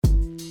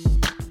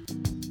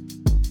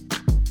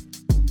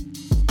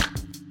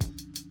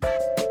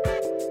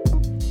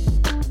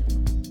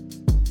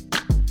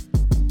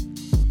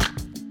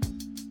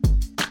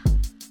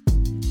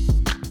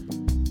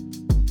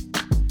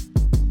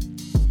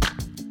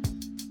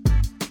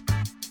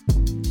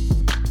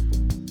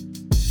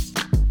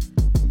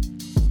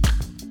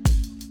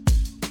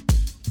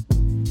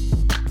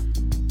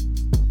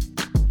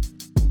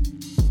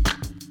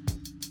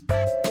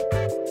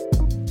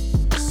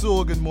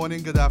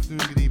morning, good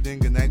afternoon, good evening,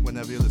 good night,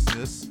 whenever you listen to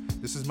this.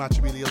 This is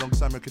Machibili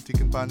alongside my critique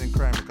and partner in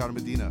crime, Ricardo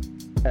Medina.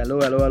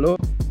 Hello.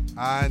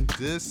 And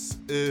this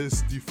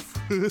is the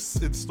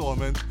first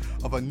installment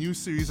of a new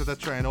series that I'm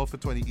trying out for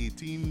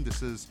 2018.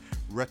 This is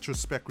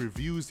Retrospect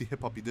Reviews, the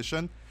hip hop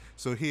edition.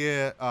 So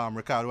here,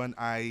 Ricardo and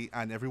I,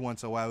 and every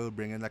once in a while, we'll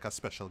bring in like a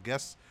special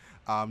guest.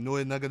 No,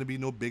 it's not going to be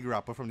no big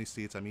rapper from the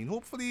States. I mean,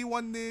 hopefully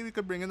one day we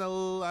could bring in a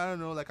little, I don't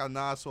know, like a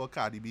Nas or a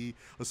Cardi B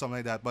or something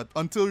like that. But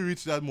until we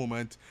reach that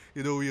moment,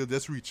 we'll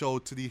just reach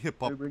out to the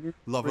hip-hop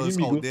lovers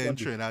out there in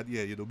Trinidad.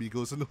 Yeah,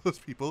 Migos and those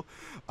people.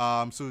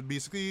 So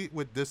basically,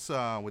 with this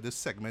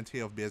segment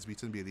here of Bears,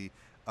 Beats, and Bailey,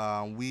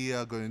 we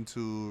are going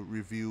to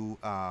review,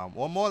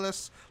 or more or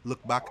less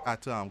look back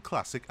at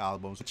classic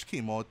albums which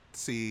came out,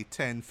 say,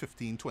 10,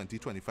 15, 20,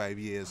 25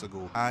 years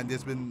ago. And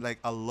there's been like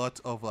a lot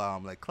of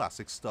like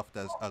classic stuff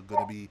that's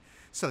going to be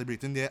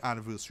celebrating their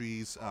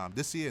anniversaries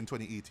this year in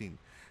 2018.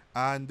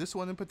 And this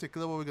one in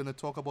particular, what we're going to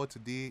talk about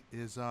today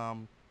is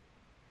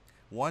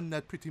one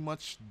that pretty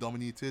much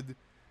dominated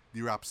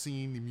the rap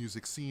scene, the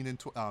music scene in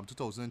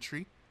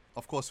 2003.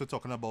 Of course, we're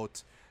talking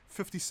about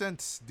 50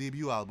 Cent's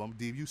debut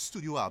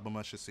studio album,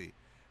 I should say,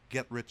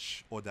 Get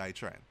Rich or Die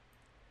Trying.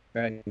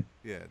 Right.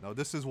 Yeah. Now,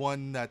 this is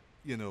one that,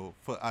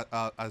 for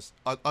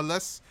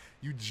unless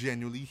you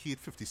genuinely hate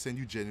 50 Cent,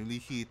 you genuinely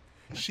hate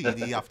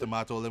Shady,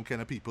 Aftermath, all them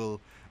kind of people,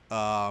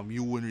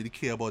 you wouldn't really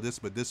care about this,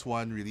 but this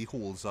one really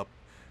holds up.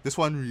 This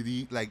one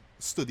really,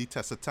 stood the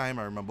test of time.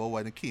 I remember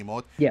when it came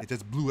out, It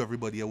just blew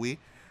everybody away.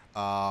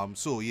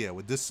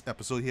 With this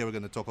episode here, we're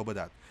going to talk about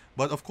that.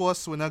 But of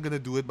course, we're not going to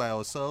do it by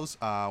ourselves.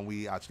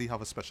 We actually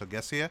have a special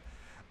guest here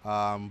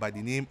by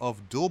the name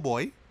of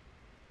Doughboy.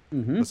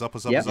 Mm-hmm. What's up?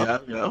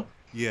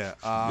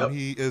 Yeah.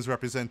 He is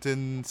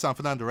representing San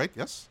Fernando, right?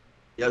 Yes?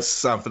 Yes,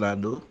 San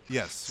Fernando.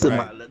 Yes.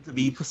 Somaliland, to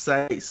be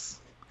precise.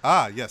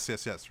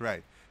 Yes,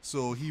 right.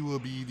 So he will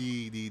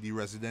be the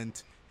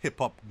resident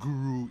hip-hop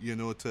guru,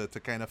 to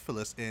kind of fill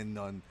us in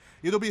on,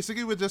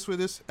 basically with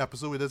this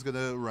episode, we're just going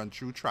to run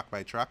through track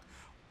by track.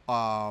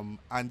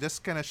 And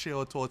just kind of share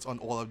our thoughts on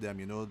all of them.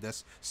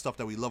 There's stuff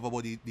that we love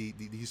about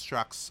these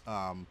tracks,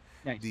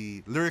 nice.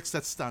 The lyrics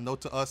that stand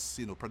out to us,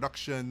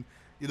 production,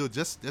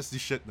 just the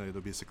shit,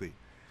 basically.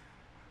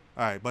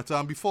 All right, but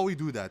before we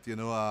do that,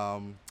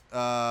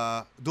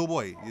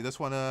 Doughboy, you just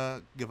want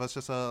to give us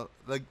just a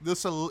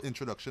little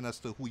introduction as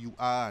to who you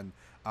are and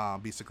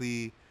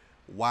basically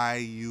why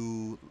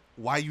you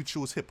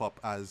chose hip hop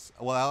as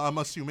well. I'm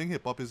assuming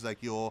hip hop is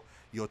like your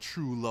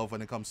true love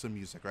when it comes to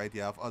music, right?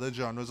 You have other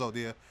genres out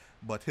there,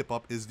 but hip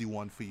hop is the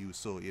one for you.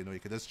 So you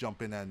can just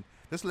jump in and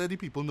just let the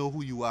people know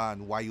who you are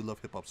and why you love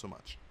hip hop so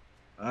much.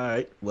 All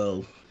right.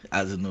 Well,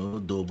 as you know,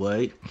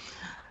 Doughboy,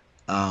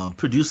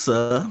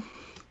 producer,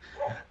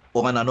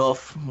 on and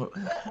off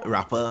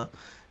rapper,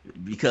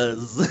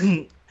 because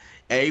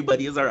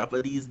everybody is a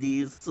rapper these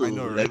days, so I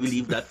know, right? we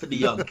leave that for the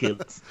young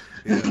kids.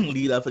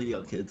 Leave that for the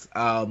young kids.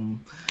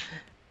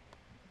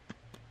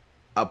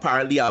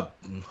 Apparently, a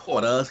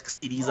hoarder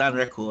CDs and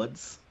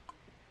records.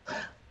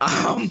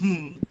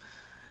 And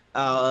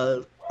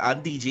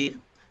DJ.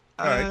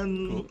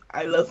 And cool.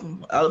 I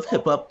love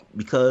hip hop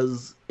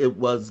because it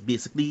was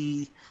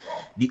basically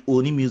the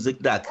only music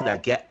that I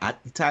could get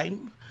at the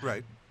time.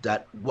 Right.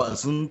 That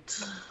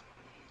wasn't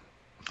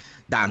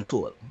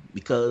dancehall,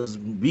 because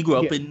we grew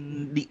up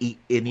in the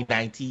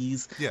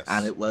 90s, Yes.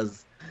 and it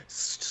was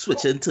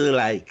switching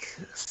to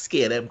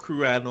Scare Them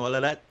Crew and all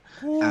of that.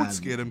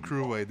 Scare Them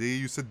Crew, right? They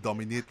used to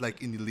dominate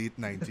in the late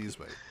 90s,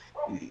 right?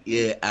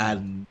 Yeah,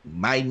 and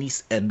my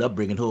niece ended up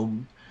bringing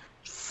home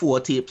 4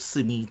 tapes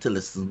to me to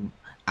listen,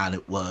 and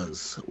it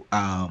was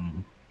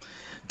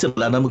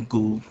Timbaland and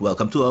Magoo,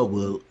 Welcome to Our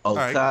World,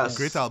 Outkast, right.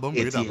 Great album,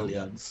 great album.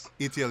 Aliens.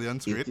 80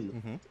 Aliens, great.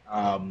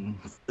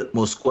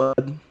 Fitmo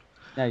Squad,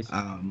 Nice.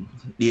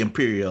 The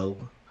Imperial,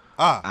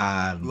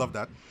 and love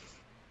that.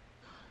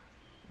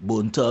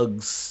 Bone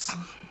Thugs.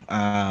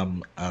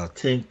 I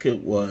think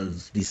it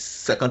was the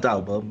second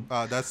album.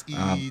 That's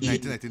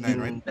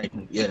 1999, right?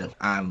 Yeah.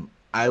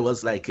 I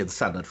was in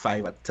standard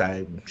 5 at the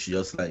time. She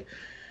just I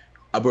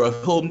brought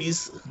home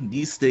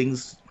these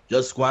things,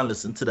 just go and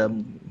listen to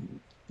them,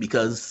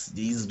 because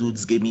these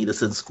dudes gave me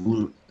this in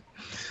school.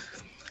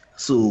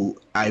 So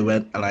I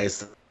went and I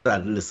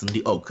started listening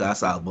to the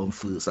Outkast album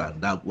first, and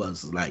that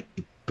was the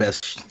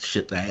best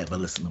shit I ever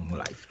listened to in my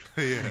life.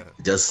 Yeah.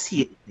 Just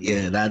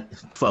that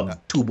from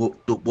two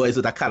boys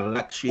with a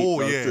Cadillac shape.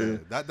 Oh yeah,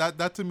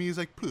 that to me is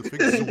perfect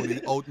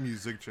zoning out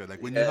music, trade.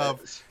 When you have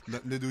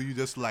nothing to do, you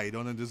just lie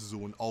down and just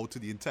zone out to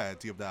the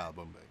entirety of the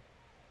album.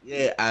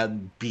 Yeah,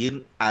 and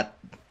being at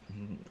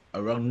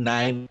around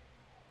 9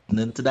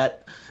 into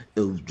that,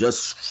 it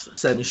just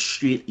sent me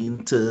straight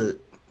into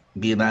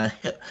being a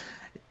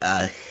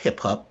hip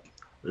hop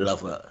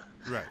lover.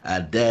 Right.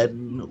 And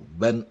then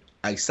when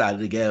I started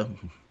to get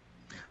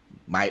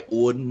my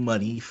own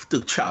money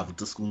to travel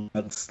to school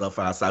and stuff,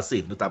 I started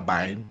saving it and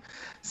buying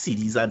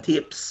CDs and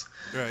tapes.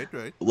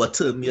 Right. What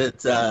turned me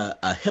into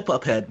a hip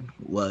hop head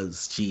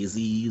was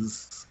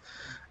Jay-Z's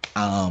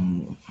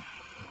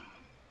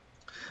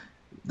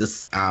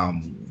this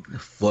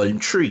volume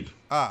 3.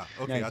 Ah,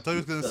 okay. I Nice. thought you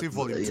was gonna say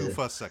volume 2 Yeah.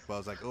 for a sec, but I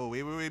was like, oh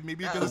wait.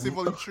 Maybe you're gonna say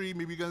volume 3.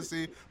 Maybe you're gonna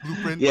say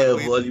blueprint. Yeah,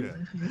 But wait,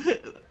 yeah.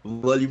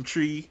 volume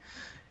 3,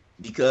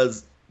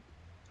 because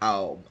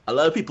a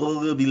lot of people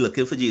will be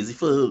looking for Jay-Z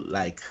for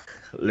like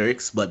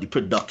lyrics, but the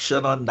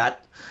production on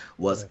that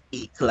was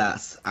A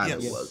class, and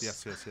it Yes, was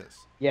yes.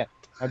 Yeah,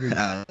 agreed.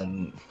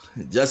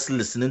 just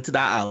listening to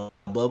that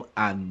album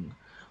and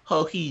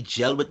how he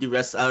gelled with the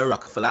rest of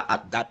Rockefeller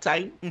at that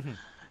time, Mhm.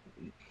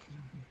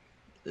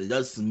 it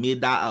just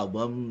made that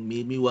album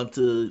made me want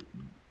to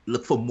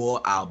look for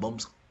more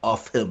albums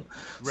of him.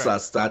 So I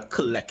Right. started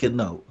collecting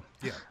now,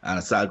 Yeah. and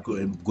I started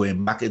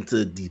going back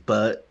into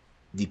deeper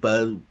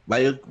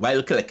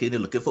while collecting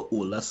and looking for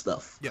older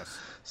stuff. Yes.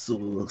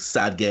 So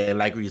start getting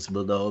like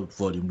Reasonable Doubt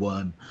Volume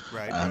 1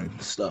 Right. and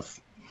Right.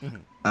 stuff.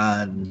 Mhm.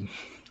 And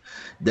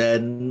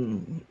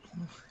then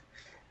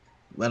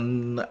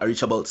when I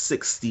reached about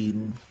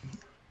 16,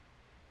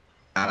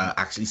 and I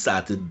actually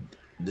started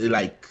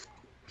like,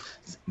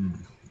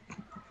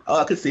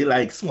 I could say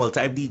like small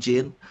time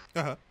DJing.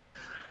 Uh-huh.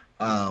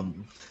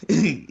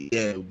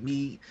 Yeah,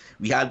 we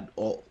had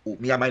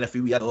me and my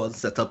nephew, we had all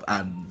set up,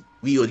 and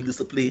we only used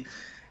to play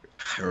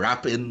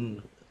rap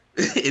in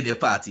the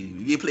party.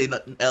 We play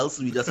nothing else,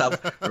 we just have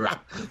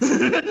rap.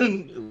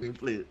 We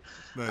play.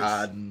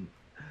 Nice. And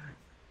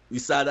we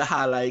started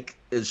have like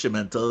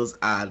instrumentals,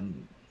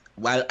 and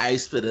while I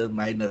spit in,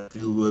 my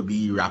nephew will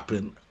be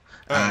rapping.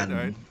 And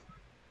Alright.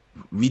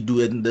 we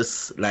doing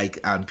this like,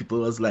 and people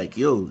was like,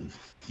 yo,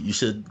 you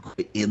should go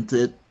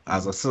into it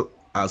as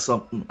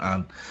something,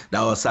 and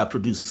that was our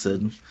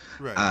producing.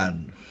 Right.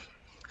 And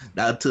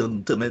that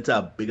turned into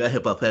a bigger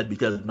hip hop head,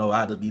 because now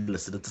I had to be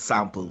listening to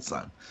samples.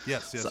 And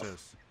Yes. so,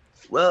 Yes.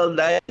 well,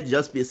 that's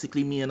just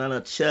basically me in a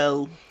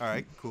nutshell. All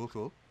right, cool.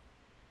 All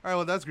right,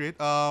 well that's great.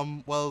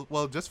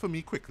 Well, just for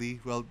me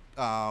quickly. Well,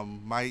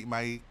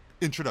 my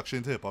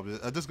introduction to hip hop.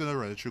 I'm just gonna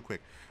run it through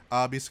quick.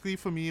 Basically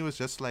for me it was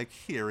just like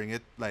hearing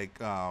it, like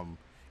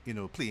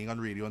playing on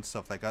radio and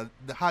stuff. Like I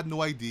had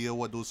no idea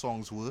what those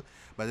songs were,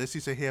 but I just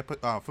used to hear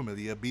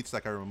familiar beats.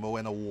 Like I remember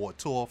when a War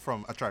Tour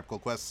from A Tribe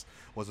Called Quest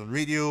was on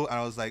radio, and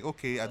I was like,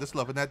 okay, I just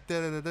loving that,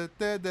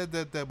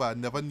 but I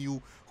never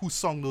knew who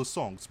sung those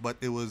songs. But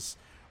it was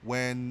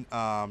when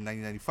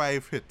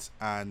 1995 hit,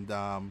 and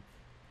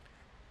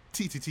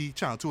TTT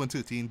Channel 2 and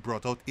 13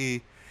 brought out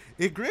a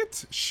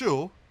great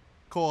show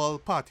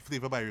called Party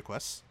Flavor by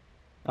Request.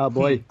 Oh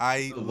boy.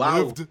 I Wow,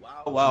 lived,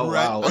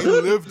 wow. I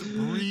lived,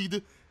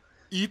 breathe,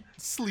 eat,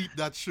 sleep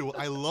that show.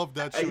 I love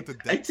that show to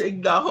I death.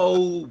 think that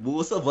how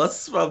most of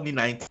us from the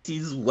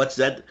 90s watch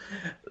that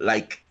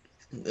like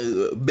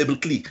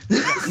biblically.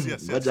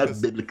 Yes, Watch that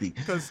 'cause- biblically.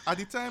 Because at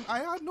the time I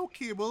had no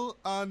cable,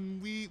 and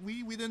we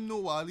didn't know,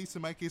 well, at least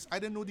in my case, I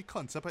didn't know the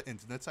concept of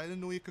internet. So I didn't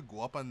know you could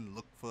go up and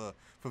look for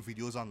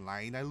videos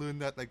online. I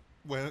learned that like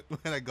when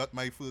I got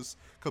my first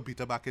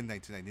computer back in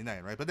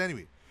 1999, right? But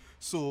anyway,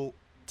 so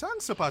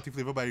thanks to Party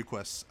Flavor by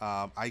Request,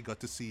 I got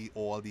to see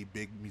all the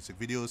big music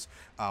videos.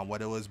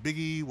 Whether it was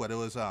Biggie, whether it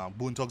was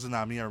Bone Thugs and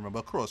Harmony. I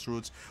remember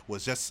Crossroads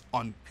was just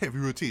on heavy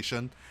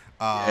rotation.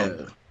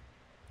 Yeah.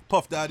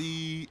 Puff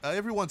Daddy,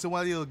 every once in a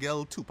while you'll get a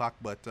little Tupac,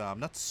 but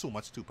not so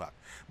much Tupac.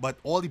 But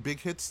all the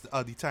big hits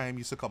at the time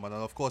used to come on.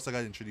 And of course, I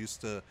got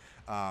introduced to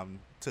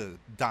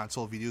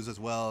dancehall videos as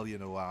well.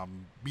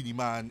 Beanie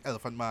Man,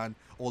 Elephant Man,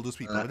 all those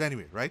people. But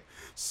anyway, right?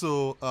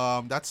 So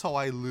that's how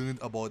I learned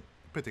about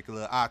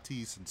particular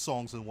artists and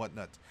songs and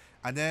whatnot.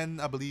 And then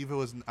I believe it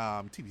was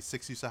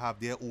TV6 used to have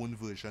their own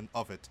version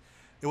of it.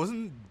 It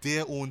wasn't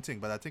their own thing,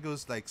 but I think it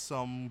was like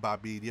some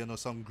Barbadian or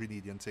some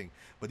Grenadian thing.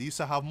 But they used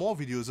to have more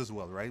videos as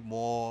well, right?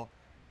 More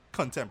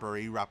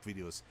contemporary rap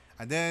videos.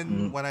 And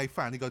then when I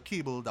finally got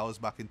cable, that was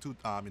back in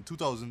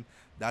 2000.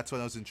 That's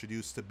when I was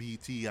introduced to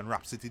BT and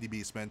Rap City The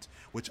Basement,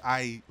 which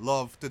I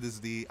love to this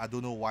day. I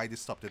don't know why they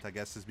stopped it. I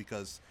guess it's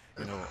because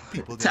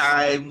people just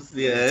Times.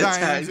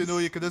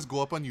 you could just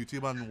go up on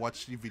YouTube and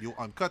watch the video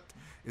uncut.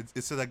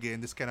 Instead of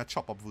getting this kind of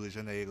chop up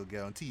version that you'll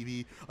get on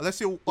TV, unless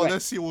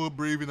you were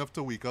brave enough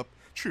to wake up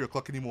 3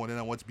 o'clock in the morning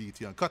and watch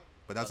BT uncut.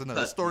 But that's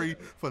another story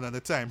for another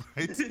time,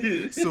 right?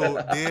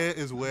 So there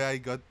is where I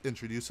got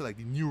introduced to like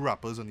the new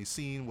rappers on the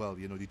scene. Well,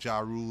 the Ja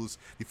Rules,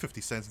 the 50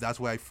 Cents. That's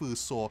where I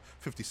first saw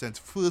 50 Cent's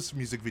first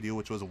music video,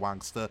 which was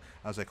Wangster.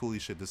 I was like, holy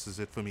shit, this is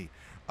it for me.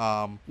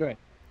 Right.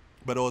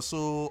 But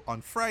also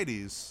on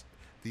Fridays,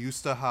 they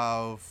used to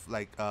have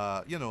like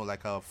a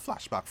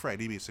flashback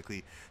Friday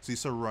basically. So they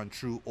used to run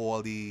through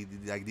all the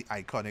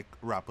iconic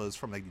rappers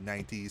from like the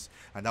 90s,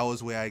 and that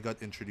was where I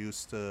got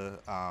introduced to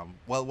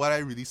what I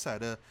really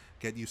started to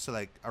get used to,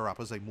 like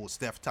rappers like Mos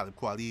Def, Talib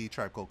Kweli,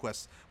 Tribe Called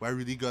Quest, where I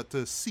really got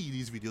to see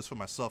these videos for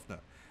myself now.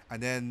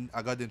 And then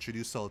I got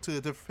introduced to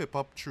alternative hip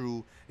hop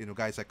through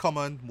guys like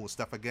Common, Mos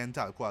Def again,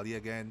 Talib Kweli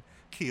again,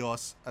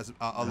 Chaos, as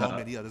along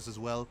many others as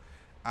well.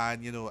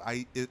 And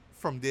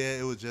from there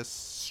it was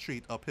just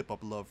straight up hip hop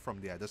love from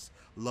there. I just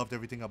loved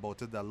everything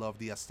about it. I loved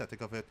the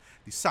aesthetic of it,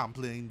 the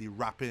sampling, the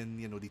rapping,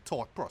 the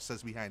thought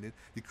process behind it,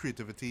 the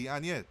creativity,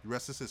 and yeah, the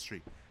rest is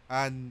history.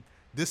 And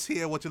this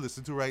here, what you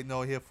listen to right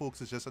now here,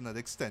 folks, is just another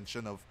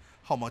extension of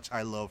how much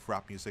I love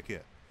rap music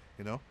here,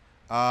 you know.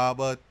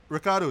 But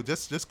Ricardo,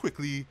 just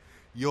quickly,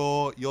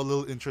 your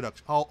little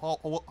introduction.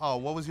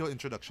 What was your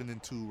introduction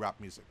into rap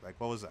music? Like,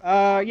 what was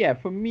that? Yeah,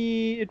 for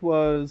me it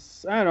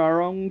was, I don't know,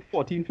 around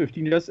 14,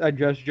 15 years. I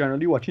just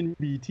generally watching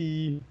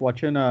BT,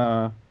 watching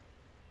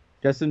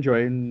just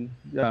enjoying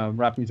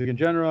rap music in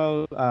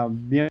general.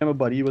 Me and my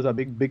buddy was a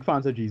big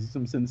fans of Jesus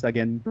since,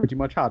 again, pretty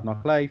much Hard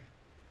Knock Life.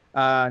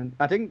 And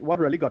I think what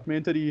really got me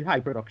into the high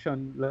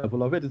production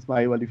level of it is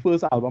the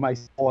first album I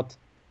bought,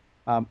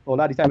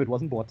 although at the time it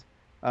wasn't bought,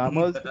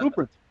 was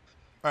Blueprint.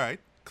 All right,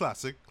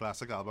 classic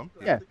album.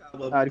 Yeah,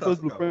 the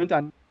first Blueprint,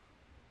 and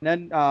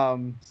then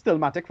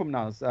Stillmatic from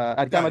Nas.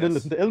 At the time I didn't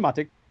listen to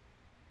Illmatic.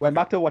 Went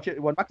back to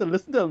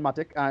listen to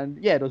Illmatic, and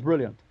yeah, it was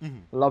brilliant.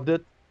 Loved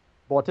it.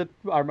 Bought it.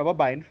 I remember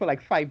buying for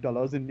like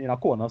 $5 in a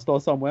corner store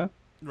somewhere.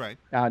 Right.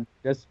 And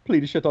just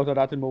played the shit out of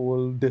that in my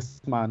old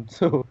Discman.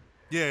 So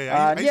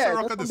I used to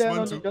rock at this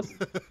one too.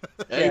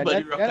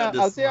 Everybody rock at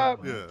this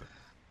one.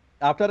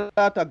 After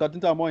that, I got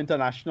into a more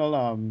international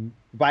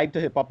vibe to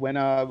hip hop when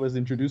I was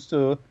introduced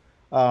to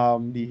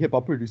the hip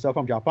hop producer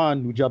from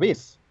Japan,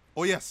 Nujabes.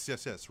 Oh yes.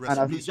 And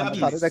I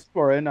started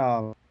exploring.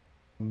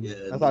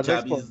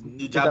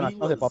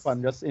 International hip hop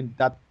and just in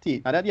that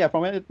tea. And then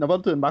from it never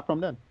turned back from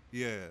then.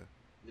 Yeah.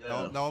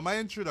 Now my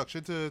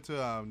introduction to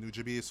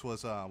Nujabes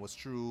was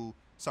through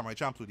Samurai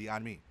Champloo, the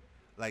anime.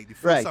 Like the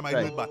first time I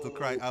heard Battle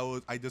Cry,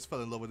 I just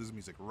fell in love with his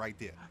music right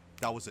there.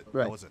 That was it.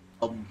 Right. That was it.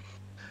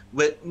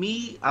 With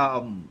me,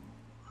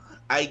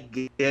 I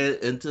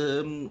get into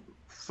him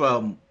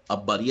from a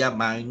buddy of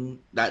mine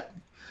that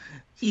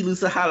he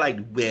used to have like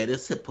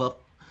weirdest hip hop.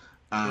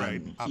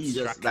 Right. He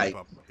just like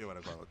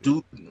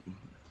dude,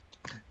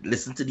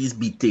 listen to these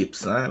beat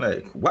tapes. And I'm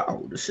like,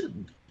 wow, this shit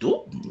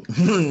dope.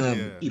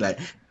 He like,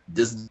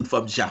 this dude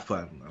from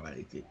Japan. I'm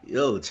like,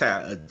 yo,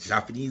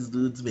 Japanese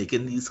dudes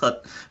making these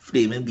hot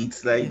flaming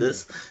beats like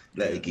this.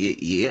 Like,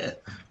 yeah.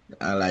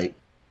 I'm like,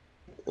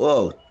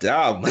 oh,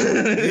 damn.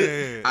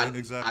 And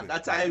exactly. At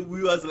that time,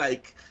 we was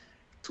like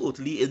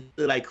totally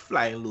into like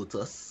Flying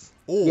Lotus.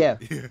 Oh, yeah.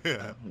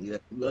 We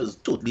was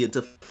totally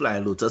into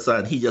Flying Lotus,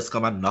 and he just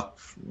come and knock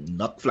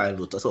Flying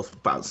Lotus off the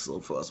pants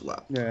for us.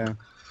 Wow. Yeah.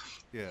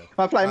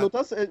 Yeah. Flying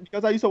Lotus,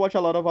 because I used to watch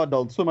a lot of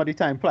Adult Swim at the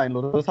time. Flying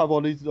Lotus have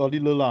all the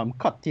little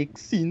cut take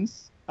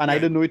scenes, and I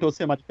didn't know it was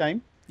him at the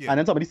time. Yeah. And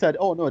then somebody said,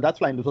 "Oh no, that's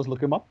Flying Lotus.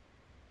 Look him up."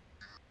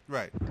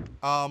 Right.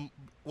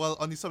 Well,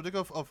 on the subject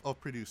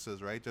of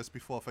producers, right? Just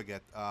before I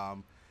forget,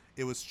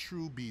 it was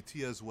through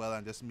BT as well,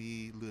 and just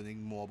me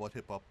learning more about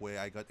hip hop, where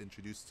I got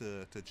introduced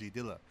to G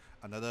Dilla,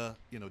 another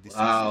deceased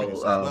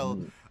producer as well.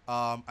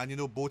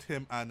 And both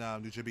him and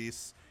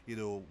Nujabes,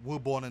 were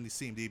born on the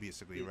same day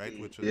basically, right?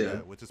 Which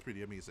is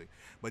pretty amazing.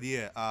 But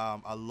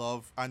I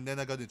love, and then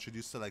I got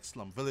introduced to like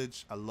Slum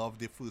Village. I love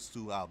their first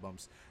two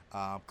albums.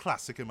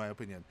 Classic in my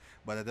opinion,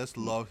 but I just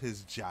love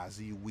his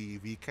jazzy,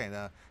 wavy kind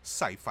of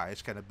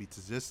sci-fi-ish kind of beats.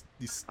 It's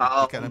just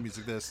the kind of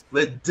music that's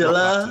with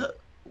Dilla.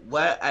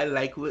 What I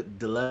like with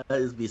Dilla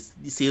is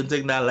the same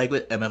thing that I like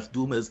with MF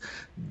Doom is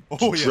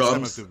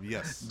drums.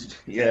 Yes,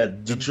 MF Doom, yes.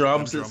 The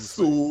drums is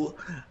so.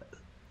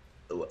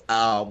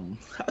 How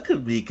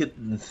can we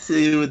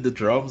say with the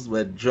drums?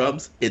 When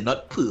drums are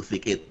not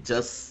perfect, it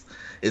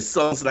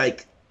sounds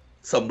like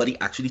somebody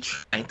actually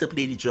trying to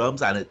play the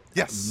drums and it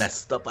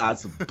messed up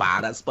as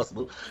bad as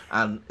possible,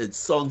 and it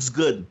sounds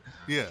good.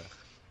 Yeah,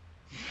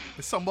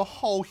 it's somehow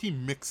how he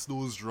mixed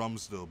those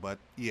drums though, but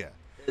yeah.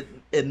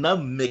 It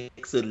not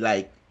mix it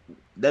like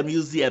them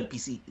use the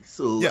MPC.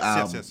 So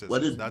yes.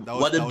 What they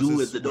do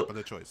is they don't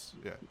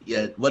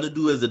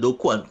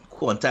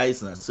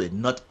quantize it, so it's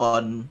not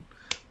on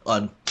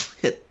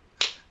hit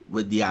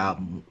with the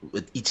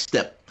with each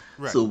step.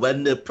 Right. So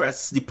when they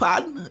press the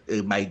pad,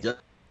 it might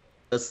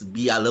just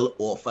be a little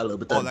off, a little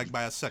bit. Oh, like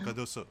by a second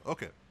or so.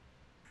 Okay.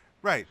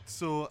 Right.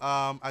 So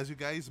as you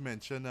guys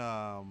mentioned,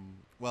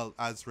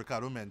 as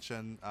Ricardo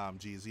mentioned,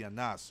 Jay-Z and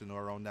Nas,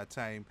 around that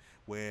time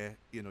where,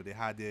 they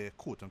had their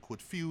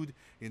quote-unquote feud,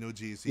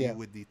 Jay-Z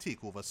with the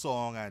Takeover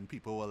song, and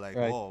people were like,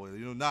 oh,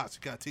 Nas,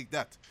 you can't take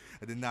that.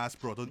 And then Nas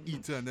brought on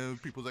Eater, and then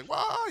people were like,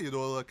 wow,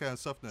 all that kind of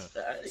stuff now.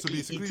 So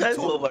basically, Eater's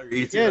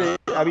overrated.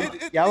 I mean,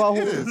 you have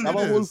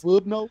a whole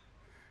verb now.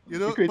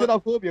 You created a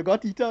verb, you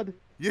got Eatered.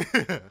 Yeah.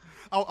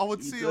 I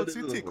would say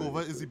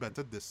Takeover is the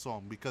better this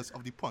song because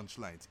of the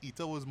punchlines.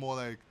 Eater was more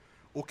like,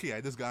 okay,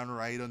 I just got to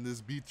ride on this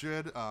beat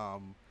dread.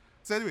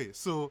 So anyway,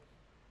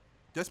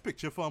 just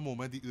picture for a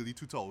moment the early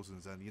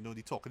 2000s, and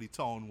the talk of the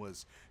town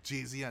was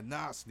Jay-Z and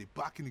Nas, and they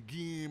back in the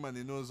game, and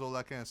it was all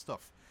that kind of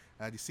stuff.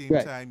 At the same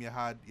time, you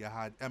had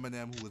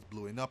Eminem, who was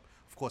blowing up.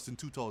 Of course, in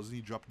 2000,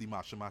 he dropped the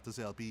Marshall Mathers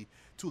LP.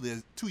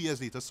 2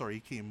 years later, he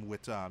came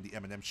with the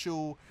Eminem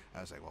Show.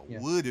 I was like, well,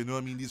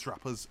 these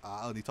rappers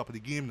are on the top of the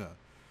game now.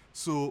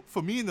 So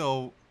for me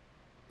now,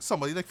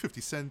 somebody like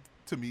 50 Cent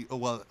to me,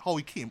 how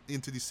he came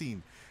into the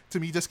scene, to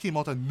me just came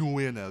out of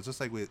nowhere now. Just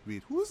like, wait,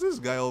 who's this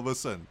guy all of a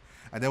sudden?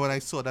 And then when I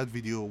saw that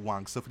video,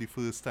 Wangster, for the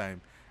first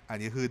time,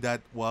 and you heard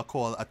that what I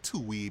call a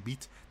two-way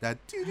beat, that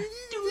you know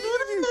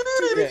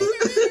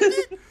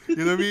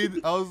what I mean?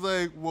 I was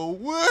like, well,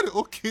 what?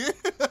 Okay.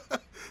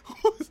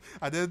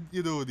 And then,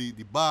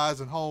 the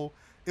bars and how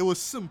it was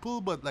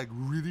simple but like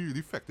really, really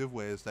effective,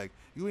 where it's like,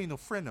 you ain't no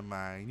friend of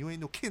mine, you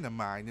ain't no kin of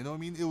mine, you know what I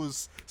mean? It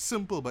was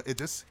simple, but it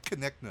just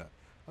connect now.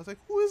 I was like,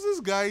 who is this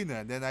guy now?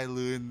 And then I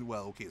learned,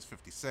 well, okay, it's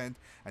 50 Cent,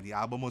 and the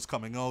album was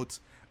coming out,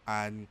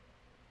 and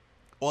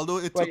although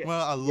it took me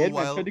a little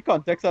while. For the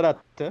context of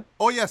that.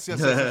 Oh yes.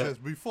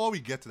 Before we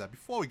get to that,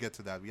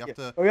 we have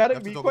to we have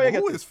talk to about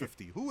who is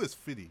 50. Who is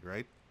 50,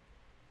 right?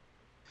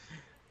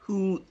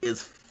 Who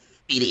is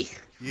 50?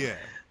 Yeah.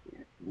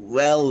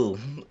 Well,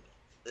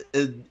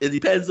 it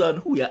depends on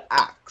who you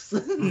ask.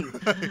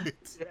 Right.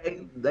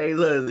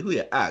 Who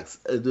you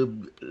ask.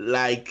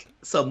 Like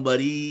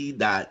somebody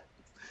that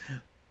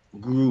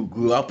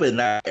grew up in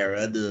that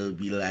era, to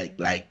be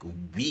like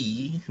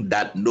we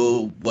that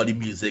know what the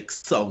music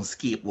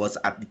soundscape was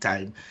at the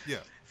time. Yeah.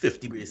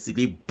 50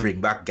 basically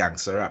bring back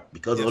gangster rap,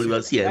 because all you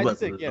was here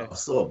was love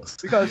songs.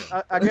 Because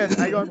again,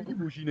 I don't be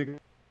bougie nigga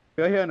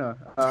here now.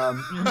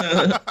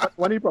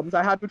 One of the problems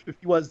I had with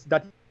 50 was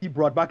that he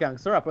brought back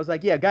gangster rap. I was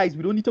like, yeah, guys,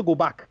 we don't need to go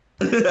back.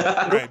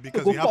 Right,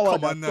 because we have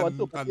Common and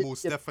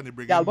Mos Def, and they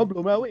bring album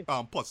blow my way.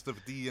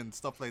 Positivity and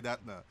stuff like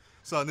that now.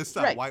 So I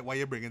understand why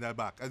you're bringing that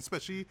back, and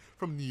especially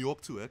from New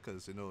York to it,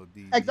 because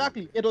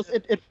exactly.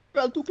 It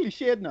felt too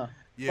cliched now.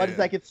 Yeah. But it's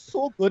like, it's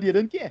so good you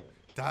didn't care.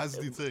 That's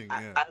the thing.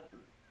 Yeah.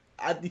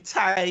 At the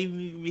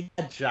time, we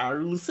had Ja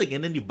Rule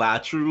singing in the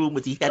bathroom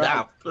with his head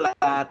up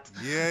flat.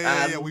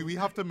 Yeah. We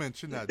have to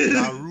mention that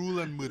Ja Rule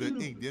and Murder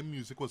Inc. Their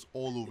music was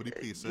all over the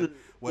place.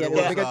 What would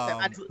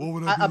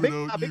I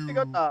do without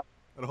you?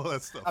 And all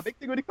that stuff. A big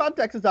thing with the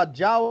context is that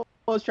Ja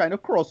was trying to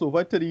cross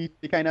over to the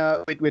kind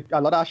of with a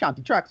lot of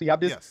Ashanti tracks. So you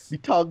have the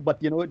tug, but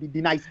the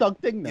nice tug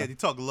thing now. Yeah, the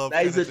tug love.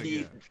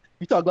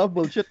 We talk about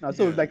bullshit now,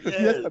 so it's like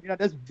 50 years coming and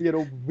just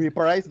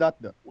vaporize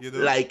that now.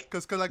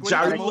 Because like when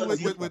I came out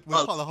with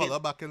Holla Holla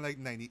back in like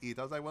 '98,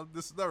 I was like, well,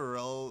 this is the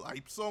real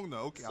hype song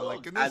now. Okay, I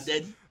like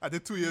this. And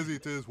then 2 years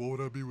later is What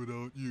Would I Be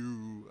Without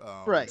You?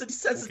 Right. To the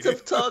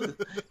sensitive tongue.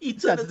 He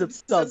turned it to the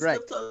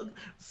sensitive tongue.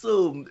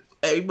 So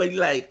everybody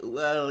like,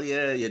 well,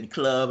 yeah, you're in the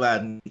club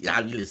and you're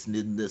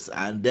listening to this,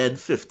 and then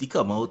 50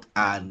 come out,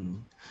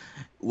 and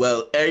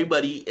well,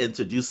 everybody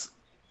introduced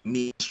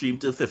mainstream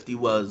to 50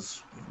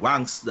 was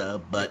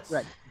Wangster, but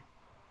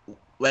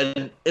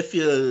if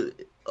you're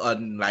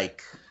on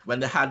like when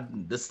they had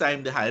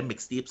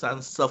mixtapes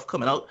and stuff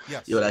coming out,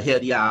 you would hear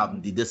the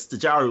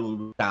Ja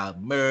Rule,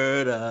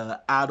 Murder,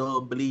 I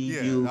Don't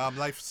Believe You.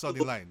 Life Sunny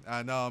Line,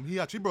 and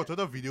he actually brought out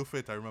a video for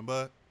it. I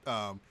remember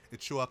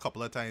it showed a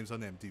couple of times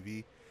on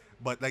MTV,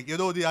 but like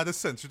the other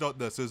sense without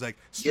this, so it's like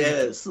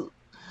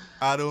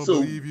I don't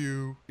believe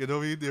you. You know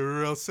what I mean? The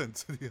real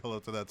sense of the hell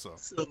out of that song.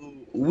 So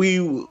we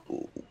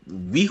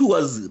who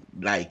was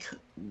like,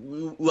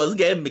 we was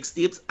getting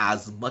mixtapes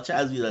as much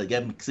as we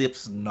get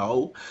mixtapes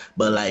now,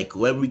 but like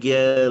when we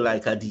get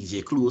like a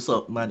DJ Clue or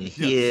something, man, you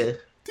hear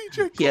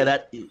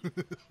that, I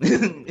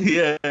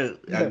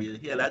mean,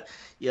 hear that,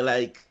 you're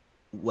like,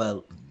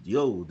 well,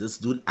 yo, this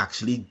dude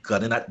actually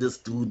gunning at this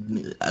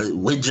dude.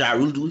 When Ja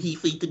Rule do he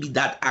think to be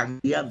that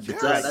angry and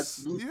bitter?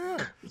 Yeah.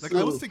 Like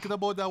I was thinking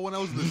about that when I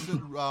was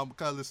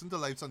listening to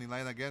Live Sunny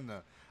Line again.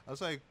 I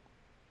was like,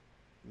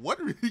 what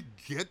really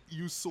get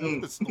you so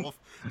pissed off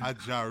at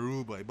Ja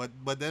Rule, boy? But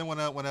then when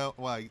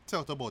I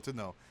talked about it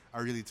now,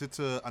 I related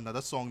to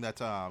another song that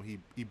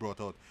he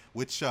brought out,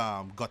 which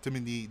got him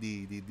in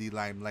the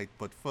limelight,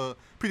 but for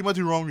pretty much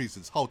the wrong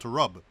reasons. How to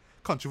Rub.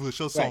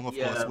 Controversial song, of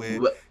course,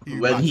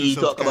 where he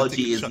talked about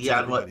Jay-Z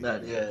and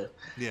whatnot,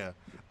 in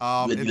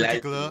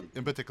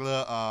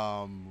particular,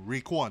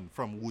 Raekwon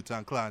from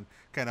Wu-Tang Clan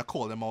kind of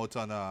called him out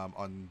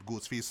on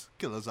Ghostface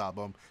Killer's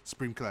album,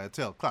 Supreme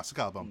Clientele, classic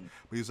album.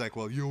 But he's like,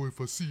 well, yo,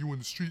 if I see you on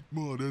the street,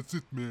 man, that's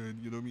it, man.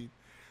 You know what I mean?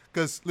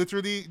 Because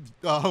literally,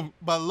 but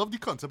I love the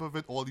concept of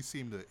it all the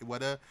same,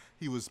 whether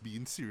he was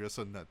being serious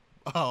or not.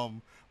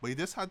 But he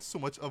just had so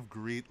much of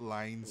great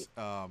lines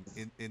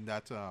in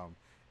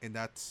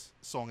that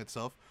song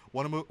itself.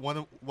 One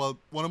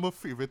of my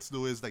favorites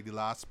though is like the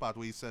last part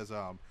where he says,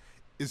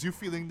 "Is you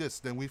feeling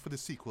this? Then wait for the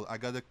sequel. I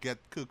gotta get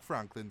Kirk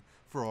Franklin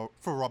for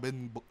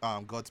robbing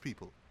God's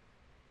people."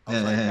 I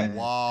was like,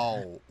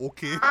 wow,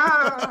 okay,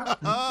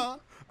 all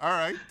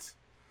right,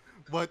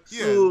 but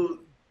yeah. So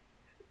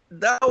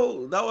that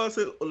was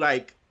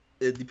like,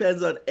 it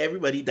depends on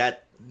everybody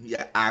that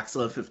acts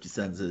on 50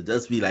 Cent. So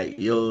just be like,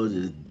 yo,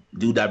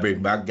 do that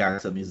bring back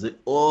gangster music,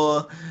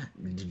 or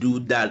do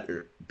that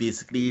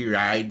basically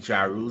ride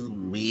Ja Rule's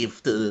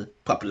wave to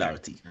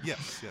popularity.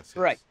 Yes.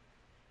 Right.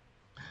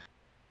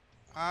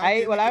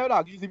 I would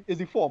argue is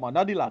the former,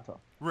 not the latter.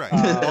 Right.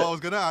 I was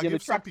gonna argue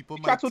some people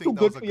might tracks are too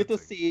good for you to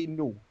say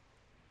no.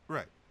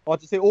 Right. Or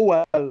to say, oh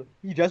well,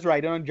 he just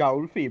riding on Ja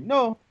Rule fame.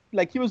 No,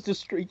 like you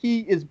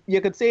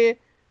could say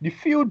the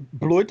feud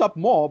blew it up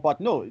more,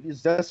 but no,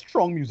 it's just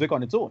strong music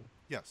on its own.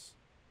 Yes.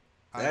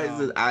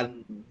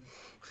 And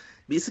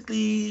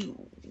basically,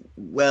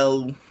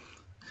 well,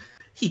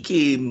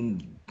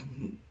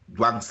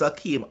 Wangster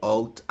came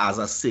out as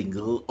a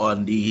single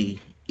on the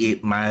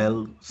 8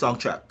 Mile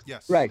soundtrack.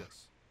 Yes. Right.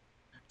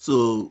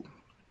 So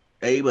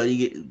they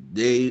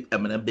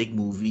Eminem big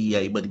movie.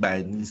 Everybody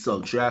buying the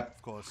soundtrack.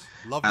 Of course.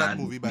 Love that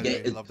And movie, by the yeah,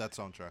 way. Love that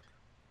soundtrack.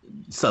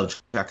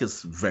 Soundtrack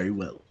is very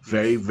well,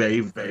 very, Yes. very,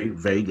 very,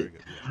 very good.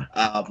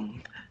 Yeah.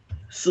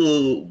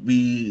 So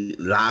we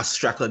last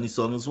track on the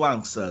song is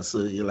Wangster.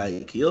 So you're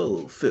like,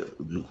 yo,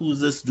 who's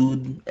this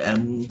dude?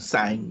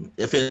 Sign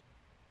if you're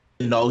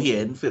now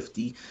hearing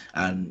 50,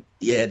 and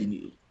yeah,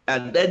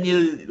 and then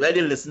you when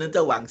you're listening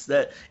to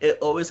Wangster, it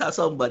always has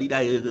somebody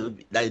that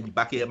in the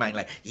back of your mind,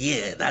 like,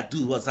 yeah, that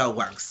dude was a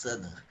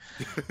Wangster.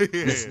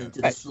 Listening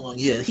to the song,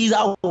 yeah, he's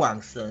a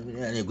Wangster,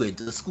 and you're going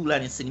to school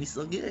and you sing the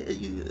song, yeah.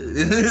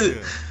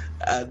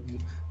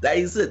 And that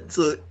is it.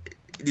 So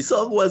the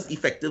song was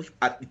effective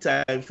at the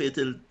time for you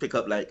to pick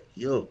up, like,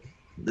 yo,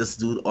 this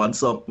dude on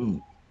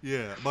something.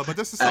 Yeah, but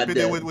just to stop you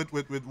there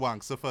with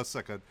Wangster for a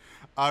second.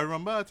 I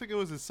remember, I think it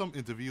was in some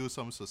interview or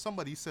something, so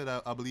somebody said,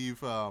 I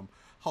believe,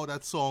 how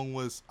that song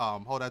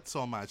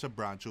managed to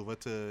branch over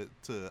to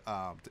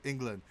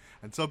England,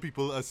 and some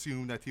people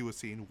assumed that he was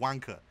saying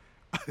wanker.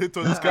 It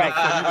was kind of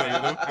funny there,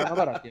 you know? I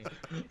remember that,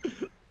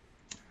 yeah.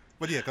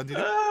 But yeah,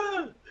 continue.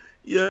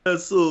 Yeah,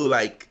 so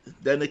like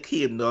then it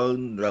came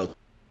down around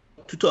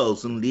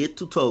 2000, late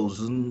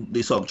 2000, the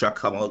soundtrack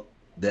come out.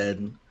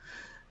 Then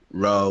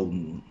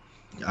around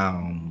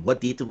what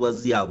date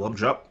was the album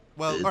drop?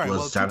 Well, It all right. Well,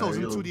 was January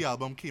 2002 the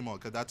album came out,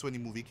 because that's when the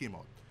movie came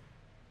out.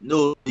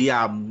 No, the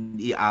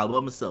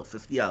album itself,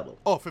 50 album.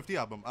 Oh, 50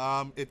 album.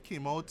 It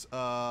came out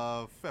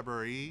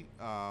February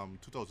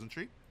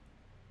 2003.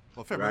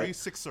 Well, February Right.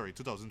 6th, sorry,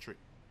 2003.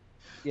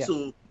 Yeah.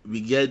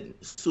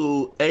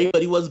 So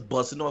everybody was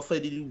busting off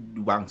of the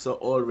Wangster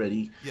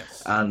already.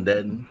 Yes. And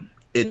then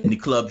in the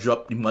club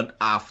dropped the month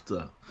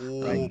after.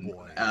 Oh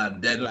boy.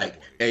 And then like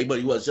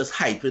everybody was just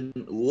hyping,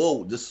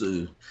 whoa, this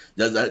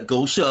does that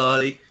go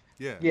Charlie?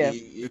 Yeah. Yeah.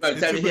 By the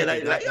time you hear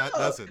That's like,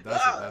 that's it.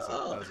 That's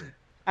it.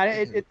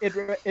 And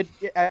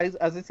it as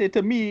I say,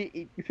 to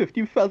me,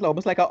 50 felt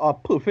almost like a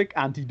perfect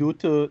antidote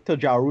to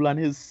Ja Rule and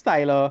his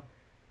style of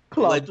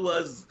club. It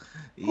was,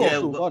 yeah,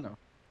 crossover, no?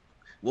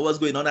 what was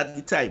going on at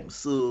the time.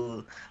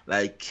 So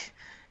like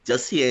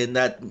just hearing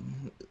that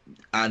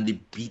and the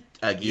beat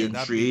again,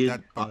 that trade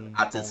beat, that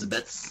artist bounce.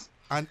 bets.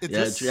 And it's Yeah,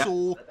 just yeah.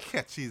 so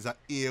catchy. It's an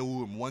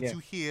earworm. Once Yeah. you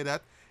hear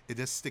that, it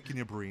just stick in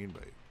your brain,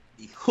 babe.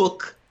 The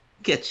hook,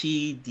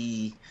 catchy,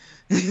 the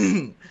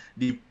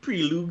the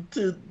prelude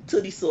to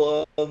the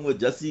song would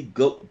just see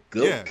go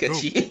Yeah,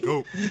 catchy.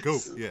 go.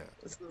 Yeah,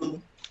 So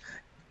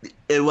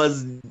it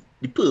was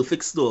the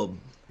perfect storm.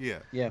 yeah.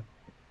 Yeah.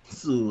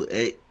 So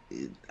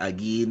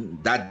again,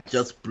 that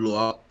just blew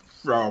up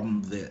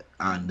from there,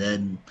 and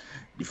then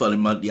the following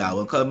month the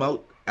album come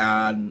out,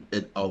 and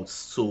it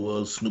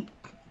outsold Snoop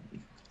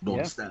Dogg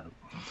Yeah. Style.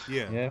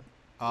 Yeah.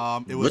 Yeah.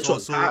 It was Which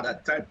was also hard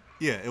at the time.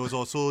 it was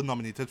also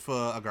nominated for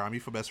a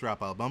Grammy for Best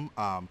Rap Album.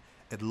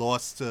 It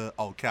lost to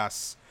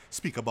Outkast's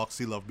Speaker Box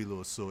See Love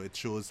Below, so it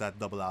shows that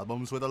double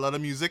albums with a lot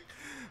of music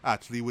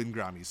actually win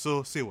Grammys.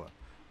 So say what.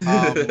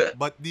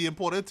 But the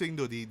important thing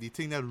though, the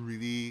thing that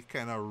really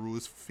kind of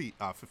rose 50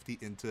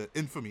 into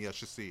infamy, I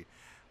should say,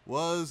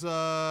 was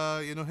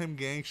him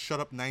getting shot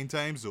up 9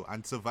 times though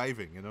and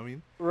surviving. You know what I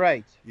mean?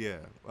 Right. Yeah.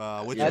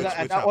 Which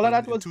And all of that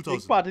happened in was 2000.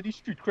 big part of the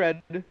street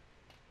cred.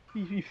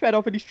 He fed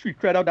off of the street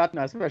cred of that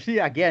now, especially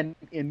again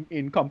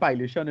in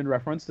compilation in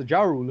reference to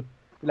Ja Rule.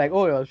 Like,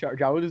 oh,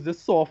 Ja Rule is this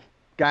soft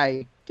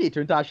guy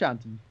catering to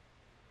Ashanti.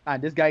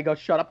 And this guy got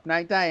shot up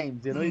 9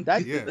 times. You know,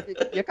 that Yeah.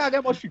 you can't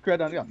get more street cred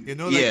than that. You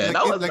know, Yeah,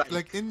 that was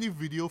like in the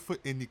video for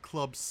in the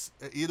clubs,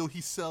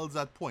 he sells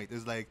that point.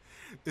 It's like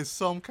it's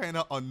some kind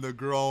of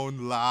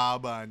underground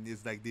lab, and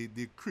it's like they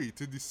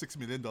created this $6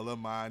 million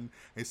man.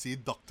 I see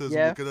doctors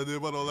Yeah. looking at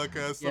him and all that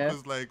kind of stuff. Yeah.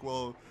 It's like,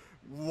 well,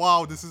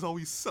 wow, this is how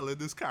he's selling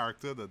this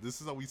character. That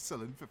this is how he's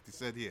selling 50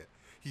 Cent here.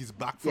 He's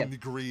back from Yeah. the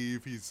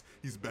grave. He's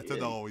better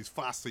now. He's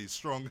faster. He's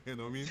stronger. You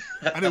know what I mean?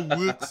 And it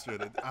works, man.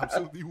 It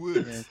absolutely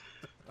works.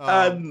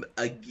 And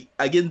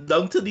again,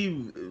 down to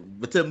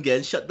with him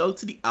getting shut down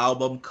to the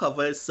album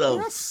cover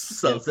itself, Yes.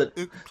 sells it,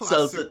 Classic,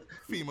 sells it.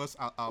 famous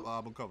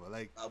album cover.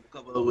 Like, Album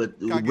cover with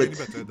Can't get any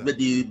better than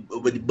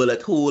with the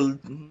bullet hole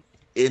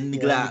in the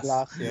glass.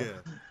 yeah. Yeah.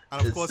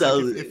 And of It's course, so-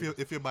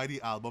 if you buy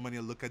the album and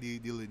you look at the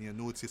linear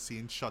notes, you're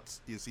seeing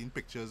shots, you're seeing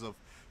pictures of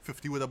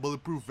 50 with a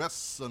bulletproof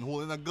vest and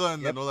holding a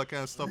gun and all that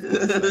kind of stuff.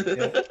 It's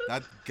like,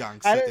 that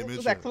gangster And it image.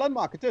 was excellent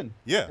marketing.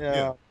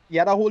 Yeah. You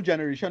had a whole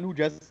generation who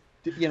just,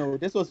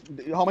 this was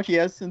how much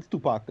years since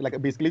Tupac?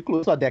 Like basically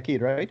close to a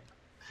decade, right?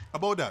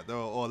 About that,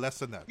 or less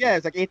than that. Yeah,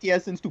 it's like 8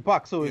 years since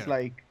Tupac. So it's Yeah.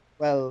 like,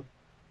 well,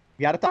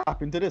 we had to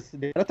tap into this.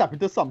 They had to tap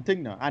into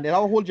something now. And then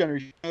our whole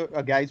generation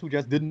of guys who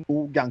just didn't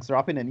know gangster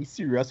rap in any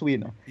serious way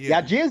now. Yeah.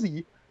 Yeah,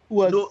 Jay-Z, who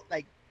was No.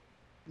 like,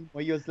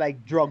 he was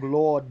like drug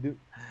lord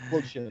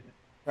bullshit,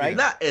 right?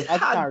 Nah, it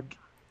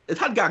That's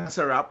had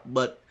gangster rap,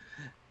 but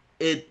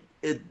it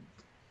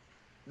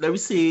let me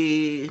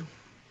say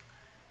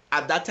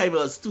at that time it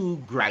was too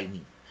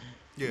grimy.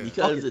 Yeah.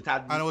 Because it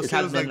had And I would it say it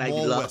had was men like like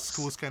more Lux. West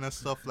Coast kind of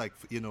stuff, like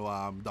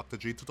Dr.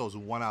 Dre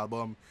 2001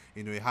 album.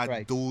 It had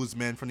Right. those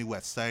men from the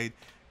West Side.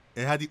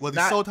 It had the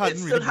Nah, South it hadn't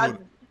still really had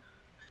grown.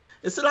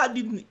 It still had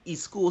the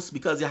East Coast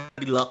because you had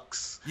the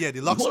Lux. Yeah,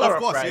 the Lux, whole of lot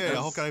of course. riders.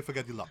 Yeah, how can I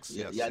forget the Lux?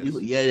 Yeah, Yes,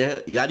 yeah,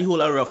 yes. you had the whole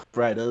lot of Rough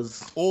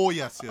Riders. Oh,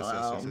 yes.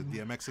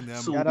 DMX and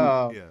them. So- He had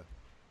yeah.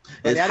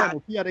 But It they had had-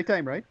 MOP at the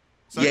time, right?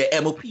 Sorry? Yeah,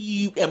 MOP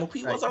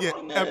was Yeah,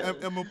 around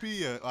there. MOP,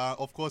 yeah.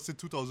 Of course, in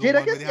 2001,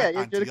 Yeah, when they had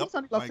yeah, Anti the Up.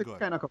 Sunny My Lux God.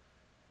 kind of.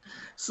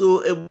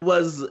 So it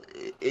was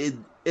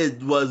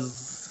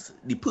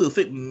the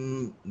perfect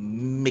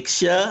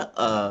mixture,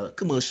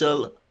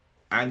 commercial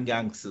and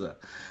gangster.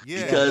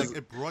 Yeah, because- like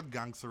it brought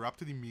gangster rap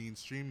to the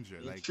mainstream, Jay.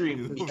 Like,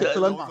 Mainstream, that because-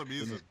 was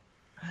amazing.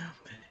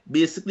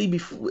 Basically,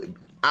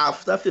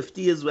 after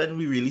 50 is when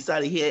we really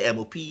started hearing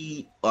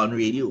MOP on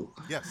radio,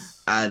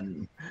 Yes.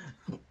 and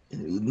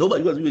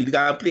nobody was really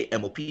gonna play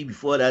MOP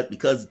before that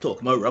because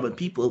talking about robbing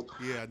people.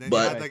 Yeah, and then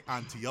But- you had like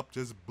Anti Up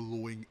just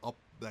blowing up.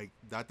 Like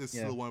that is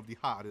Yeah. still one of the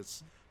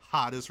hardest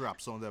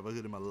rap songs I've ever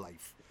heard in my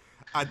life.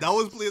 And that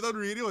was played on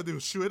radio and they were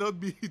showing on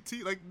BET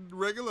like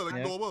regular, like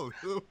Yeah. normal.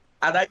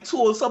 And I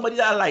told somebody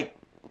that like,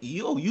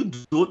 yo, you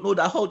don't know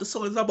that how the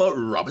song is about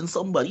robbing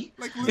somebody.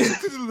 Like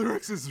listen to the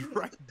lyrics is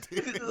right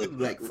there.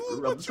 Like,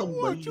 Fool, rob what you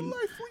want, your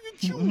somebody. life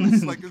for your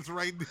choose. Like it's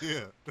right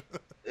there.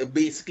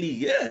 Basically,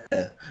 yeah.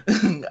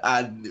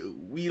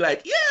 And we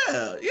like,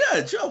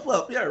 yeah, jump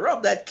up, yeah,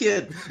 rob that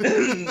kid.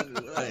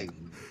 Like,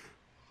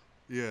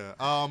 Yeah.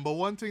 But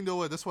one thing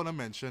though, I just want to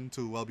mention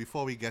too. Well,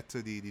 before we get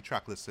to the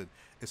track listed,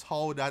 is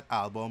how that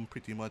album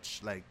pretty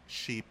much like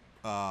shaped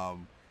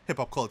hip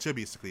hop culture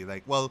basically.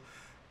 Like, well,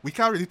 we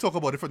can't really talk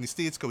about it from the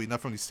States because we're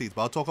not from the States,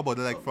 but I'll talk about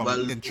it like from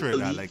Well, in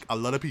Trinidad. Like a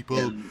lot of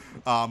people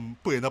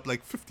putting up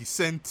like 50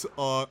 cent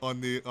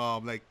on the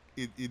like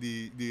in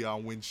the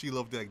windshield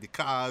of the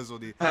cars or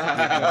the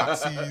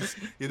maxis.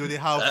 You know, they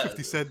have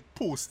 50 cent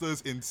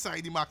posters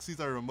inside the maxis.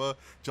 I remember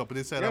jumping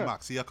inside a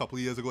maxi a couple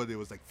of years ago. There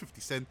was like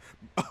 50 cent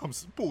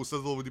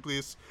posters all over the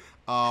place.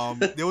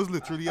 There was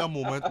literally a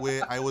moment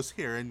where I was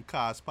hearing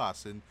cars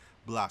passing,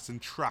 blasting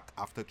track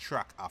after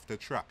track after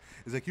track.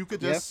 It's like you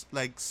could just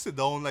like sit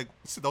down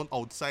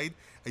outside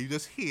and you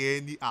just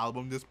hearing the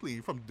album just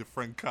playing from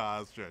different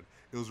cars. Jed.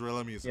 It was real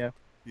amazing.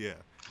 Yeah.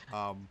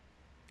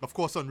 Of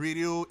course, on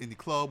radio, in the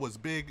club was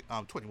big.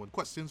 21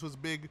 Questions was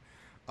big.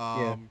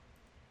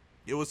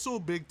 It was so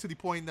big to the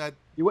point that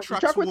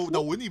tracks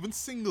that weren't even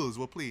singles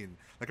were playing.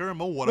 Like I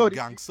remember What Up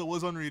Gangster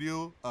was on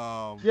radio.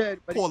 But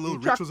Poor Little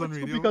Rich was on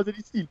radio. because of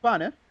the steel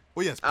pan, eh?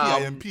 Oh yes,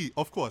 PIMP,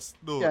 of course.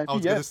 No,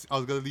 PIMP, I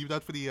was gonna leave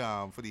that for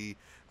the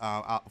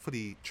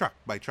track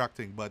by track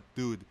thing. But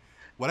dude,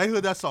 when I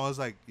heard that song, I was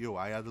like, yo,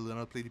 I had to learn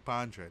how to play the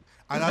pan, Trent.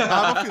 And I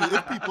have a feeling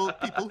if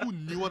people who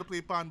knew how to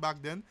play pan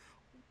back then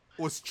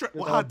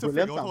had to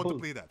figure out how to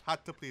play that.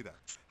 Have to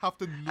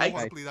know how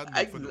to play that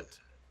note for note.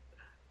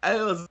 I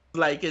was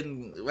like,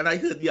 when I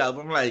heard the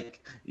album, like,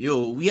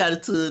 yo, we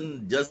had to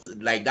turn just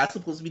like that's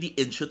supposed to be the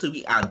intro to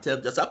the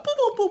anthem, just a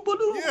boom, boom, boom,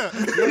 boom. Yeah.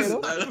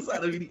 That's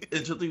not really the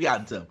intro to the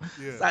anthem.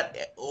 Yeah.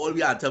 That all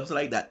the anthems are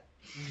like that.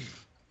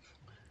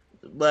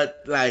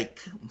 But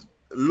like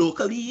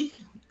locally,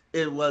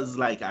 it was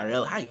like a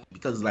real hype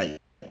because like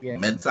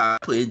Mensa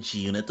playing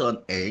G-Unit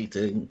on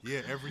everything.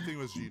 Yeah, everything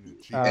was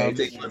G-Unit.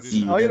 Everything was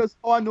G-Unit.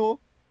 How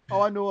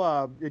I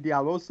know the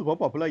album was super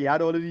popular. You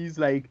had all of these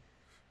like,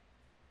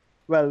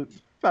 well,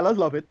 fellas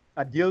love it,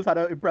 and girls had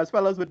to impress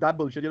fellas with that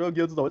bullshit. You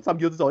know, some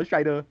girls always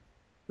try to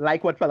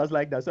like what fellas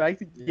like that. So I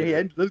think you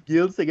hear little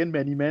girls singing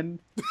Many Men.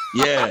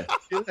 Yeah.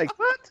 It's like,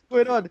 what?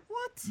 Going on?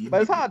 What?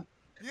 But it's hard.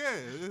 Yeah,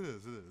 it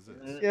is.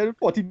 Yeah,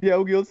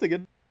 14-year-old girls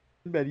singing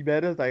Many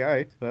Men. It's like, all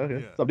right, okay,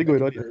 Yeah. something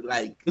going on here.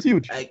 Like It's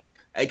huge.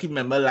 I can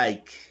remember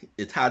like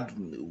it had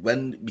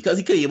because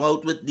he came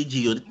out with the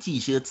G-Unit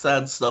t-shirts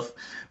and stuff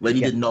when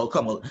he did not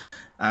come out,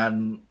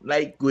 and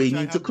like going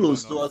into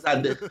clothes stores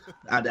and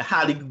they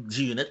had the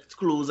G-Unit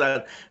clothes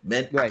and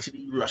men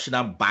actually rushing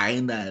and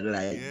buying that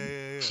like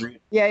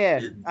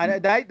Yeah.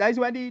 And that's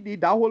when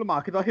that whole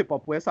market of hip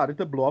hop where started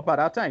to blow up at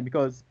that time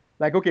because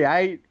like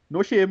okay,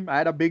 no shame, I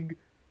had a big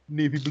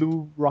navy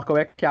blue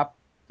Rockaway cap.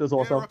 It was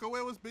awesome. Yeah,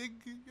 Rockaway was big.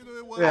 You know,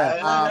 it was. Yeah,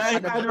 I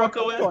and had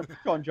Rockaway.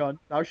 Sean John.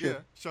 That was shit. Yeah,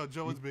 Sean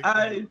John was big.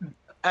 I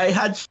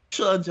had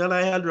Sean John.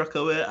 I had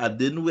Rockaway. I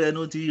didn't wear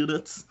no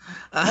G-Units.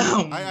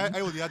 I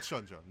only had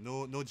Sean John.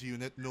 No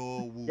G-Unit.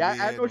 No. Yeah, I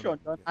had no Sean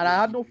John, and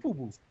I had no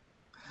FUBU.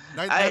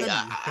 I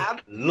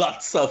had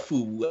lots of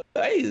FUBU.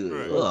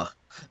 I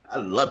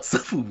had lots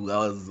of FUBU. I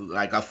was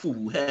like a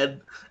FUBU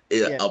head.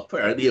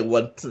 Apparently, in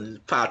one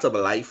part of my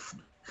life.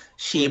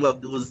 Shame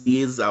of those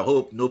days. I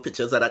hope no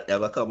pictures of that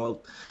ever come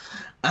out.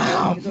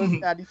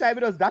 The time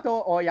it was that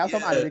or you have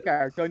some anime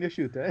character on your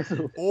shooter.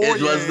 So.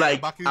 It was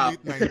like back in the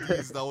late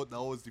 90s.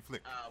 That was the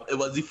flick. It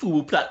was the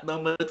FUBU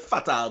Platinum with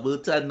Fat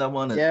Albert and them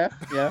on it. Yeah.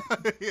 Yeah,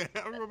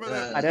 I remember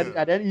that.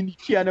 And then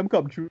Inichi and them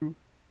come through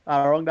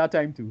around that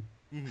time too.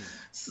 Mm-hmm.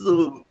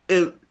 So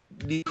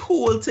the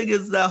whole thing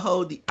is that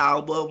how the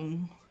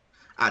album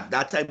at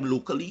that time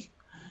locally,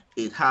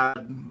 it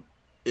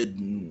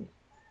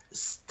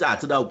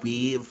started a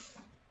wave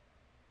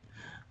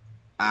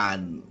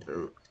and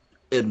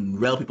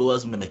real people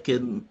was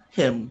mimicking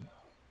him.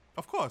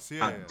 Of course,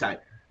 At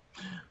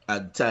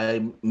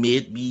time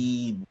made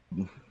me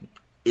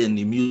in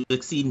the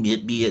music scene may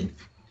it be in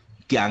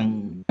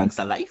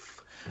gangster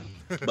life,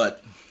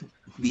 but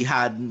we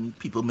had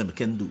people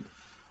mimicking do.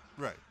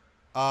 Right.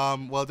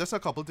 Well, just a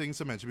couple things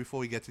to mention before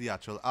we get to the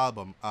actual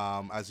album.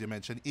 As you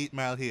mentioned, 8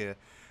 Mile here.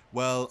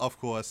 Well, of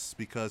course,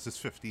 because it's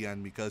 50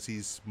 and because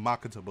he's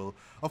marketable,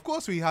 of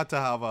course we had to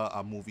have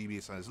a movie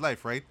based on his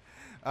life, right?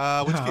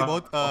 Which came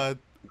out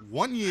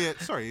 1 year,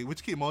 sorry,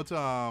 which came out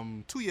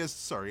 2 years,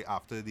 sorry,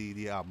 after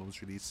the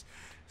album's release.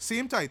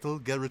 Same title,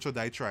 Get Rich or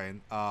Die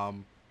Trying.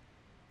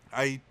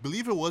 I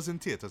believe it was in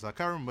theaters. I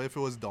can't remember if it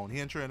was down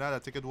here in Trinidad. I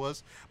think it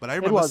was, but I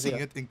remember was, seeing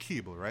yeah. it in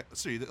cable, right?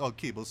 Sorry,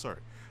 cable.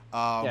 Sorry.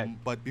 Yeah.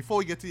 But before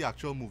we get to the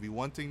actual movie,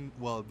 one thing,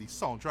 well, the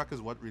soundtrack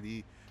is what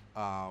really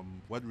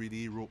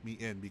roped me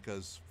in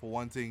because for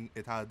one thing,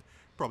 it had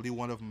probably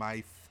one of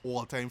my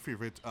all-time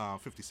favorite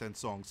 50 Cent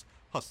songs,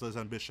 "Hustler's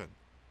Ambition."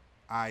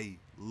 I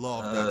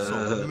love that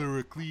song.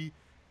 Lyrically,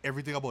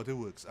 everything about it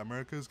works.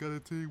 America's got a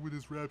thing with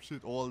his rap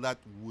shit. All that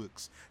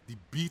works. The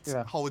beat,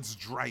 Yeah. how it's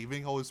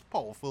driving, how it's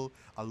powerful.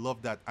 I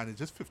love that. And it's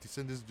just 50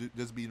 Cent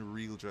just being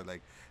real, Dread.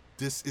 Like,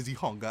 this is the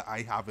hunger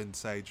I have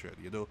inside, Dread.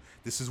 You know,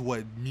 this is what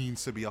it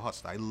means to be a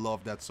hustler. I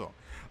love that song.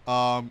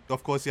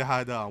 Of course, you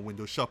had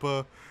Window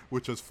Shopper,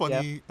 which was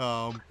funny.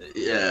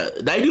 Yeah,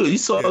 that you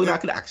song I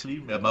could actually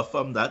remember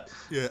from that.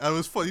 Yeah, and it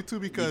was funny too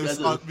because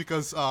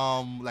Because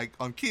like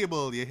on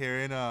cable you're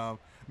hearing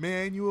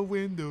man, you a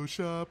window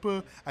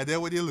shopper, and then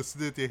when you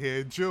listen to it, you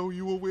hear Joe,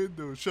 you a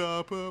window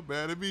shopper,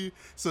 man and me.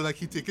 So like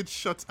he taking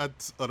shots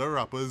at other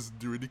rappers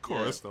during the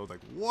chorus. And I was like,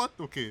 what?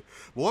 Okay,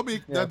 but what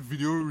make that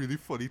video really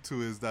funny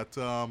too is that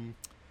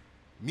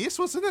Mace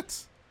was in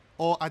it,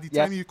 or at the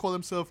time he called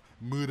himself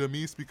Murder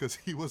Mace because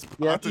he was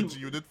part of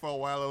G-Unit for a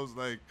while. I was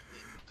like.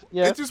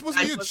 Yeah. It just supposed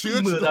to be a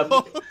church, murder,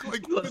 dog.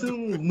 Like, he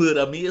wasn't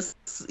murder Mace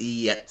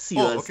yet. He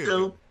was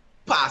still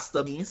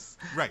Pastor Mace.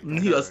 Right.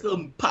 He was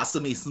still Pastor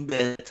Mason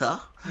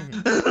better.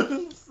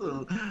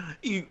 So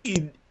he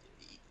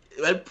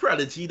when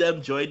Prodigy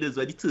them joined us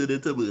when he turned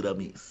into Murder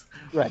Mace.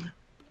 Right.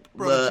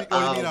 Prodigy,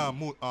 But, you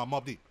mean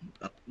Mobb Deep?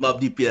 Mobb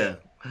Deep, yeah.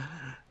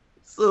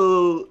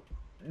 So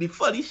the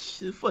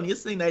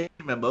funniest thing I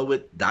remember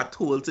with that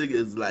whole thing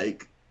is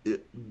like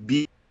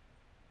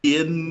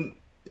being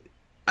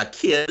a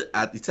kid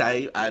at the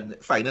time and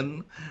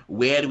finding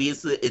weird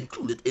ways to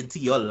include it into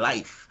your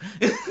life.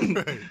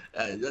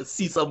 Just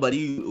see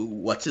somebody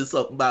watching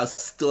something about a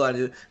store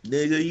and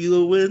nigga, you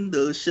a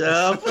window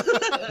shop.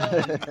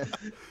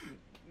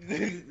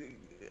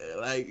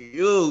 Like,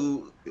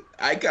 yo,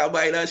 I can't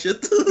buy that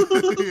shit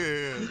too.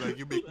 Yeah, like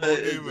you make more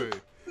anyway.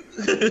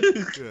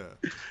 Yeah.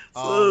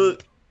 So,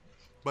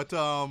 but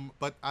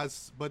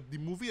the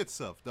movie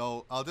itself,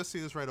 though, I'll just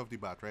say this right off the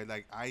bat, right?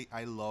 Like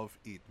I love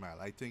 8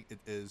 Mile. I think it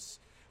is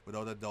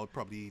without a doubt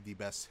probably the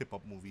best hip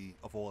hop movie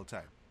of all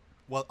time.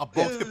 Well,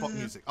 about hip hop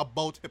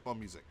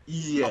music,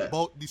 yeah,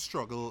 about the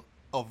struggle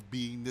of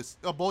being this,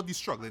 about the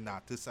struggling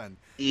artist and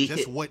A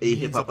just hi- what a it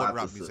means hip-hop about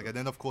rap artist, music. so. And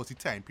then of course the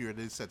time period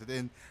they set it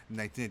in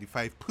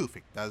 1985,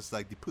 perfect. That's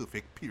like the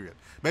perfect period.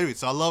 But anyway,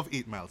 so I love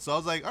 8 Mile. So I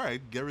was like, all right,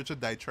 Get Rich or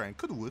Die Trying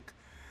could work.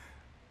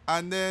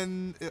 And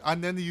then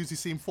they use the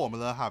same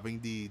formula,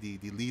 having the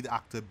lead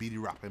actor be the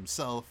rapper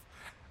himself.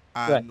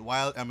 And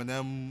while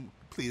Eminem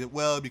played it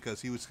well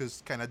because he was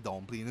just kind of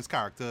downplaying his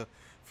character,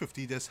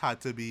 50 just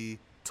had to be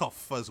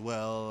tough as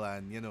well,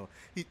 and you know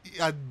he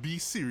had be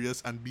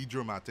serious and be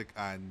dramatic,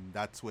 and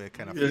that's where it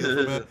kind of feels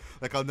for me.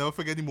 Like I'll never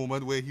forget the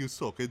moment where he was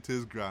talking to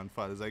his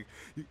grandfather. It's like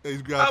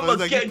his grandfather's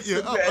like,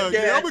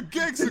 I'm a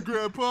gangster,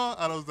 grandpa,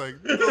 and I was like,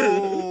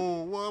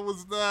 no, what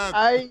was that?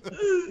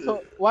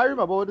 So what I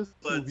remember about this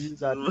movie is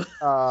that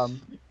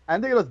I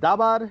think it was that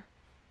bad,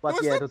 but it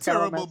was yeah, not it was kind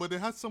of terrible, mess. but it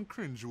had some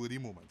cringe-worthy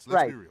moments.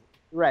 Let's be real.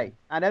 Right.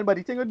 And then, but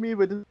the thing with me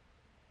with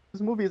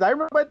this movie is I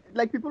remember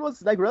like people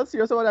was like real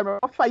serious about it. I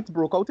remember fights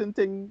broke out and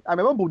thing. I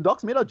remember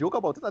Boondocks made a joke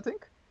about it, I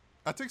think.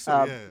 I think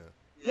so, yeah.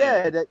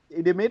 Yeah,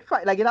 they made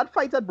fight like it had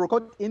fights that broke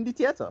out in the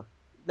theater.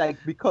 Like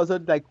because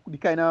of like the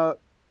kind of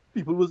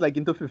people was like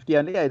into 50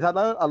 and yeah, it had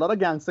a lot of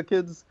gangster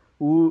kids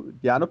who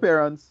they had no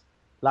parents,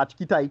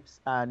 latchkey types,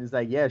 and it's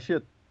like, yeah,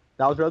 shit.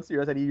 That was real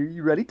serious and he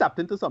really tapped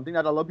into something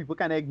that a lot of people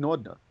kinda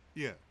ignored.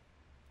 Yeah.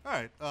 All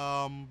right,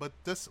 but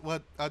let's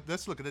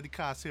look at the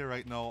cast here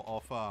right now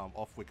of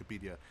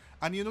Wikipedia,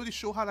 and you know the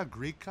show had a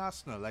great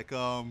cast now. Like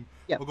oh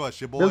gosh,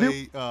 your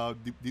boy, oh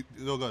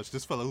gosh,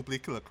 this fella who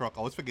played Killer Croc,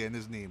 I was forgetting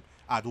his name,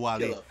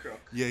 Adwale.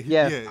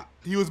 Yeah,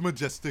 he was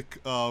majestic.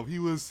 He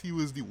was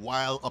the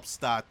wild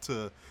upstart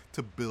to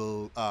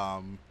Bill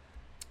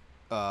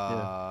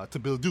to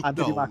Bill Duke.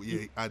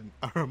 And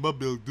I remember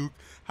Bill Duke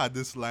had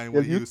this line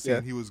where he was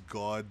saying he was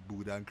God,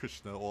 Buddha, and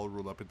Krishna all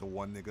rolled up into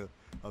one nigga.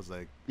 I was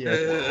like,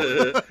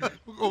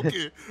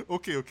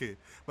 okay.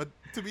 But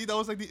to me, that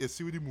was like the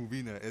issue with the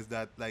movie now, is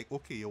that like,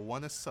 okay, you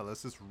want to sell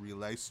us this real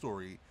life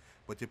story,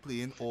 but you're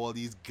playing all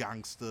these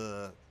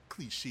gangster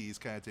cliches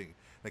kind of thing.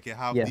 Like you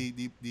have Yeah.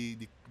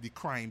 the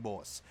crime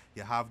boss,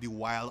 you have the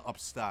wild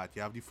upstart,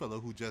 you have the fellow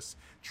who just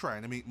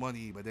trying to make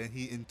money, but then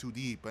he in too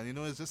deep, and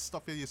it's just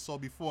stuff that you saw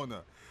before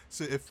now.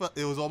 So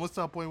it was almost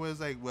to a point where it's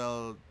like,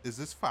 well, is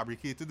this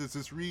fabricated? Is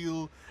this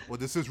real? Or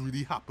this has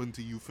really happened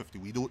to you 50?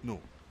 We don't know.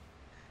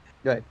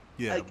 Right.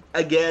 Yeah.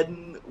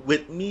 Again,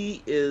 with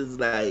me is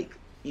like,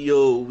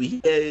 yo,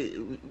 we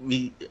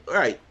all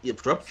right.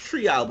 You've dropped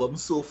 3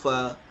 albums so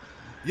far.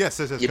 Yes.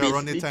 You Around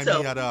the basically time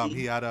tell he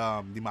me- had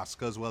the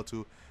Massacre as well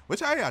too,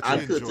 which I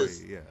actually And enjoy.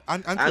 Curtis. Yeah.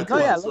 And And Curtis. Oh,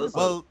 yeah, I Curtis love was-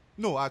 Well,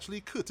 no,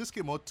 actually, Curtis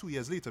came out 2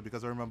 years later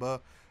because I remember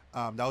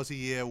that was the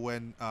year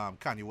when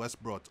Kanye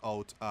West brought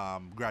out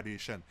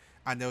Graduation,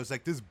 and there was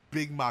like this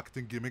big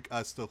marketing gimmick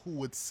as to who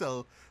would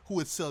sell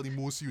the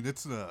most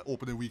units in the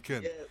opening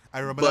weekend. Yeah, I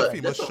remember but that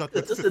famous that's shot what-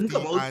 with Curtis 50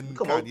 didn't and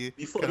come out Kanye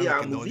before kind of the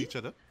looking down movie? each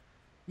other.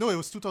 No, it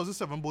was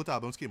 2007. Both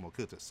albums came out,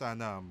 Curtis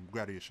and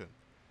Graduation.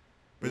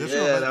 But just Yeah,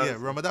 remember, that yeah,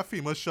 was- remember that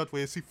famous shot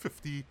where you see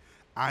 50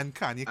 and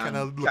Kanye kind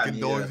of And looking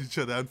Kanye, down yeah. at each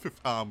other,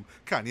 and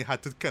Kanye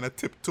had to kind of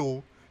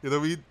tiptoe. You know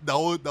what I mean?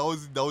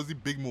 That was the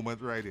big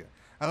moment right here.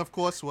 And of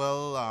course,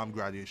 well,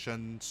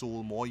 Graduation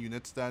sold more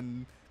units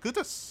than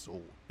Curtis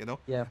sold.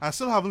 Yeah. I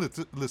still haven't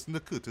listened to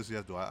Curtis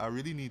yet, though. I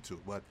really need to.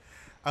 But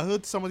I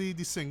heard some of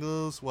the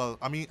singles. Well,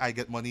 I mean, I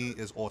Get Money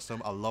is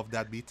awesome. I love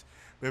that beat.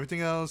 But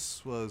everything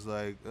else was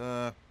like,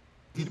 the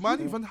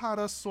man even had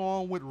a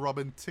song with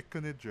Robin Thicke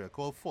on it, Dre,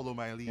 called Follow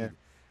My Lead. Yeah.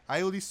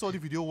 I only saw the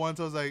video once.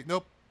 I was like,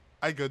 nope,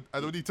 I good. I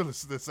don't need to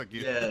listen to this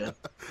again. Yeah.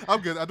 I'm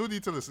good. I don't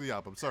need to listen to the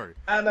album. Sorry.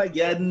 And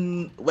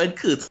again, when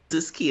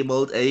Curtis came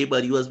out,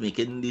 everybody was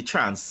making the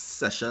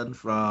transition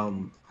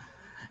from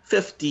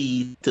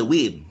 50 to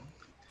Wayne.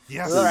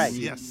 Yes. Right.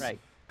 Yes. Right.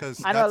 Because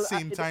And that well,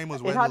 same time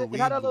was when it had Lil a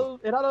Wayne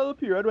blew. little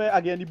period where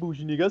again the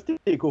bougie niggas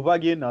take over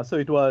again now. So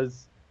it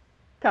was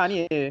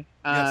Kanye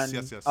and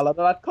yes. a lot of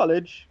that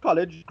college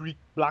Greek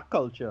black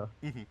culture,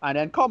 Mhm. and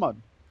then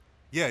Common,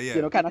 Yeah.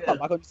 kind of Yeah. come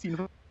back on the scene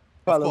for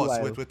a Of little course,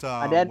 while. with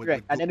and then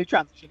with and then the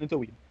transition into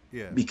Wayne.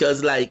 yeah.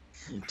 Because like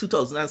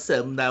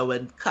 2007 now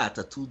when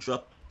Carter 2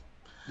 dropped,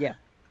 Yeah.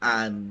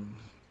 and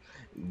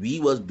we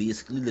was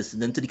basically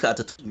listening to the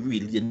Carter 2, we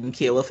really didn't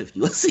care what 50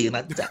 was saying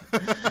at the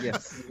time.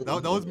 Yes.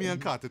 That was me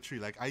and Carter Tree.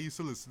 Like I used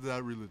to listen to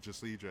that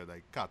religiously, Dre.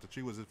 Like Carter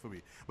Tree was it for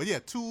me. But yeah,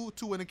 two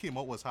when it came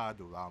out was hard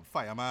though.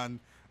 Fireman,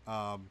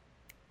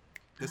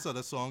 this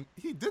other song.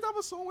 He did have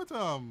a song with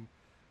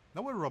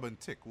not with Robin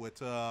Thicke, with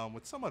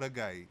some other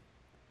guy.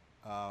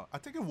 I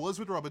think it was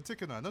with Robin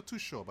Thicke, and I'm not too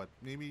sure, but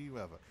maybe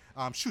whatever.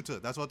 Shooter,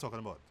 that's what I'm talking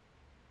about.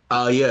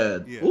 Oh yeah.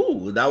 Yeah.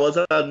 Ooh, that was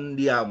on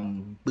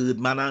the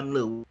Birdman and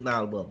Lil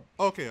album.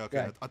 Okay.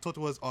 Right. I thought it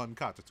was on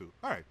Carter 2.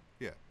 All right,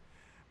 yeah.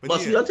 But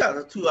Must be yeah. on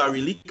Carter 2, I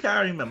really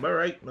can't remember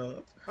right now.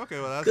 Okay,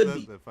 well Could that's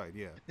be. fine,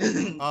 yeah.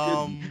 Could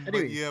be.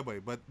 But yeah,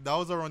 but that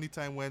was around the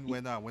time when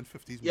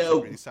 50s Yeah,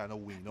 music really started to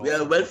wane off.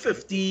 Yeah, when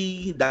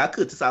 50 that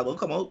Curtis album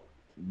come out,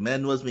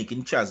 men was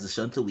making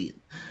transition to Wayne.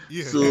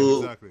 Yeah, so-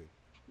 exactly.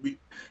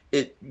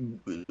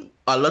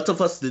 A lot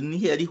of us didn't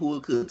hear the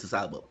whole Curtis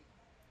album.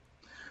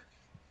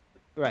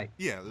 Right.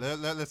 Yeah,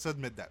 let's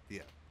admit that.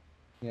 Yeah.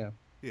 Yeah.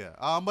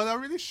 Yeah. But I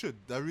really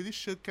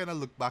should kind of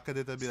look back at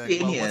it and be like,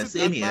 Same well, here, was it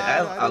same that here.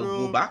 bad? I I'll don't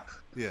go know. back.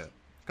 Yeah.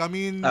 I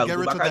mean, I'll Get go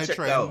Rich or back and Die check it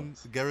Trying.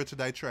 out. Get Rich or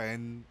Die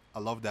Trying. I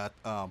love that.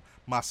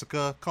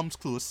 Massacre comes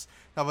close.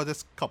 There were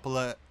just couple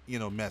of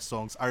mess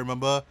songs. I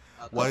remember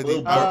one of the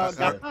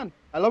Gatman.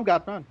 I love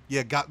Gatman.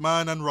 yeah,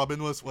 Gatman and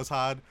Robin was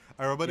hard.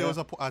 I remember there was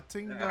I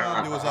think there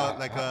was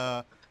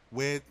a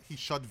where he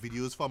shot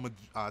videos for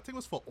I think it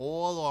was for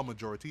all or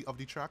majority of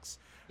the tracks.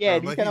 Yeah,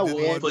 Remember these kind of he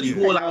did weird. For the Yeah.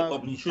 whole kinda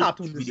album, he shot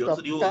cartoon videos stuff.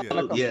 for the whole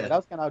That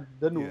was kind of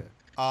the new.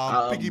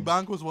 Yeah. Piggy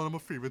Bank was one of my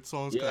favorite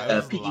songs. 'cause I Yeah,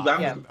 was Piggy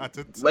laughing Bank. at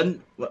it.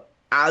 When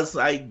as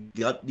I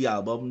got the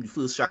album, the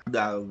first track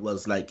that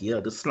was like, yeah,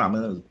 the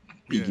slamming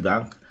Piggy Yeah.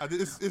 Bank. And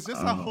it's just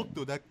a hook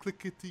though, that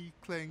clickety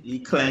clank, He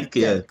clank, clickety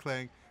yeah.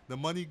 clank. The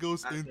money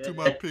goes into Yeah.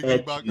 my piggy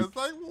bank. It's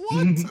like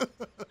what?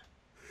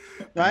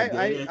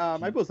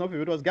 My personal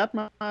favorite was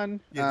Gatman.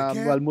 Yeah,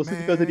 the Well, mostly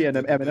because of the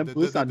Eminem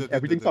verse and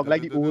everything sounded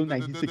like the old Yeah,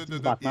 1960s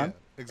Batman.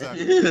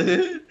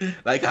 exactly.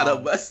 Like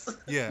Adam West.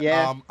 Yeah.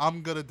 Yeah.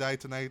 I'm gonna die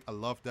tonight. I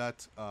love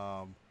that.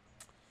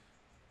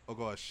 Oh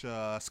gosh,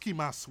 Ski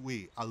Mask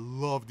Way. I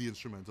love the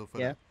instrumental for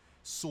Yeah. that.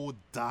 So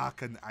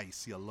dark and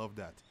icy. I love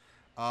that.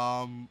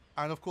 And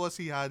of course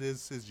he had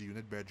his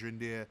unit brethren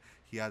there.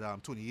 He had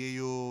Tony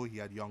Ayo, he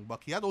had Young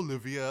Buck, he had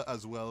Olivia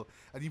as well,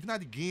 and even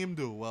had the game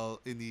though. Well,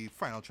 in the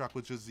final track,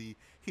 which is the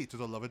Hate It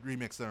or Love It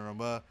remix, I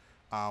remember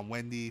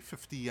when the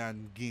 50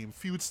 and Game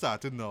feud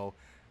started. Now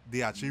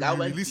they actually That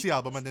when released the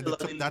album and then they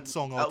still took that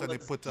song that out and they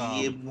was put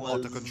Game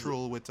Out of was-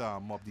 Control with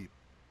Mobb Deep.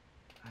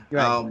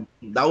 Right.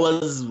 That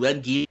was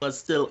when Game was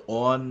still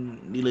on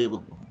the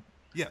label.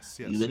 Yes.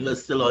 Even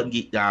was still on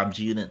G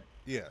Unit.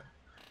 Yeah.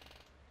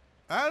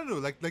 I don't know,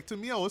 like to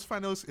me, I always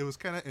find it was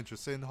kind of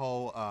interesting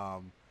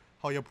how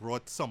you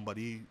brought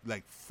somebody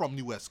like from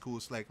the West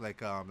Coast like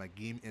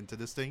Game into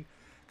this thing,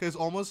 because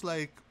almost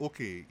like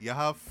okay, you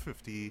have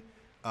 50,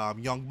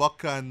 Young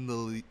Buck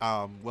and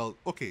well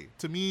okay,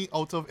 to me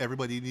out of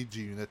everybody in the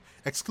G Unit,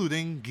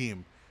 excluding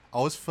Game, I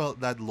always felt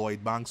that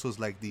Lloyd Banks was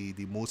like the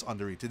most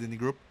underrated in the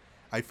group.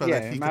 I felt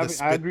like Yeah, he and could have I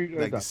spit agree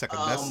with like the that. second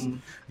best.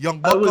 Um, Young I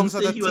Buck wouldn't comes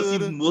at say the he was the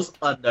third. most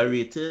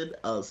underrated.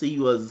 I'll say he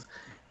was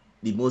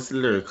the most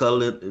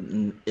lyrical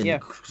in Yeah.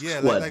 the Yeah,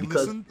 squad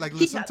because he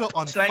listen had to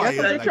On punchlines Yes,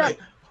 Fire, every like, track.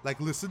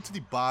 like listen to the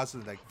bars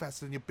and like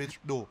faster than your bitch,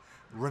 no,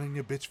 running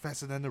your bitch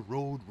faster than the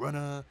road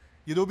runner.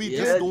 You know me,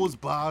 just yeah, those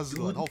bars,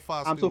 Lord, dude, how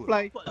fast I'm they so were.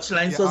 fly.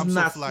 punchlines Yeah, was I'm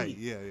so fly.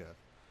 nasty. Yeah,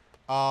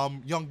 yeah.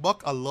 Young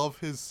Buck, I love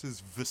his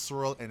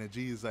visceral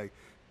energy. Is like,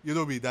 you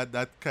know me, that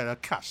kind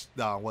of cash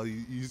down. Well,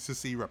 you used to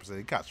see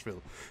representing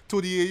Cashville.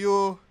 Tony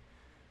Ayo,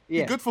 he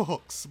Yeah. good for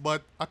hooks,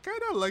 but I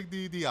kind of like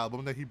the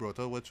album that he brought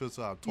out, which was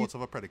Thoughts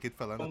of a Predicate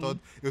Fella. And I thought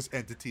it was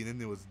entertaining.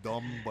 It was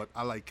dumb, but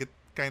I like it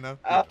kind of.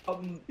 Yeah.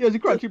 He was the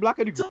crunchy black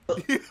of the group.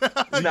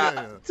 Nah,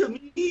 yeah. to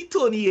me,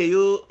 Tony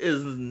Ayo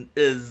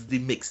is the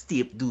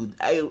mixtape dude.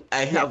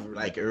 I have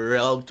like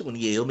real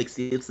Tony Ayo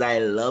mixtapes that I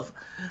love,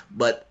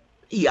 but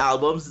he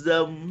albums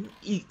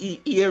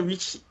he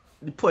reached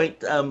the point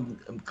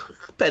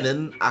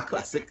penning a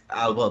classic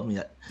album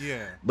yet.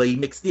 Yeah. But he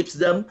mixtapes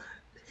them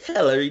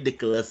hella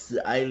ridiculous.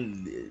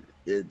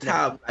 It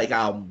have like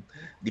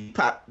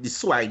the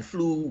swine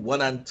flu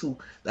 1 and 2.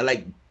 They're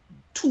like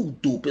two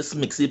dopest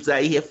mixtapes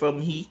I hear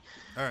from he.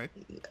 All right.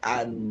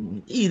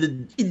 And he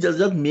does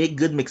not make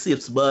good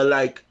mixtapes, but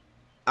like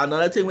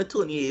another thing with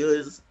Tony Ayo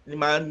is the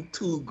man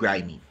too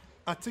grimy.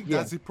 I think Yeah.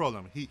 that's the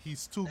problem.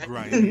 He's too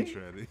grimy,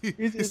 Shred.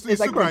 It's He's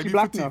like too crunchy grimy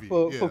black for now TV.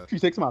 for Yeah.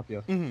 3-6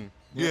 Mafia.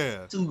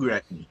 Yeah. Too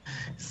grimy.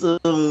 So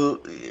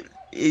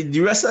the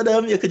rest of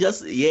them you could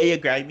just you're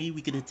grimy,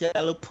 we could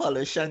tell a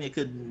polish and you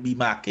could be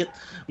market.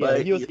 Yeah,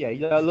 But he's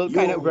a little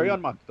kind of very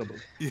unmarketable.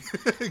 Yeah,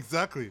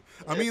 exactly.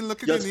 I mean,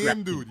 look at your Just name, rap.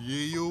 dude.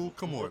 Yeah, yo,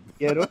 come on.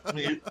 You know?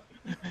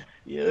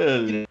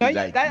 yeah,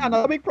 like, That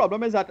another big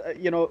problem is that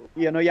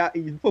yeah,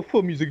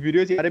 for music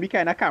videos you gotta be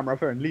kind of camera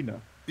friendly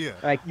now. Yeah.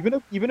 Like even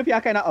if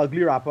you're kind of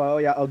ugly rapper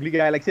or you're ugly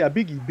guy, like say a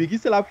Biggie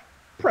still have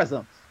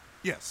presence.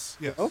 Yes.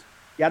 Yes. Oh.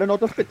 You don't know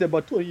how to fit it,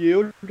 but Tony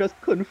you just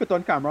couldn't fit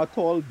on camera at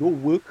all.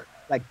 Don't work.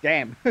 Like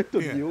damn,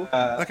 Tony Yeah. you.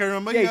 Like I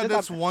remember yeah, he he had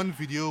just this one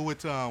video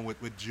with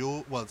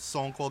Joe, well, a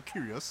song called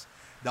Curious.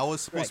 That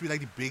was supposed to be like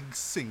the big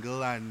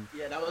single, and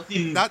yeah, that was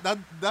the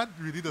that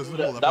really doesn't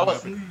hold up. that on my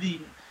was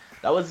opinion.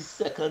 that was the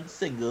second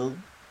single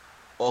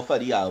off of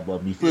the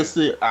album. The first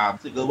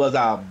single was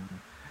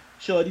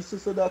Shorty So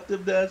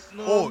Seductive That's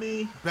Not Oh,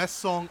 Me. best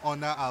song on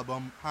that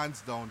album,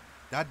 hands down.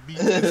 That beat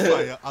is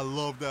fire. I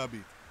love that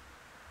beat.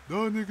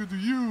 No nigga, do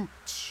you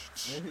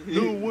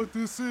know what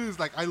this is?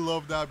 Like, I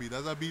love that beat.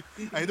 That's a beat.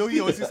 I know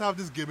he always just have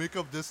this gimmick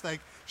of just like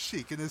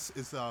shaking his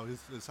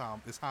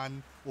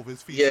hand over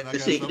his face. Yeah, and that kind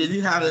of shaking stuff.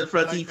 his hand in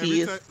front of Like,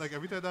 his every face.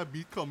 every time that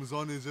beat comes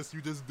on, it's just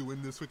you just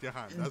doing this with your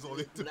hand. That's all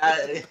it do.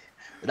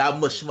 That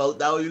mush mouth,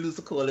 that what you used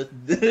to call it.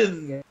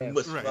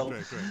 Mush Right, mouth.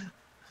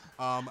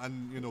 right.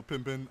 And you know,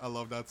 Pimpin', I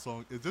love that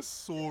song. It's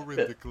just so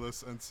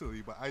ridiculous and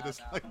silly, but I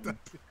just like that.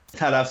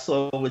 Had a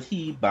song with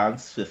he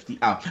banks 50.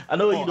 I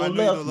know you I don't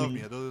know love you don't love me.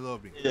 me. I know you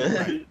love me.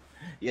 Yeah, Right.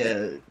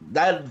 yeah,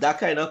 that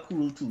kind of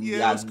cool too. Yeah,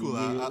 that's cool.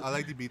 I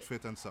like the beat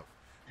fit and stuff.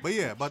 But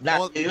yeah, but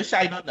all You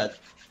shine on that.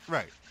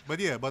 right. But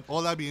yeah, but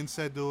all that being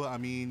said though, I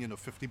mean, you know,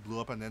 50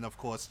 blew up, and then of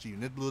course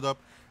G-Unit blew up,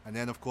 and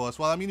then of course,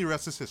 well, I mean, the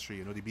rest is history.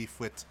 You know, the beef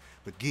with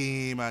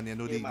Game, and you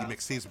know the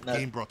mixtapes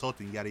Game brought out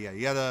and yada yada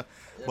yada.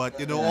 But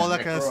you know, all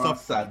that kind of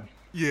stuff. Son.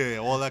 Yeah,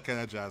 all that kind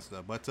of jazz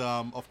stuff. But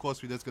of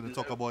course, we're just gonna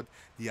talk about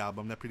the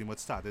album that pretty much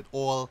started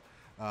all.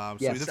 So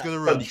Yes. we're just gonna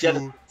From run the through.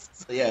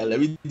 Genesis. Yeah, let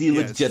me deal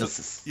with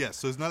Genesis.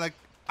 So it's not like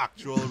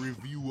actual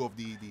review of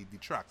the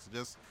tracks.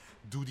 Just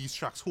do these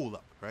tracks hold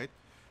up, right?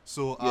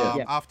 So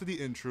Yeah. after the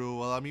intro,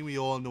 well, I mean, we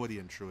all know what the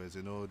intro is,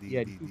 you know, the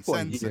Yeah, the 2 sense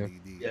points,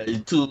 and the Yeah, the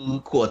 2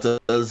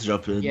 quarters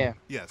dropping. Yeah.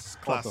 yes,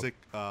 classic.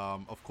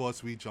 Of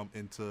course, we jump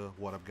into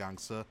What Up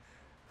Gangster.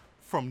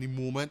 From the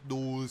moment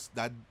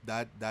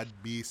that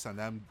bass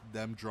and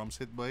them drums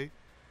hit by,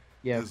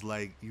 Yeah. it's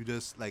like you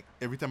just like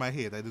every time I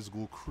hear it, I just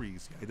go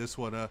crazy. I just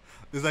wanna.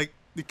 It's like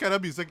the kind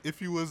of music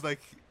if you was like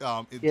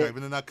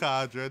driving in a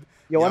car, Dread.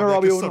 You wanna have,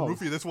 rob like, your a own sunroof,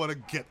 house. you just wanna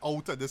get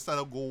out and just start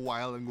to go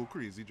wild and go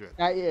crazy, Dread.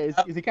 Yeah,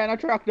 it's the kind of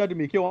track that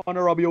make you want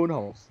to rob your own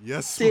house.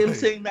 Yes, Same right.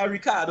 thing that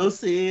Ricardo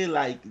say,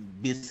 like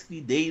basically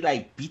they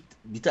like beat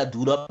a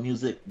dude up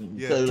music.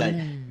 Yeah, So, like,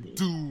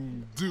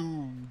 doom.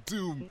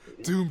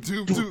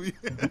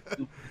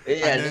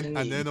 yeah,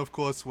 And then of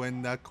course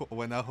when that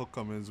hook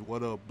comes,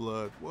 what up,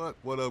 blood?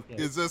 What up? Yeah.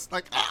 It's just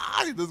like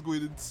you just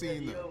going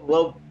insane.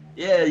 well,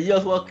 yeah, you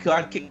just want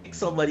to kick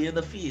somebody in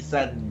the face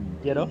and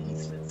You know?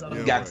 spit some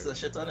Yeah, gangster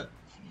shit on it.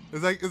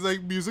 It's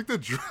like music to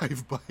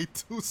drive by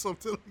to,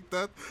 something like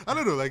that. I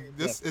don't know, like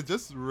this it's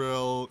just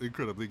real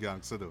incredibly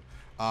gangster though.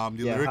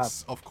 The Yeah,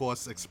 lyrics of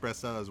course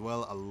express that as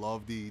well. I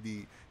love the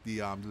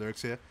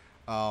lyrics here.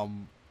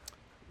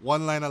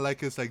 One line I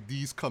like is like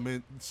these come,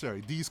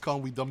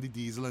 we dump the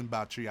diesel and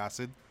battery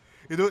acid.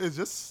 You know, it's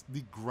just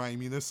the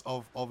griminess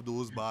of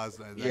those bars.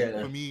 And like, Yeah.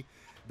 for me,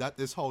 that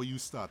is how you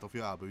start off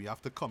your album. You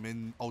have to come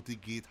in out the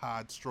gate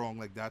hard, strong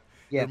like that.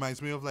 It Yes.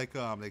 reminds me of like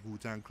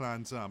Wu-Tang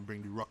Clan's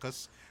Bring the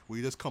Ruckus, where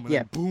you just come in Yeah.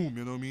 and boom,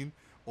 you know what I mean?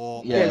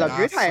 or Yeah, it's a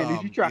great high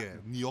energy track. Yeah,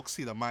 New York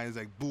City, the mind is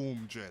like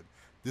boom, dread.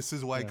 This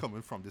is where I Yeah.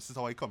 coming from. This is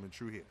how I coming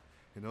through here.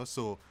 You know.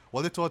 So,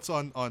 what are your thoughts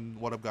on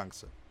What Up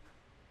Gangster?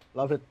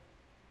 Love it.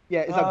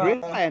 Yeah, it's a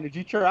great high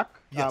energy track.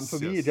 Yes, For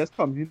me, yes. it just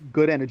comes in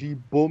good energy.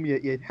 Boom,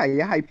 you're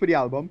hype for the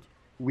album.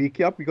 Wake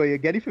you up because you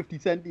get the 50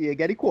 cent, you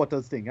get the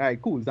quarters thing. All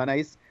right, cool. It's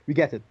nice. We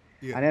get it.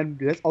 Yeah. And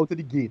then just out of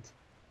the gate.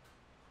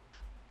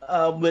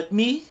 With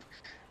me,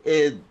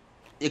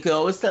 you can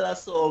always tell a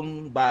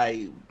song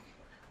by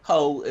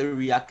how it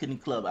react in the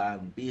club,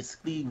 and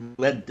basically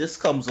when this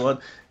comes on,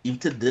 even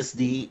to this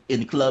day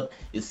in the club,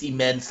 you see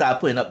men start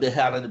putting up their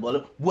hand on the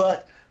bottom.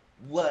 What?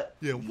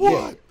 Yeah.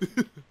 What?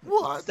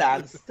 What?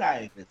 Stands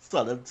time. It's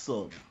solid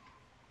song.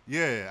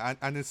 Yeah,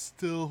 and it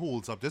still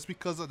holds up just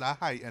because of that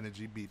high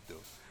energy beat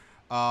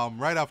though.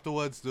 Right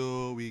afterwards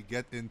though, we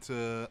get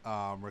into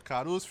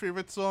Ricardo's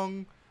favorite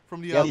song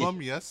from the Yes.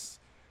 album, yes.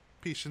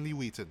 Patiently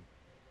Waiting.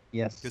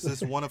 Yes. This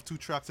is one of two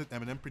tracks that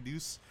Eminem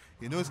produced.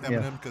 You know it's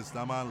Eminem because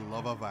that man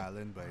love a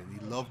violin, but he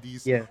love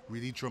these Yeah.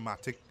 really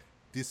dramatic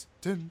this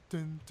dun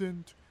dun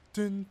dun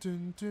dun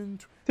dun dun.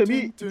 To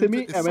me, dun, dun.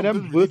 It's Eminem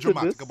something verse really in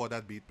dramatic this- about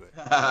that beat,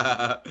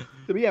 but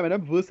To me,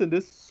 Eminem verse in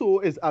this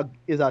is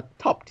a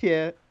top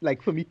tier,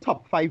 like for me,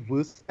 top 5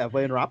 verse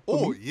ever in rap. For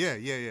oh me. yeah,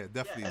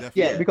 definitely.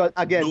 Yeah, Yeah. because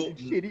again, No.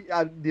 Shady,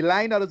 the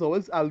line that is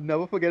always, I'll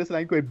never forget this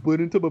line because it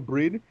burned into my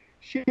brain.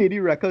 Shady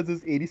Records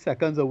is 80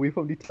 seconds away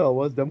from the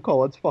towers. Them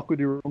cowards fuck with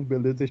the wrong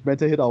buildings. It's meant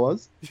to hit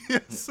ours.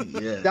 Yes.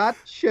 Yeah. That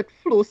shit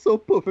flows so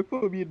perfect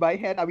for me in my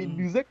head. I mean,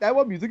 music, that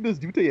what music does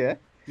do to you.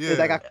 Yeah. It's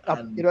like,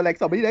 And- like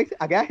somebody like,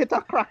 I got hit a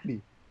crack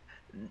me.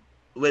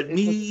 With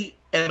me,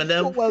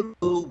 Eminem so well-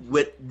 flow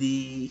with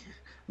the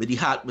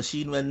Heart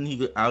Machine when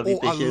he I'll be Oh,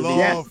 I patient. love,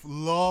 Yes.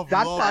 love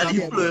That that part,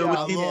 moment. yeah,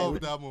 I yeah. love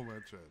that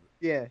moment, Chad.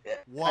 Yeah.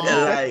 Wow. And then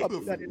like, that's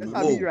something that whoa.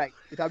 it'll be right.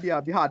 It'll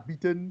be heart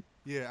beating.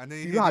 Yeah, and then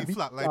You he know, hit beat,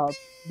 the flat like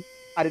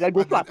and then go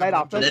and then flat line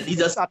Eminem after. And then he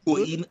just Start go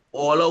to- in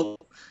all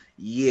out.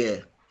 Yeah.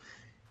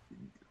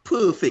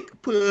 Perfect.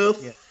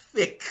 Yeah.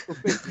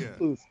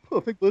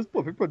 Perfect verse,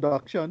 perfect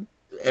production.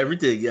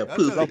 Everything, yeah,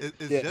 That's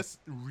perfect. it's Yeah. just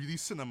really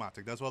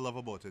cinematic. That's what I love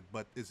about it.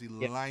 But it's the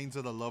Yeah. lines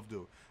that I love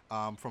though.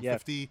 From Yeah.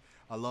 50,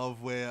 I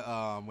love where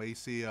you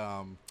see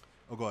oh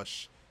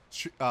gosh,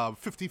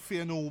 50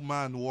 fear no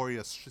man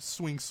warriors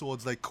swing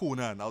swords like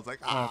Conan. I was like,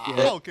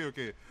 yeah.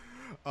 okay.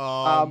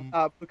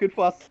 Looking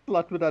for a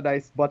slut with a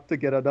nice butt to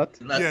get a nut.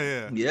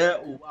 yeah. Yeah,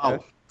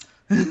 wow.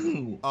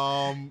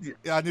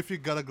 And if you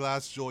got a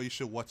glass jaw, you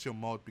should watch your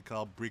mouth because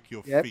I'll break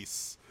your Yep.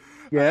 face.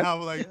 Yeah. I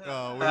have like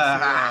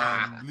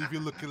where you say, leave you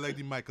looking like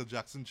the Michael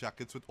Jackson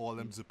jackets with all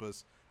them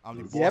zippers. I'm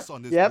the boss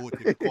on this yep. boat.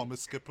 You can call me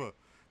skipper.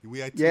 The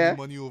way I take Yeah. the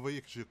money over,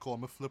 you should call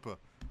me flipper.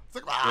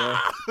 It's like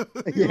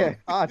You know? Yeah.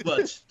 hard. Too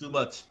much. Too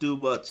much. Too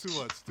much,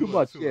 yeah. Too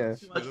much,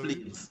 You know what I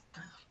mean? please.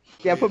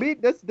 Yeah, for me,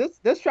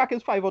 this track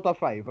is 5 out of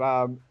 5.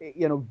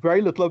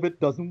 Very little of it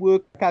doesn't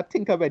work. I can't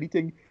think of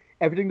anything.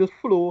 Everything just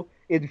flow.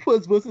 The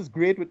first verse is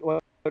great with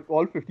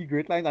all 50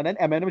 great lines, and then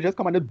Eminem just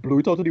come and blow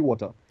it out of the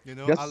water. You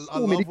know, Just I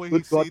so many love where he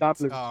good said,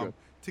 goddamn lyrics.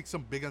 take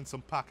some big and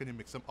some pack and you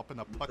mix them up in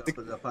a pot.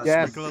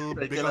 Yes. Sprinkle a little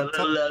big Sprinkle on a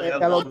top.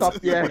 Sprinkle on top,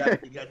 yeah. You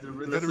got the You gotta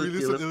realest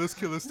release killer. an illest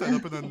killer stand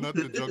up in a nut,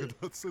 the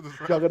juggernauts in this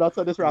rap. Juggernauts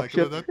on this rap Like,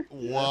 shit. that,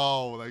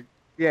 wow, like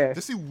Yeah.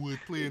 just see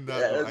wordplay in that.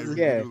 Yeah, though, I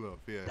really yeah. do love.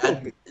 Yeah.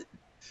 And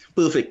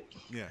Perfect.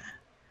 Yeah.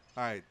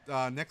 All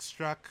right. Next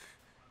track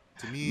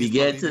to me We is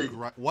get probably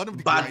to one of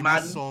the Batman.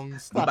 grimiest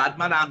songs. The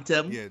Batman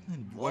anthem. Yeah,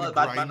 All one of the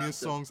Batman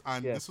grimiest anthem. songs,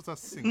 and Yeah. this was a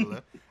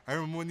singular. I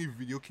remember when the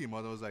video came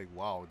out, I was like,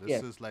 "Wow, this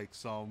Yeah. is like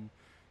some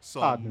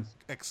Hardness.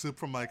 excerpt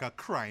from like a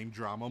crime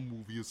drama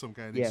movie or some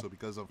kind of thing." Yeah. So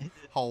because of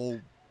how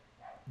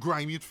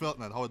grimy it felt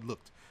and how it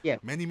looked. Yeah.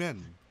 Many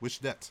men wish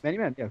that. Many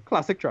man, yeah.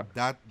 Classic track.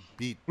 That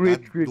beat,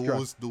 Great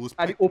those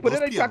And the those opening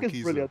track piano is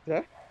keys, brilliant,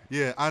 eh?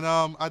 yeah, and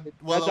I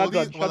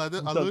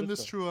learned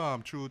this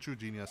gunshot through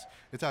Genius.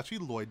 It's actually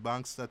Lloyd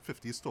Banks that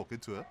 50 is talking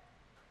to her.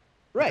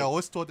 Right. Like, I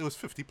always thought it was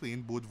 50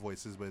 playing both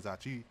voices, but it's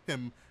actually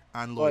him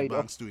and Lloyd Lloyd,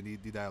 Banks doing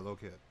the dialogue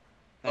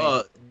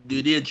here.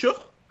 Do the intro?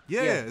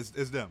 Yeah, Yeah.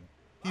 it's them.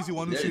 He's the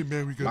one who Yeah. say,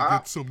 "Man, we gotta Ah.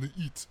 get something to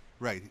eat."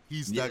 Right,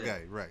 he's that Yeah.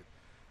 guy. Right.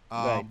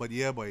 Right. But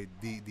yeah, boy,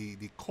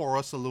 the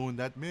chorus alone,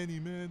 that many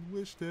men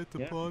wish that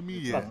Yeah. upon me.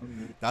 Yeah,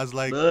 that's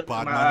like Look,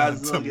 Batman my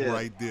anthem eyes, yeah.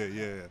 right there.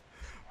 Yeah.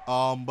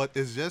 But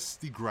it's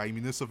just the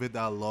griminess of it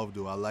that I love.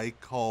 Though I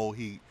like how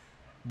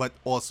but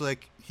also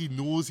like he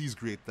knows he's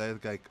great.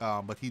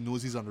 But he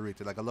knows he's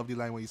underrated. Like I love the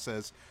line where he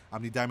says,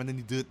 "I'm the diamond in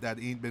the dirt that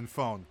ain't been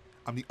found.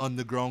 I'm the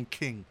underground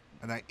king,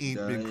 and I ain't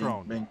been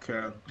crowned."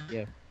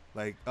 Yeah.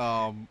 Like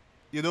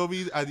you know what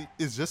I mean?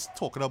 It's just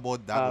talking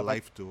about that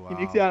life too. He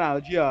makes the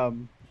analogy,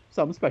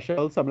 some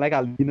special, some like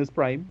Ali in his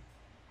prime.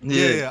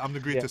 Yeah, I'm the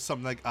greatest.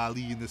 Something like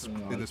Ali in this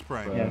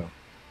prime.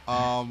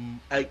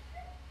 Yeah.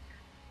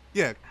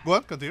 Yeah, go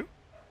on, continue.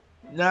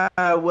 Nah,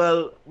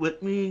 well,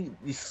 with me,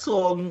 the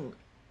song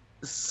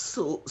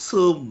so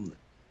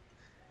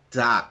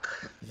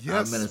dark.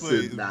 Yes, I'm gonna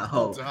boy, say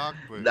now dark,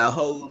 boy.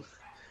 how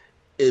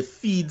it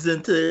feeds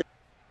into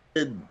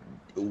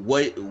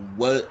what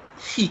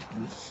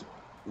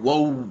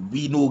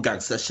we know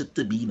gangster shit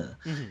to be now.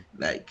 Mhm.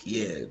 Like,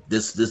 yeah,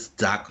 this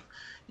dark.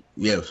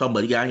 yeah,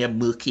 somebody gonna get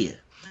murky.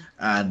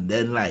 And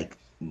then like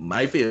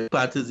my favorite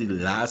part is the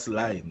last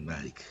line,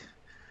 like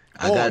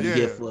I Oh got hit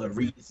yeah, for a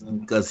reason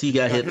because he he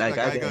got got hit hit like like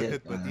I I got got hit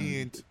hit, but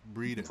he and ain't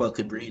breathing.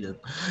 fucking breathing.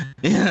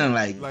 Yeah,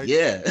 like Like,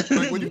 yeah.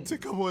 like when you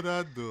think about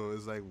that though,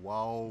 it's like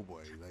wow,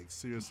 boy. Like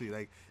seriously,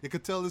 like you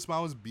could tell this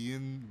man was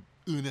being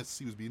earnest.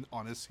 He was being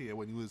honest here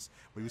when he was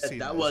saying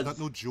That that. It's not was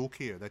no joke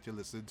here that you're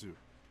listening to.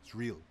 It's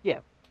real. Yeah.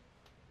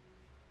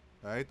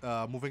 All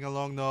right. Moving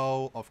along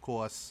now, of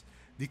course,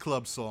 the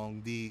club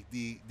song, the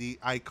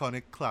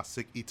iconic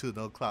classic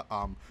eternal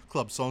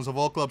club songs of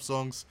all club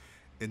songs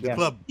in the Yeah.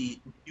 club.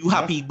 you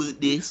happy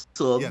birthday Yes,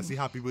 song. the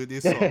happy birthday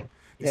song.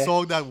 The Yeah.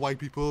 song that white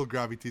people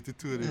gravitated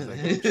to it is like,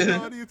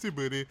 oh, Shawty, it's your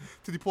birthday.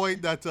 To the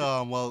point that,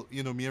 well,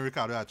 you know, me and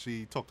Ricardo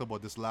actually talked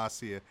about this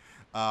last year.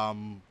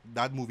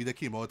 That movie that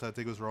came out, I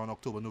think it was around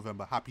October,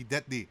 November, Happy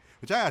Death Day,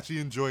 which I actually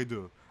enjoyed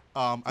though.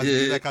 As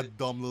being Yeah. like a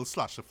dumb little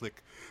slasher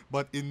flick.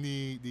 But in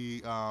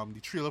the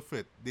trailer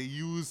fit, they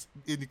use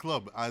in the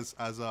club as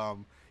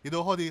you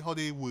know how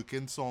they work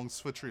in songs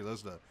for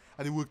trailers there.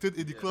 And they worked it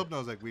in the club and I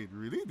was like, wait,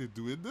 really? They're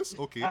doing this?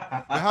 Okay.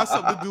 It has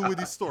something to do with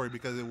the story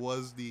because it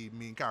was the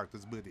main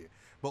character's birthday.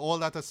 But all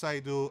that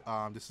aside though,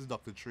 this is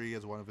Dr. Trey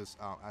as one of his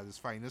at his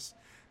finest.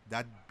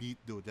 That beat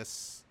though,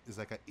 just is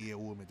like an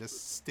earworm. It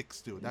just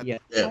sticks to it. That Yeah.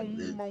 Yeah, boom,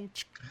 boom, boom,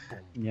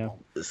 Yeah.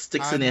 boom. it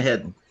sticks in And your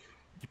head.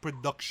 the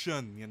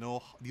production, you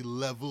know, the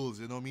levels,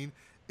 you know what I mean?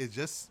 It's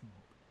just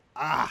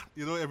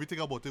you know, everything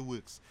about it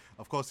works.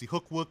 Of course, the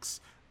hook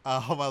works. I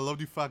love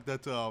the fact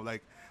that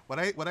like when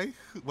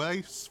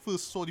I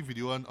first saw the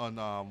video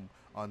on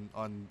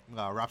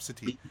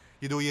Rhapsody,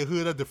 you know, you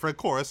heard a different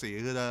chorus. You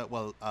heard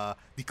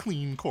the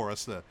clean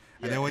chorus there,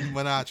 and then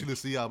when I actually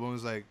listened to the album, I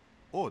was like,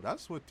 oh,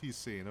 that's what he's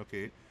saying.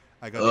 Okay,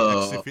 I got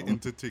the X if you're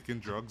into taking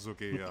drugs.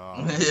 Okay,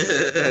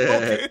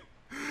 okay.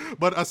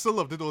 But I still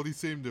loved it all the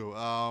same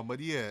though. But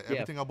yeah,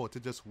 everything about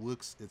it just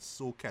works. It's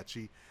so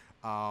catchy.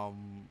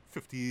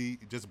 50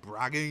 just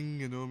bragging,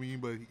 you know what I mean?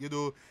 But you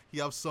know, he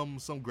have some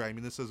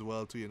griminess as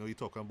well too. You know, he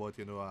talking about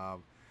you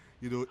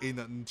know, ain't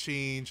nothing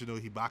changed. You know,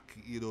 he back.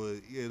 You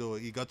know,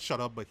 he got shut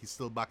up, but he's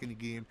still back in the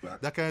game. Back.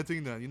 That kind of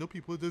thing. Now, you know,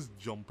 people just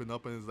jumping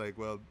up and it's like,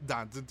 well,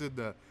 dancing to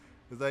the.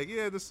 It's like,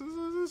 yeah, this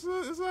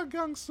is a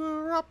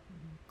gangster rap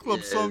club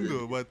Yeah, song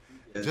though, but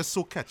yeah. just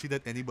so catchy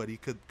that anybody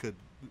could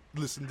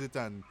listen to it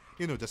and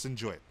you know just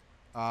enjoy it.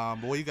 But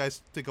what do you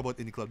guys think about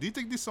Indie Club? Do you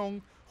think this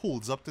song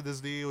holds up to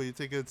this day, or you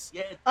think it's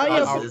Yeah,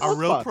 Yeah, a, for the a most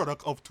real part.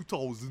 product of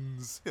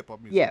 2000s hip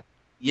hop music? Yeah.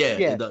 yeah,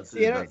 Yeah. it does.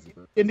 You It know,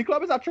 does. in the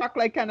club is a track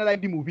like kind of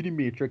like the movie The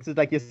Matrix. It's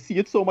like you see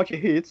it so much, you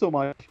hate it so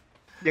much,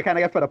 you kind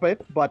of get fed up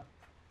with it. But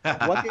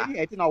once you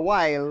hear it in a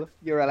while,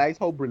 you realize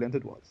how brilliant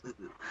it was.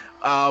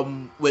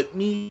 With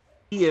me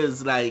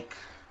is like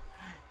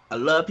a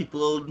lot of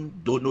people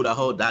don't know that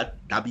how that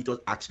beat was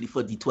actually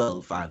for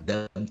D12 and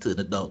them turn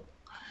it down.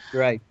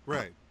 Right.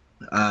 Right.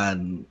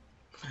 And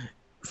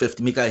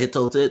 50 make a hit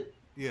out it.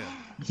 Yeah.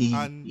 He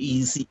And-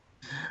 he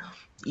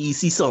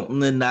see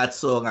something in that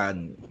song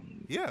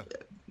and Yeah.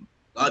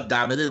 god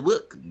damn it, it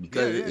worked Yeah.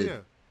 because Yeah. it Yeah.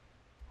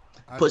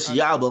 And- pushed and-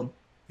 the album.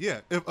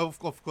 Yeah, of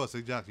course,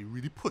 exactly.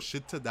 Really push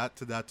it to that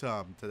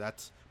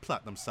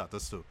platinum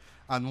status too.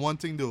 And one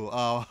thing though,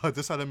 I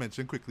just had to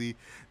mention quickly,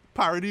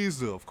 parodies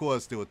though. Of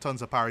course, there were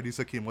tons of parodies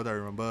that came out. I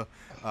remember,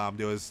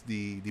 there was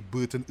the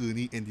Bert and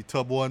Ernie in the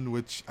Tub one,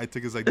 which I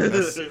think is like the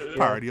best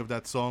parody of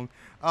that song.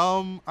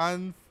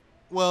 And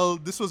well,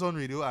 this was on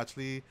radio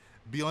actually.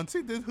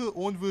 Beyonce did her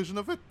own version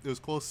of it. It was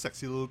called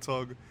 "Sexy Little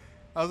Tug."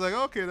 I was like,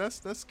 okay,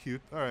 that's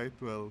cute. All right,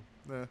 well.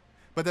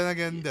 But then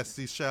again,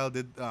 Destiny's Child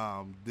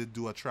did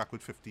do a track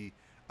with 50,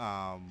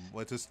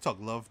 what is Tug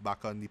Love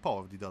back on the Power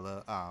of the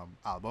Dollar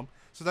album.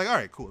 So it's like, all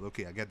right, cool,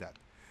 okay, I get that.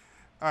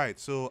 All right,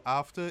 so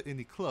after In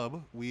the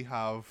Club, we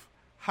have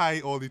High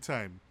All the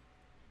Time.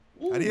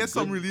 And here's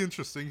some really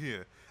interesting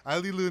here. I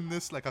only learned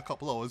this like a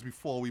couple hours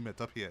before we met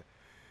up here.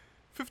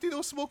 50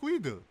 don't smoke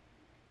weed though.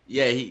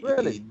 Yeah,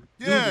 Really?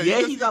 Yeah,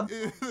 he's a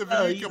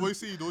Every come you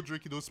say you don't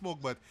drink, you don't smoke,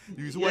 but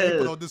the reason why he Yeah.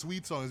 put out this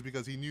weed song is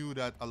because he knew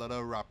that a lot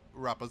of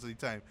rappers at the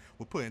time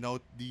were putting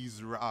out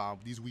these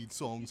weed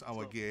songs and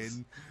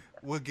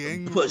we're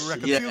getting Push,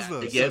 record yeah, deals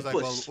there. So again, it's like,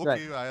 push. well,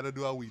 okay, I gotta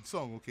do a weed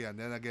song, okay, and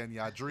then again,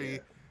 yeah,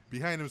 Dre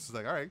behind him is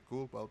like, all right,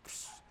 cool, well,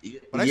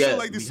 but I still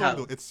like this song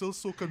though. It's still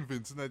so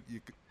convincing that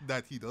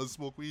that he does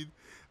smoke weed.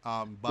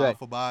 Bar Right.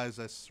 for bar is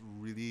just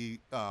really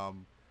all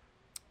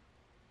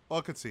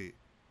I could say,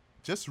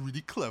 just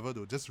really clever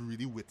though, just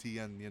really witty,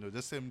 and you know,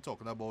 just him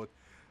talking about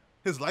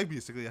his life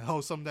basically, and how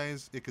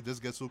sometimes it could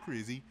just get so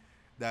crazy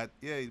that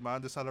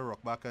man just had to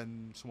rock back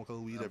and smoke a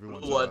little weed every once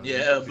in a Blow while. one,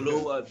 yeah,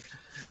 blow one.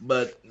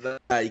 But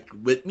like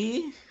with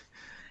me,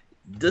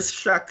 this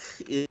track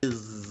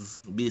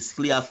is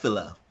basically a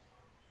filler.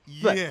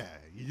 Yeah,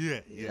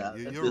 you're it's right.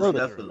 a you're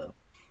filler.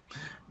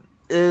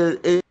 right.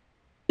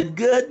 It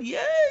good, yeah,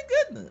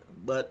 good.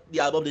 But the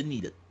album didn't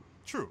need it.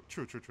 True.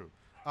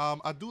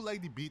 I do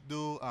like the beat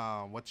though.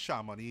 What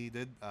Shamani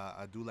did,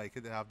 I do like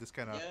it. They have this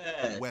kind of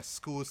Yeah.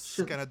 West Coast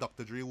kind of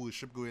Dr. Dre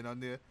worship going on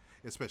there.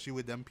 especially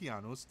with them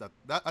pianos. That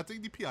I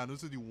think the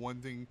pianos is the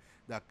one thing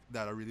that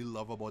I really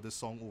love about this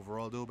song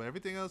overall, though. But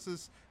everything else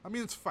is, I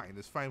mean, it's fine.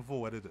 It's fine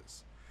for what it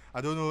is.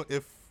 I don't know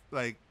if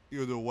like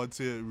once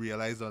you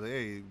realize that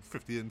hey,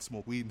 50 didn't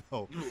smoke weed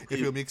now,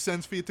 if it makes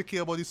sense for you to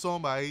care about the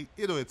song, but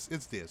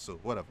it's there, so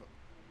whatever.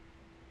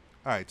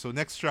 All right, so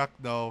next track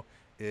now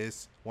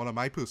is one of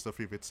my personal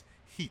favorites,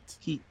 Heat.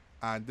 Heat.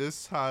 And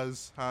this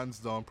has, hands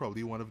down,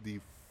 probably one of the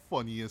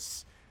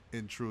funniest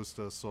intros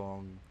to a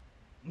song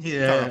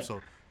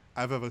so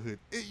I've ever heard.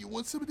 Hey, you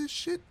want some of this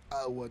shit?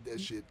 I want that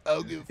shit. I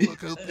don't give a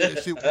fuck. I'll play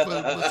that shit with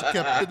my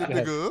captain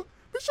and nigga.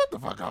 But shut the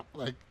fuck up.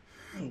 Like,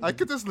 I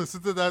could just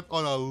listen to that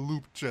on a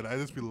loop, chat. I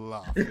just be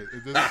laughing.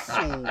 It's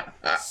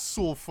just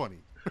so funny.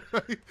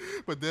 Right?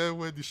 But then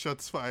when the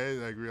shots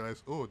fired, I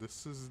realized, oh,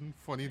 this isn't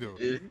funny though.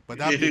 But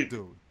that beat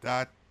though,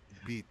 that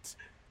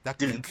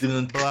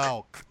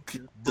blow,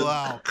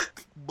 blow,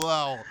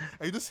 blow.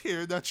 I just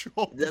hear that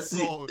throughout the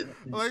song.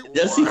 Like, what?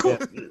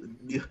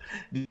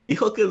 The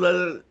hook is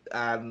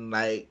and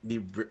like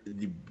the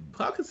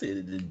how can I say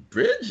it? The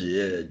bridge,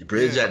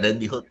 and then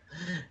the hook.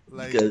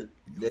 Like, because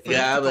they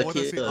have a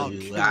kill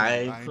you,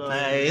 I'm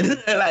fine.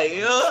 Like,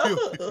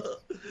 yo.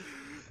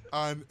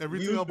 And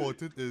everything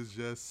about it is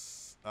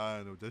just, I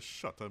don't know, just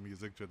shutter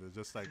music, Jenna.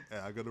 Just like, hey,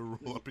 I gotta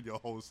roll up in your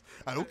house.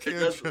 I don't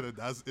care, Jenna.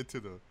 That's it,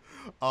 you know.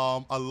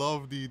 I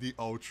love the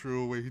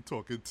outro where he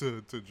talking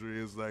to Dre.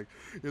 Is like,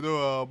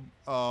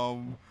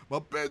 my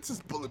Benz is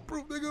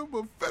bulletproof, nigga.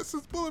 My vest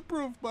is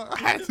bulletproof. My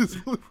hat is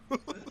bulletproof.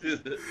 You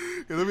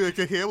know what I mean? I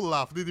can hear him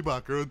laughing in the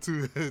background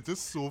too. It's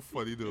just so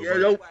funny though.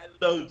 Yeah,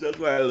 just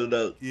wild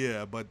out.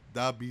 Yeah, but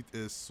that beat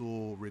is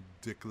so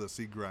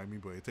ridiculously grimy,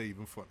 but it's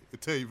even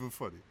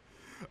funny.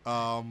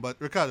 But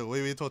Ricardo, what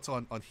are your thoughts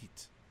on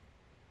Heat?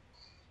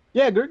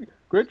 Yeah,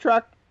 great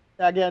track.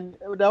 Again,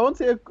 I won't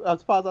say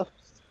as far as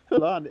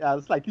filler, and I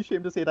was slightly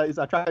ashamed to say that it's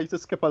a track I used to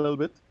skip a little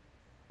bit.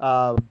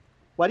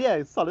 But yeah,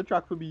 it's a solid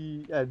track for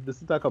me. I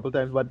listened to it a couple of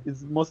times, but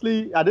it's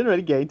mostly, I didn't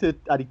really get into it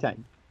at the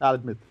time, I'll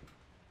admit.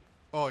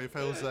 Oh, if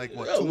it was like,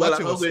 what, too much?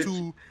 It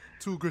was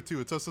too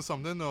gratuitous or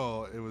something,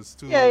 or it was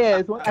too... Yeah,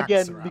 it's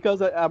again,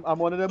 because I'm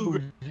one of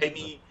them...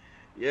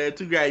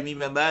 Too grimy,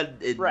 remember?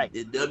 Right.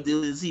 He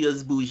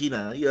was bougie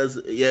now.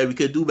 We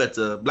can do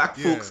better. Black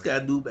folks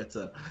can do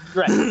better.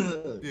 Right.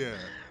 Yeah.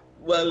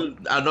 Well,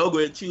 I'm now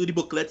going through the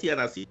booklet here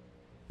and I see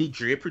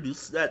Dre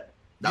produced that.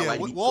 Yeah, right,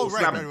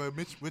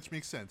 which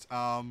makes sense.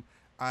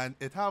 And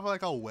it have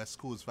like a West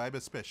Coast vibe,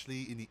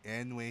 especially in the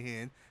end where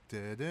here,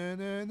 it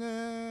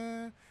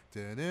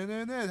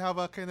have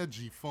a kind of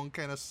G-funk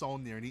kind of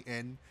sound near the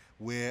end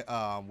where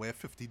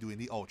 50 doing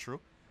the outro.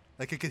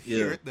 Like I could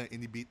hear it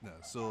in the beat now.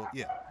 So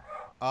yeah.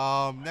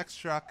 Next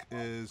track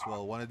is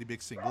one of the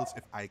big singles,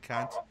 If I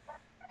Can't.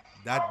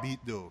 That beat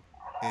though,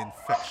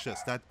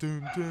 infectious. That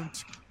dun dun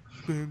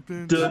dun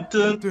dun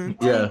dun dun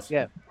dun.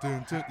 Yeah.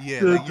 Dun, dun.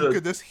 Yeah, like you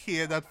could just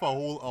hear that for a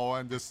whole hour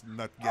and just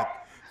not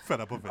get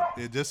fed up of it.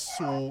 It's just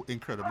so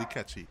incredibly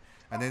catchy.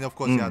 And then of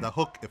course you have the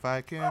hook, If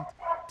I Can't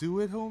do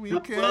it, homie, you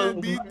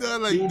can't be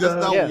done. Like just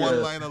that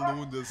one line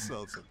alone just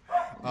sells it.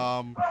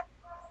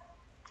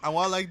 And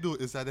what I like though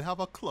is that they have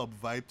a club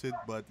vibe to it,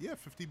 but yeah,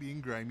 50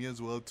 being grimy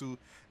as well too.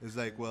 It's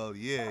like, well,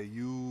 yeah,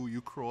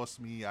 you cross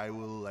me, I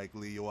will like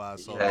lay your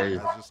ass off.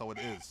 That's just how it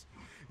is.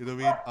 You know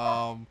what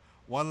I mean?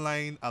 One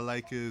line I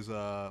like is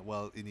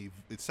in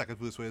the second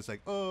verse where it's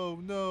like, oh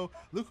no,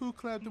 look who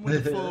clapped him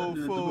with the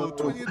fofo,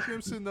 20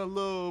 trips in the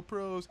low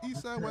pros,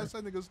 east side, west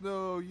side niggas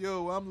know,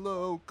 yo, I'm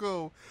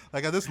loco.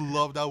 Like I just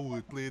love that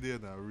wordplay there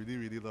now. Really,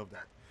 really love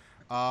that.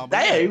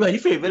 That's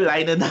everybody's favorite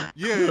line in that.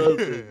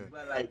 Yeah.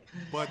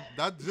 But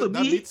that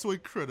beat's so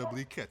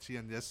incredibly catchy,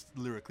 and just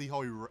lyrically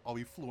how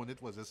he flown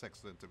it was just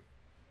excellent to me.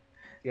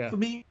 Yeah. For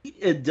me,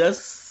 it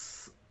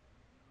just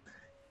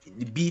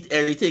the beat,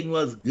 everything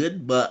was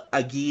good, but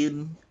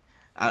again,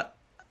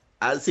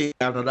 I'd say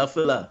another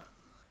filler.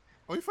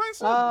 Oh, you find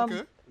so?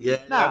 Okay. Yeah,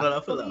 another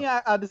filler. For me,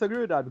 I disagree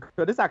with that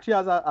because this actually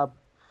has a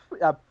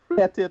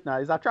play to it now.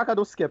 It's a track I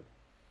don't skip.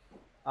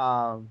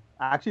 I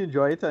actually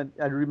enjoy it and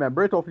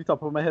remember it off the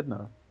top of my head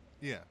now.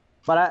 Yeah.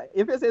 But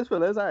if it says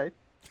filler, it's alright.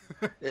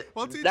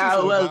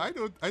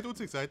 I don't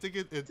think so. I think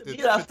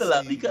it after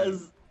that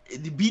because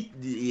the beat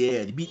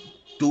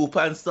dope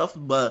and stuff,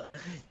 but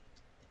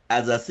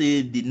as I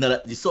say,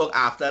 the song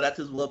after that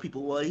is what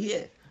people want to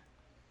hear.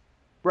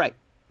 Right.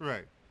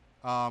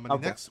 And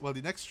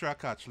the next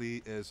track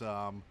actually is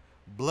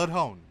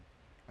Bloodhound,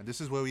 and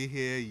this is where we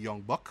hear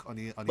Young Buck on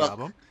the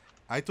album.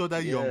 I thought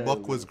that Young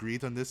Buck was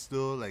great on this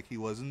though. Like he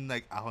wasn't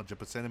like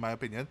 100% in my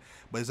opinion,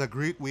 but it's a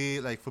great way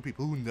like for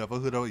people who never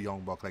heard of Young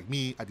Buck like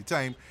me at the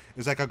time.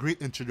 It's like a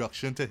great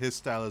introduction to his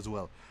style as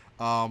well.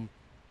 And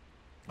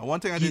one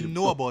thing I didn't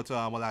know about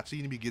actually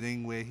in the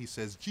beginning where he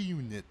says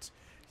G-Unit,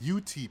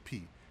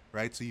 UTP,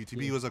 right? So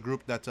UTP was a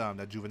group that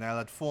Juvenile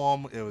had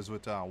formed. It was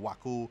with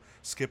Wacko,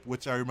 Skip,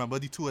 which I remember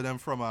the two of them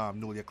from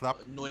Know Your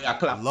Clap.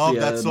 Love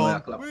that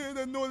song.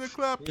 Know Your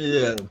Clap.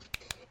 Yeah.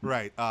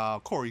 Right,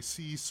 Corey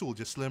C,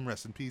 Soldier Slim,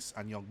 rest in peace,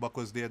 and Young Buck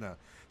was there now.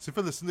 So if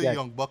you listen to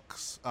Young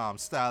Buck's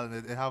style,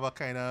 and it have a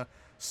kind of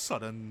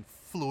sudden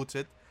flow to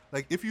it,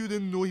 Like if you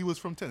didn't know he was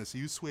from Tennessee,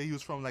 you swear he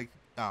was from like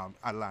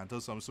Atlanta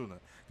or something sooner.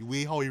 The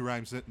way how he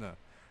rhymes it now.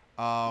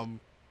 And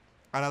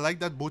I like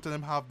that both of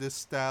them have this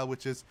style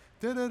which is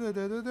and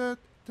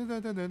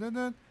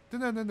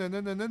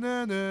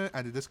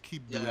they just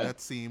keep doing that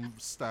same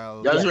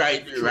style. Just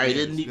right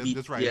in the beat.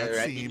 Just write that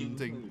same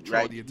thing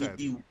throughout the entire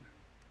thing.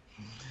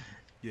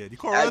 Yeah, the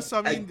chorus,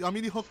 I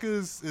mean the hook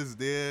is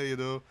there, you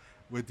know,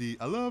 with the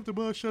I love the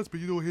bus shots, but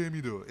you don't hear me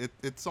though.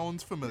 It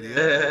sounds familiar.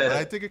 And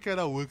I think it kind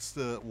of works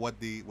to what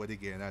they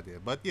getting at there.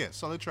 But yeah,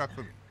 solid track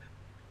for me.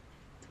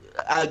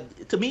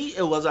 To me,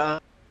 it was a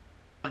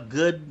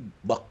good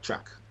Buck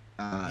track.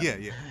 Yeah.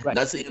 Right.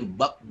 That's it,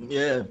 Buck.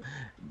 Yeah.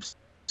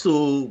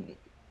 So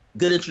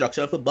good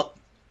introduction for Buck.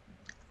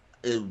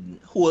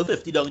 Whole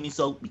 50 down in the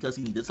south because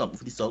he needed something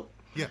for the south.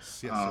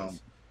 Yes.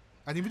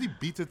 And even the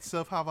beat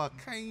itself have a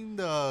kind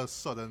of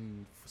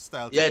southern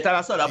style. Yeah, it had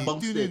a sort of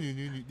bounce it.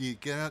 The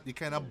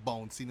kind of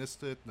bounciness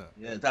to it now.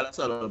 Yeah, it had a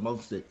sort of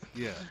bounce it.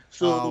 Yeah.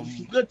 So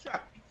good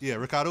track. Yeah,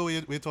 Ricardo, what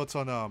your thoughts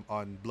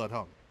on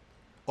Bloodhound?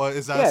 Or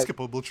is that a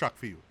skippable track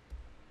for you?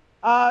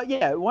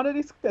 Yeah, one of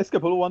these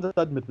skippable ones,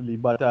 admittedly,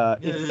 but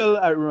it's still,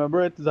 I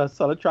remember it is a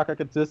solid track. I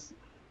could just,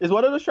 it's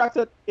one of those tracks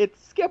that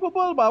it's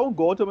skippable, but I won't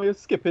go to me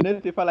skipping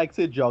it if I like,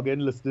 say, jogging,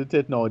 listening to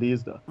it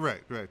nowadays, though.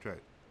 Right.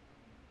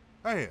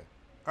 I hear.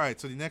 All right,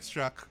 so the next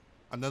track,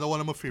 another one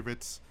of my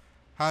favorites,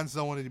 hands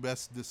down one of the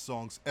best diss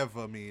songs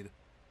ever made,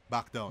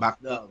 Back Down.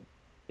 Back Down.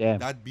 Yeah.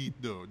 That beat,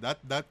 though,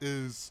 that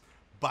is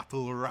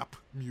battle rap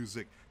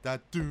music. That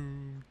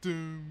doom.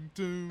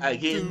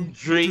 Again,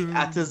 Drake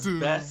at his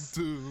best.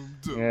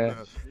 Yeah.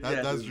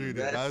 That's really,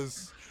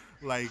 that's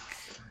like,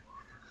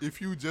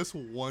 if you just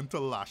want to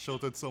lash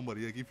out at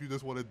somebody, like if you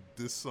just want to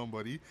diss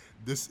somebody,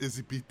 this is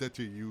the beat that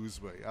you use,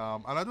 by.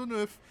 And I don't know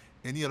if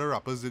any other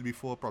rappers did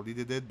before, probably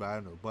they did, but I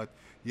don't know. But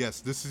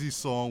yes, this is the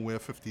song where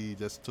 50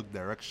 just took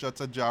direct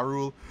shots at Ja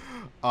Rule.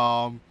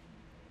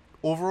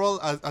 Overall,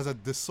 as a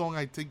diss song,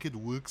 I think it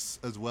works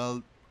as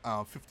well.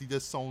 50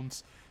 just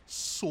sounds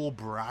so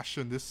brash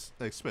in this,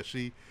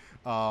 especially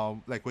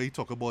like when you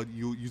talk about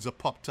you use a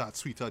Pop-Tart,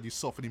 sweetheart, you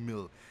soften the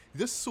mill.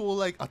 He's just so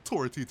like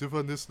authoritative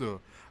on this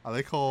though. I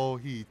like how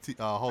he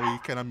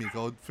kind of make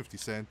out 50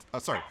 Cent.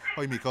 How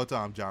he make out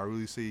Ja Rule.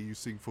 He say you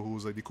sing for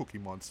who's like the Cookie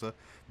Monster.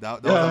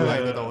 That was a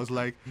line that I was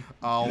like,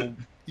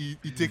 he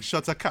takes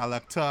shots at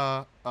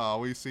character.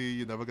 Where you say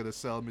you're never gonna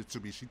sell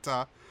Mitsubishi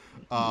Ta.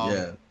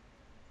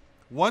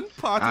 One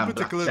part in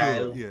particular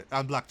though,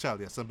 and Black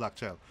Child, and Black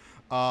Child.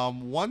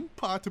 One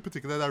part in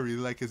particular that I really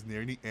like is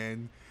near the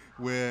end,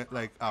 where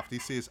like after he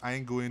says, I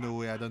ain't going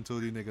nowhere, I done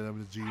told you nigga, I'm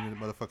the G and the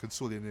motherfucking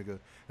soldier nigga.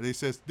 And he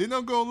says, they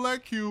not gonna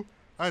like you.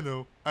 I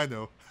know.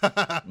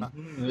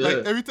 Like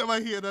every time I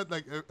hear that,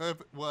 like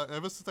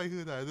ever since I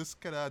heard that, I just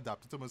kinda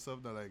adapted to myself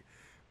now,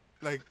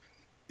 like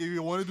if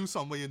you want to do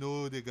something, you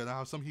know they're gonna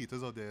have some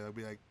haters out there. I'll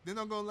be like, they're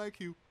not gonna like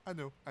you. I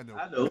know.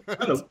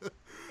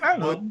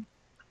 But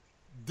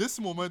this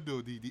moment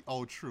though, the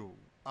outro,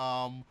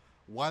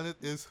 while it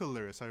is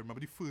hilarious, I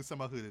remember the first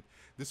time I heard it.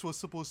 This was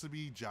supposed to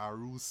be Ja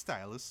Rule's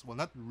stylist. Well,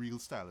 not real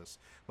stylist,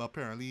 but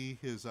apparently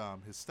his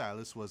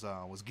stylist was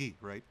gay,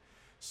 right?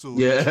 So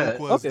the joke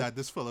was that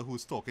this fella who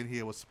was talking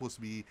here was supposed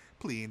to be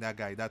playing that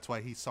guy. That's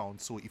why he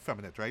sounds so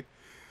effeminate, right?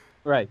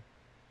 Right.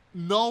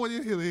 Now when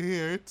you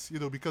hear it, you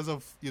know, because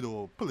of, you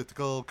know,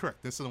 political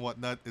correctness and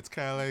whatnot, it's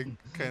kind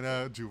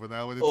of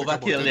juvenile when you think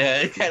about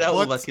it. Kind of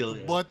overkill,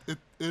 yeah. But it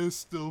is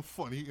still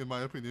funny in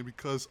my opinion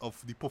because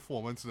of the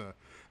performance now.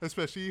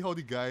 Especially how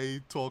the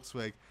guy talks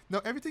like, now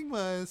everything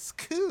was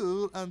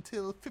cool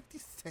until 50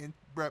 Cent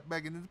brought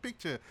back into the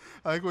picture.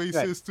 I like what he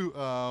says to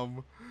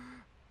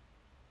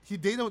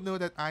they don't know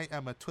that I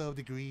am a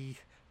 12-degree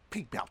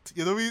pink belt.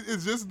 You know what I mean?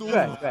 It's just those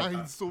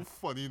lines so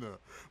funny now.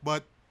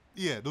 But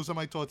yeah, those are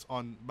my thoughts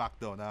on Back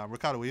Down.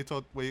 Ricardo, what you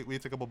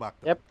think about Back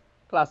Down? Yep,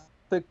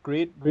 classic,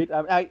 great.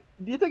 The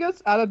thing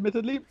is,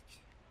 admittedly,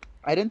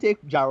 I didn't take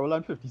Ja Rule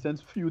and 50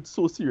 Cent's feud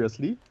so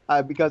seriously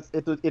because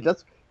it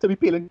just to be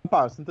pale in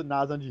comparison to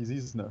Nas and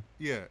Jeezy's now.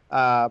 Yeah.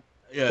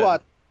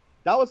 But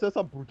that was just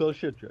some brutal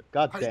shit.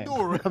 God damn. I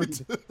know, right? I mean,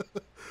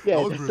 yeah,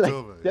 that was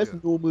brutal, like, there's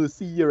no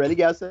mercy. You really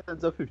get a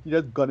sense of 50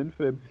 just gunning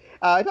for him.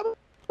 I have a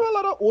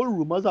lot of old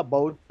rumors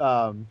about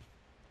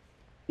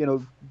you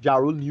know, Ja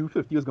Rule knew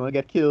 50 was going to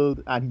get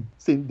killed and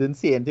he didn't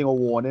say anything or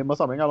warn him or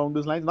something along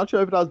those lines. Not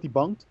sure if it was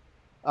debunked.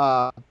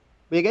 But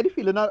you get the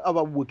feeling of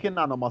a working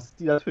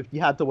animosity that 50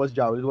 had towards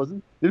Ja Rule.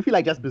 Didn't feel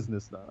like just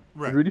business now.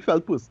 Right. It really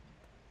felt personal.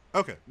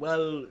 Okay.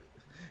 Well,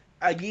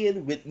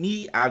 again, with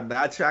me on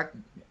that track,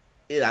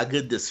 it's a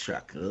good diss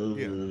track.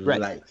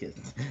 Like it.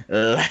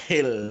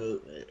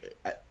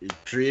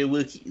 Trey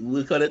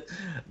work on it.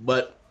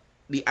 But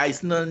the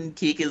icing on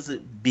cake is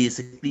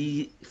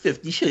basically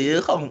 50 show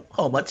you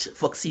how much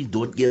fucks he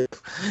don't give.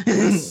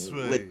 That's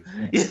right.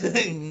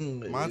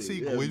 Man say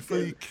going for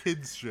the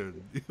kids shit.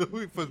 You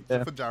know, for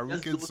Ja Rule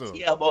kids. Don't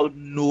care about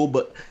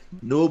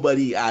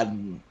nobody,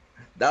 and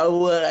that's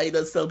what I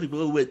just tell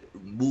people with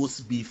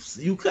most beefs.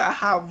 You can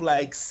have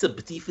like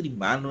sympathy for the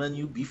man when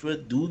you beef with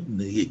a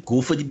dude.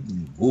 Go for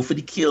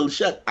the kill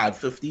shot at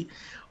 50.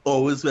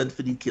 Always went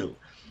for the kill.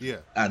 Yeah.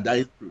 And that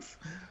is proof.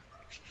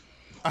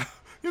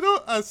 You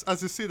know, as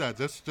you say that,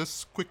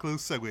 just quick little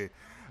segue.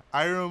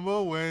 I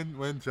remember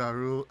when Ja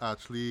Rule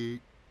actually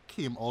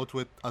came out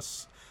with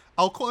us.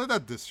 I'll call it a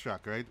diss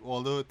track, right?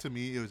 Although to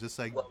me it was just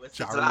like What was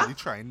Ja it, Rule lah? really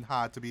trying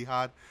hard to be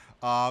hard.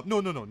 No,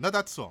 not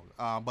that song.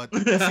 But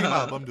same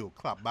album though,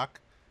 Clap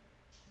Back.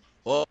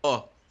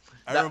 Oh,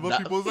 I remember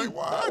people was like, that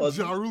 "What? was-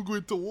 Ja Rule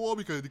going to war?"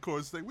 Because the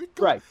chorus is like, "We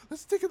go, Right.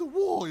 let's take it to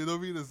war." You know what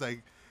I mean? It's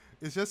like,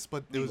 it's just,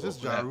 but it We was go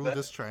just Ja clap Rule back.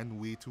 just trying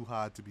way too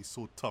hard to be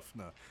so tough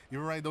now.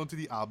 Even right down to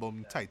the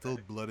album title,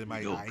 "Blood in My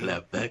Yo, Eye."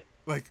 clap back.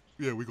 Like,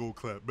 yeah, we go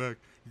clap back,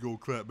 we go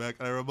clap back.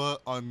 And I remember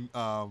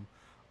on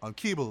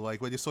cable,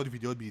 like when you saw the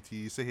video on BT,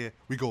 you say, "Here,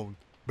 we going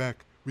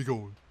back, we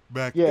going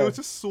back." It Yeah. was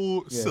just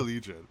so Yeah. silly,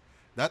 Jen.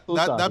 That So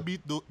that sad. that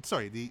beat, though,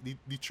 sorry,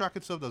 the track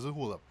itself doesn't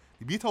hold up.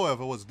 The beat,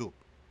 however, was dope.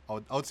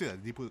 I would say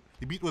that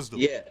the beat was dope.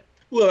 Yeah.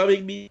 Well, I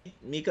mean,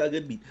 make a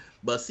good beat.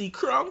 But see,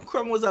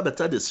 Crumb was a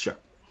better diss track.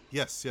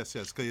 Yes. Because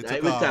you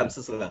Right took with Cam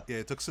Sisler. yeah,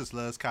 you took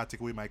Sizzler's "Can't Take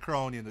Away My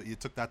Crown." You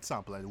took that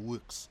sample and it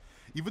works.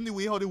 Even the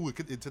way how they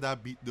work it into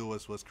that beat though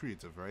was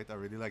creative, right? I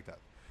really like that.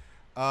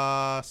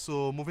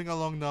 So moving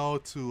along now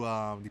to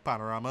the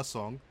Panorama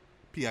song,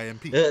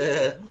 PIMP.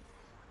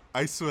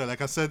 I swear,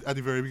 like I said at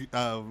the very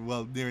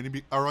around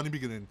the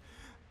beginning,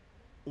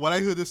 when I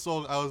heard this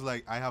song, I was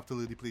like, I have to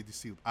learn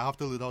I have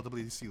to learn how to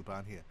play the steel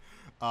pan here.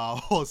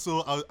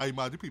 Also, I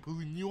imagine people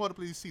who knew how to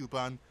play the steel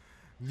pan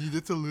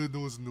needed to learn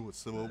those notes.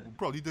 So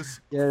probably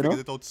just Yeah, you figured know?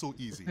 it out so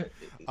easy.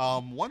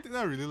 One thing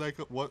I really like,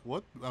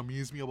 what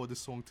amused me about this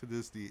song to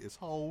this day is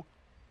how,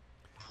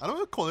 I don't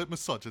want to call it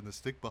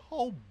misogynistic, but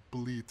how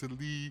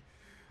blatantly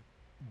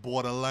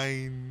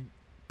borderline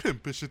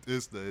pimpish it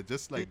is there.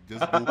 Just go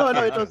No,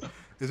 it was.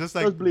 it's just was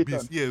like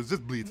blatant. yeah, it's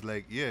just blatant.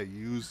 Like, yeah,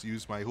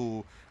 use my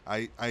whole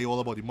I all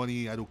about the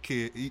money. I don't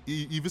care. He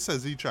even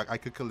says in the track, I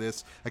could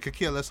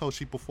care less how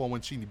she perform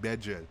when she in the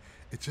bed jet.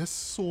 It's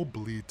just so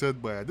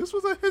blatant, man. This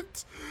was a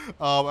hit.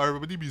 I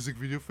remember the music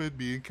video for it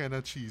being kind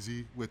of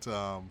cheesy with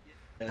oh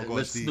with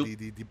gosh, Snoop.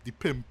 the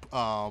pimp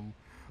oh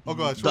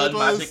gosh, Don what it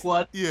was? Magic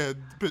one? Yeah,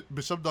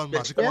 Bishop Don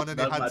Magic Yeah. one, and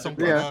they Don had Magic some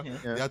one, kind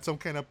of yeah. they had some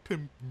kind of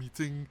pimp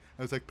meeting.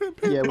 I was like, pimp.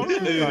 Yeah, come we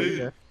on.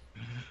 yeah.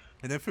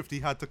 And then 50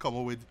 had to come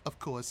up with, of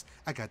course,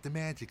 I got the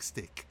magic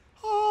stick.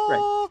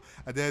 Ah.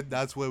 And then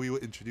that's where we were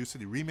introduced to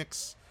the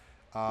remix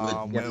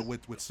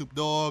with Snoop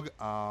Dogg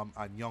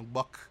and Young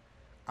Buck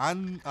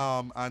and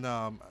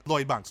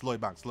Lloyd Banks.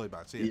 Yeah.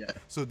 Yeah.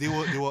 So they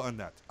were on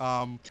that.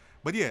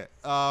 But yeah,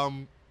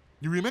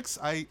 the remix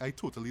I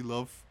totally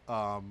love.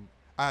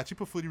 I actually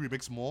prefer the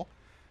remix more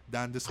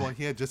than this one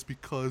here just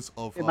because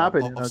of In my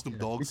opinion, of Snoop me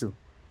Dogg's too.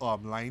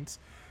 lines.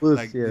 Was,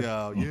 Like,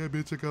 yeah. yeah,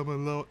 bitch,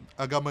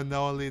 I got my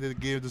now and later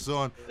game this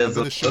on. I'm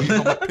gonna show you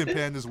how my pimp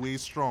hand is way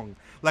strong.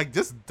 Like,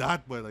 just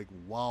that, but like,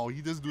 wow,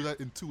 he just do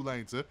that in 2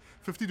 lines,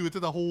 50 do it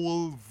in the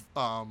whole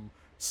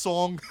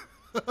song.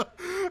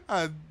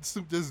 And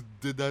Snoop just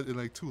did that in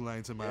like 2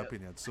 lines, in my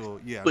opinion.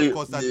 So yeah, of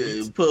course that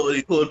beats. Put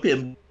the whole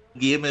pimp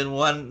game in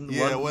one.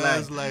 Yeah, one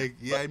whereas line. like,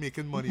 yeah, I'm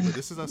making money, but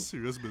this is a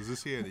serious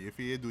business here. If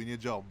you ain't doing your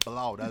job,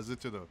 blow, that's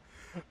it, you know.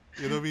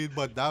 You know what I mean?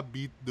 But that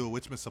beat though,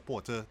 which my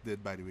supporter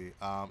did, by the way,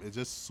 it's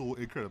just so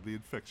incredibly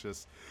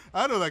infectious.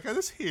 I don't know, like I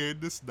just hear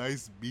this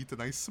nice beat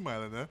and I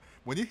smile, and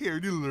when you hear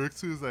the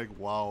lyrics, it's like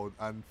wow,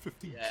 and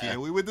 50 Yeah. get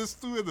away with this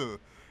too, you know.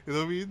 You know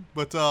what I mean?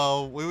 But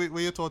what are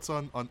your thoughts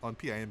on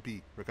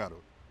PIMP, Ricardo?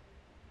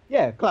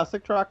 Yeah,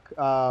 classic track.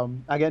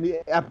 Again,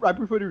 I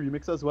prefer the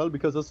remix as well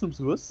because of Snoop's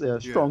verse.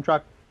 Strong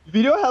track.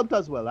 Video helped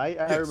as well. I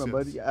Yes,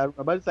 remember. yes. I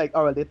remember it's like,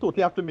 all right, they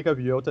totally have to make a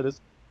video out of this.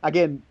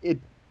 Again,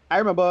 I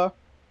remember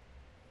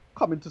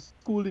coming to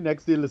school the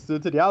next day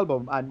listening to the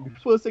album, and the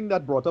first thing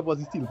that brought up was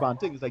the steel pan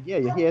thing. It's like, yeah,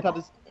 you hear it had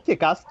this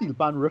kick-ass steel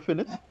pan riff in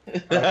it.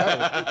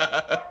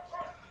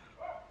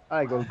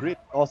 I go, great,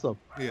 awesome,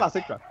 Yeah.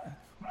 classic track.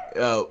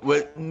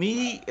 With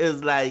me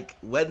is like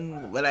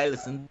when I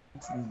listened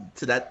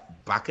to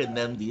that back in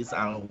them days,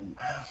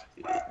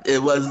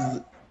 it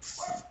was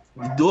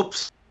dope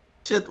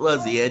shit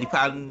was the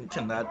pan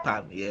Trinidad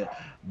pan,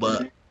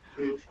 but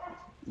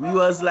we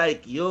was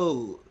like,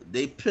 yo,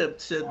 they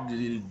pimped shit.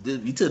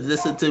 We should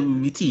listen to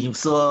the team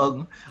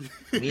song.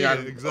 Me Yeah,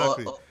 and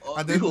exactly.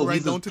 And then we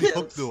right homies down was to the hook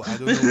pimps. though. I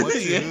don't know what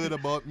you Yeah. heard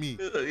about me.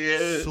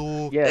 Yeah.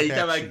 So Yeah.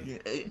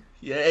 catchy,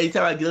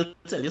 Anytime I get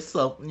tell you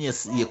something,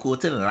 you're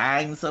quoting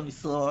lines of the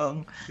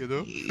song. you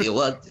know? You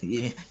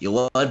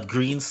want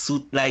green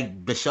suit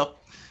like Bishop.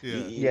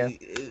 Yeah.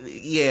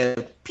 Yeah.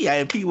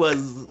 PIP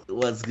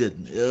was good.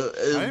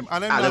 And I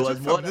and it imagine was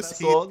more than a feminists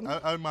song.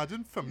 I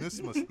imagine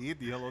feminists must hate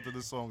the hell out of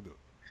the song though.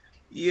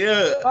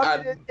 Yeah. I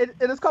mean, it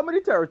is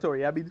comedy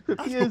territory. I mean,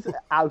 50 is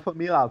alpha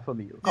male.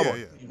 Come Yeah,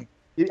 on.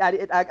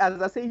 yeah.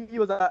 As I say, he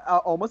was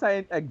almost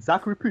an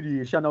exact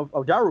repudiation of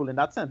Ja Rule in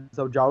that sense.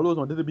 So Ja Rule was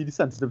wanted to be the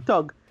sensitive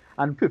thug,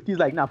 and 50 is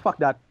like, nah, fuck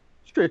that,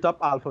 straight up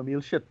alpha male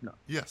shit. No.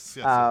 Yes.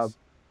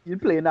 You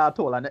playing that at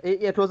all, and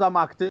it was a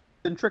marketing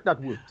trick that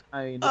worked.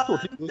 I mean, it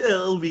totally worked.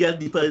 Until we get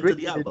deeper into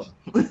the album.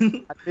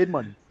 And made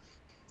money.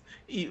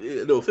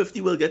 No,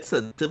 50 will get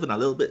sensitive in a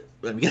little bit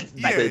when we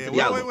get back into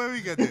the album. When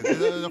we get there,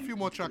 there's a few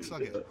more tracks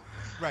again.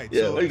 Right.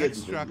 Yeah, So when we get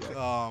next to track,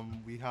 the-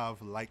 we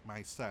have "Like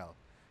My Style,"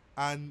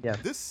 and Yeah.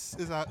 this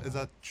is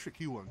a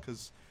tricky one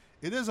because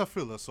it is a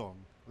filler song.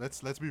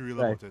 Let's be real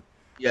Right. about it.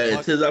 Yeah, it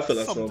But is a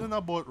filler something song.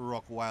 about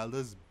Rock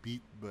Wilder's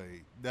beat,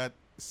 boy, that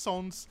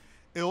sounds.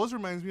 It always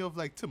reminds me of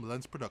like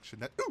Timbaland's production.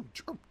 That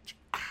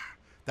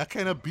that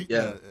kind of beat,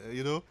 Yeah.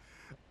 you know,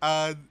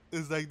 and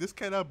it's like this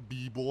kind of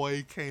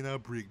b-boy kind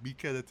of breakbeat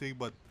kind of thing,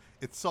 but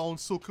it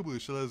sounds so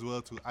commercial as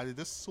well too, and it's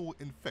just so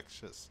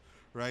infectious,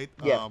 right?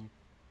 Yeah.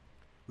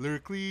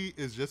 Lyrically,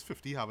 it's just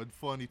 50 having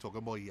fun. He talking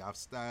about he have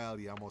style,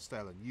 he have more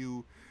style than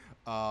you.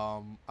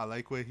 I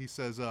like where he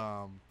says,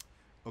 oh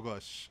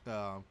gosh,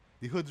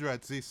 the hood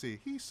rats, they say,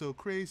 he's so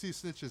crazy,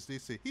 snitches, they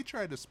say, he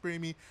tried to spray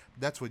me.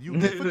 That's what you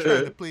get for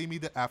trying to play me.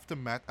 The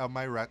aftermath of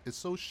my rat is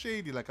so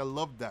shady. Like, I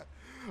love that.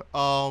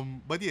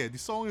 But yeah, the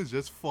song is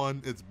just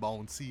fun. It's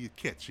bouncy,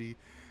 catchy.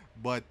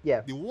 But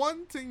Yeah. the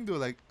one thing though,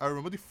 like I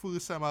remember the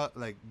first time I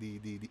like the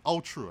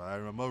outro. I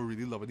remember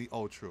really loving the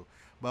outro.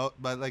 But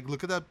like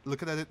looking at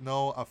it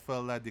now, I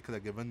felt like they could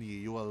have given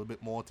you a little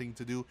bit more thing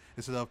to do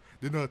instead of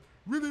they're not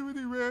really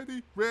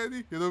ready.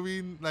 You know what I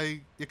mean?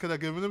 Like you could have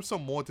given them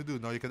some more to do.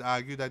 Now you could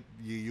argue that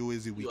you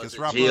is the He weakest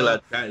was in jail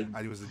rapper at time.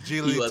 and he was in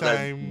jail He at the was at-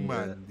 time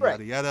yeah. and Right.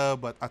 yada yada.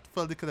 But I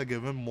felt they could have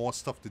given him more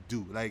stuff to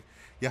do. Like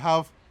you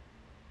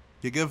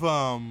give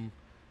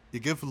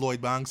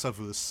Lloyd Banks a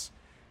verse.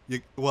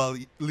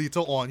 Later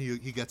on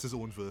he gets his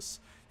own verse.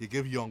 You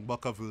give Young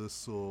Buck a verse,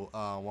 so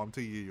one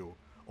to you.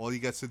 All he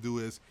gets to do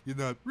is you're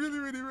not really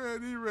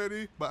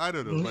ready. But I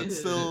don't know. But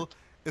still,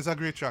 it's a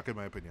great track in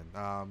my opinion.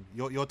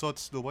 Your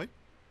thoughts, Doughboy?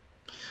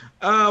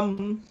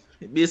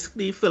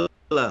 Basically filler.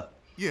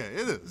 Yeah,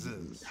 it is.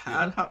 It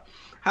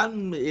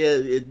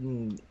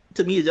is.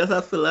 To me, it's just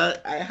a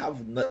filler. I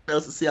have nothing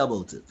else to say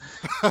about it.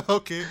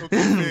 Okay,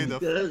 fair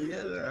enough.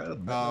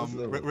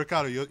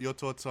 Ricardo, your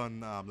thoughts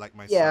on like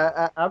my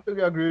Yeah, I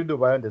absolutely agree with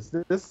Dubai on this.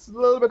 This is a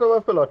little bit of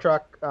a filler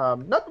track.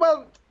 Not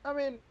well. I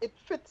mean, it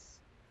fits,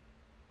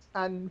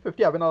 and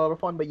 50 having a lot of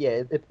fun. But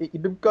yeah,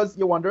 it because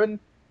you're wondering,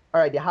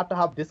 all right, they had to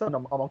have this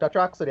among the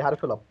tracks, so they had to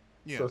fill up.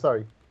 Yeah. So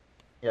sorry.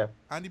 Yeah.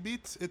 And the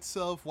beat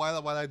itself,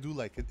 while I do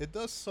like it, it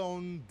does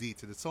sound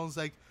dated. It sounds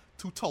like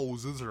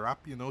 2000s rap,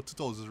 you know.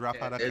 2000s rap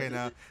had a kind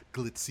of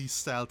glitzy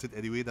style to it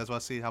anyway. That's why I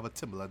say it have a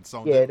Timbaland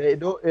sound. Yeah. They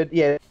don't.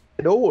 It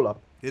don't hold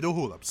up. It don't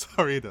hold up.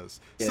 Sorry, it does.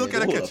 Yeah, Still it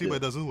kind of don't hold catchy, up, but yeah.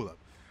 it doesn't hold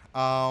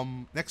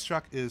up. Next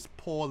track is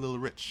Poor Lil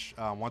Rich.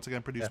 Once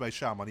again produced by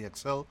Sha Money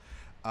XL.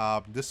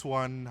 This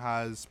one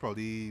has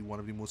probably one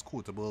of the most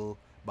quotable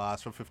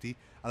bars from 50.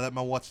 I let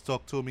my watch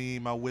talk to me,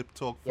 my whip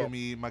talk for Yeah.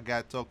 me, my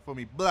guy talk for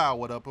me. Blah,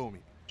 what up, homie?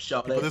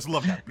 Shout People out. just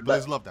love that. People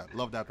just love that.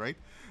 Love that, right?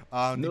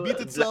 The No, beat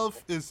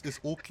itself is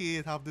okay.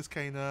 It have this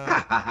kind of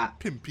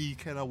pimpy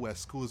kind of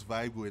West Coast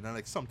vibe going on,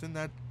 like something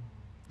that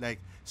like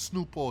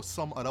Snoop or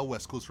some other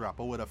West Coast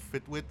rapper would have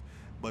fit with,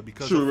 but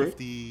because True, of right?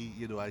 50,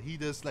 you know, he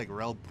just like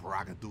real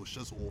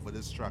braggadocious over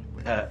this track,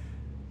 man. Uh,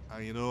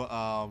 And you know,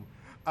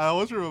 I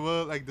always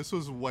remember like this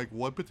was like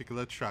one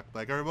particular track.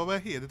 Like I remember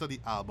hearing it on the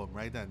album,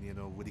 right? And you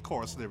know, with the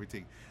chorus and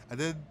everything. And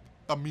then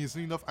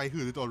amazingly enough, I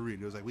heard it on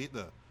radio. I was like, wait,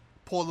 the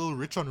Poor Little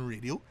Rich on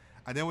radio.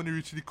 And then when they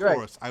reached the Right.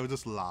 chorus, I was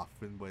just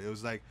laughing, but it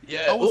was like,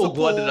 yeah. I was Oh a God,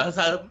 poor, that's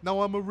how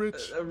now I'm a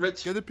rich.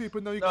 rich. Get the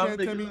paper now. You No, can't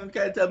tell me.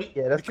 Can't tell me.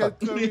 Yeah, You that's can't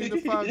cut. tell me the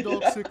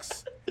 5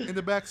 6 in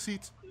the back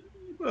seat.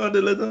 Oh,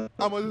 the little.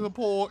 I'm a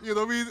poor, you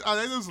know what I mean? And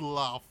I just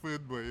laughing,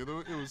 but you know,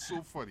 it was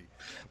so funny.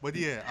 But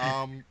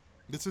yeah,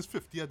 this is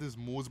 50 at his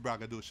most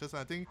braggadocious.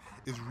 I think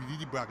it's really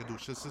the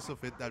braggadociousness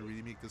of it that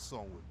really make this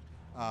song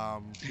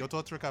good. Your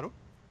thoughts, Ricardo?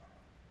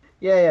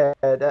 Yeah.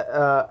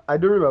 I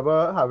do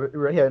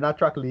remember hearing that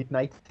track late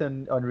night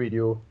on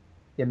radio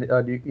in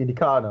the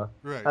car now.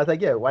 Right. I was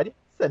like, yeah, why did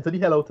you censor the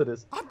hell out of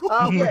this? I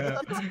don't Yeah,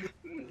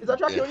 it's a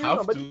track You you have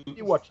remember to.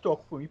 the watch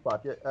talk for me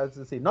part, yeah, as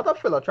I say, not a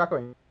filler track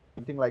or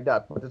anything like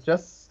that, but it's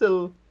just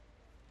still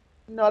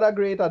not that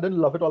great. I didn't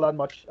love it all that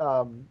much.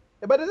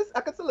 But it is, I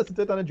can still listen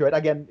to it and enjoy it.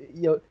 Again,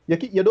 you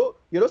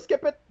don't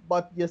skip it,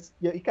 but you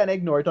kind of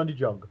ignore it on the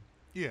jog.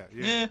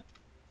 Yeah.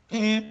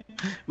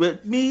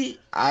 With me,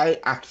 I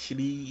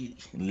actually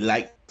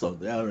like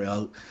something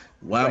real.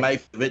 One of my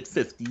favorite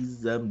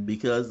 50s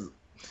because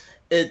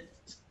it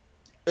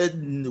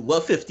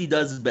what 50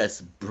 does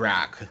best,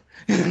 brag.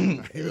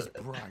 He was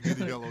bragging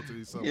the hell out of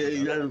himself. Yeah,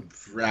 you gotta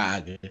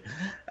brag.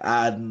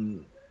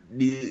 And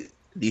the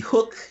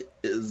hook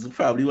is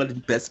probably one of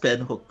the best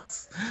pen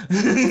hooks.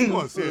 Of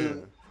course,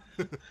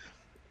 yeah.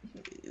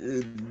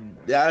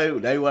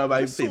 That one of my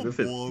It's so favorite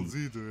 50s.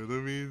 ballsy, dude. I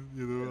mean,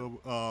 you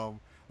know,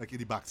 like in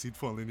the backseat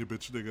following your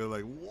bitch nigga,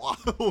 like, wow,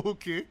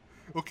 okay,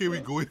 we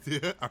go with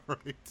there, all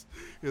right.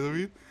 You know what I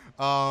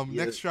mean?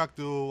 Yeah. Next track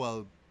though,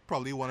 well,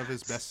 probably one of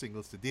his best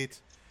singles to date.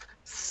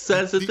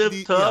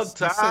 Sensitive Tug yes,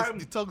 Time.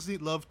 the Tugs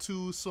Need Love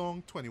 2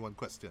 song, 21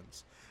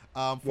 Questions.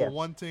 For Yeah.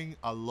 one thing,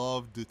 I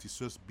love Dirty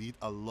Swift's beat.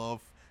 I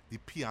love the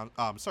piano,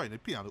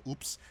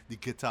 the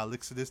guitar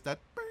licks of this, that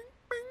bing,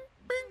 bing,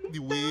 bing, the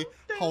way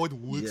how it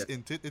works Yeah.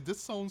 into it. It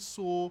just sounds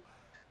so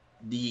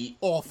the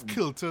off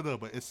kilter though,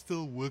 but it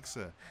still works.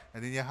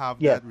 And then you have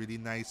Yeah. that really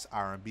nice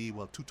R&B,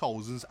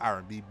 2000s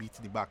R&B beat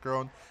in the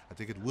background. I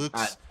think it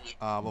works.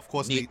 Of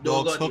course, Nate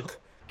Dogg's hook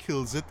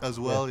kills it as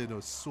well. You know,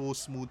 so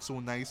smooth, so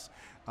nice.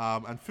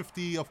 And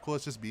 50, of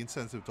course, just being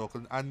sensitive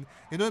talking, and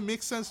you know, it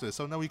makes sense to it.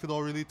 So now we could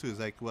all relate to it. It's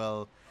like,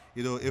 well,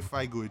 you know, if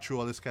I go through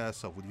all this kind of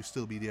stuff, would you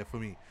still be there for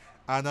me?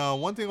 And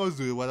one thing I was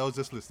doing while I was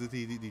just listening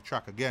to the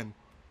track again,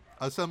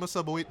 I was telling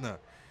myself, wait now,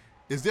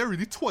 is there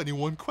really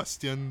 21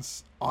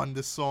 questions on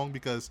this song?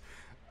 Because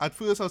at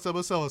first I was telling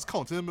myself, I was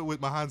counting them with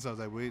my hands. I was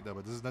like, wait, no,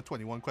 but this is not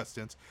 21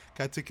 questions.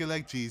 Can I take it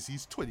like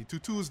Jay-Z's 22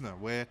 twos now,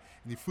 where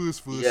in the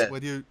first verse,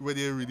 when you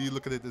really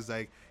look at it, it's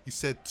like he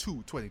said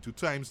 22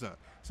 times now.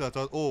 So I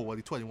thought, oh, well,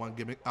 the 21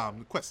 gimmick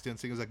question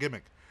thing is a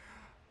gimmick.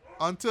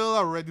 Until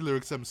I read the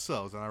lyrics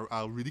themselves, and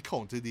I really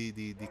counted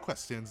the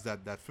questions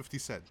that 50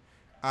 said.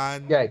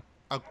 And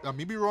I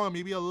may be wrong, I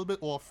may be a little bit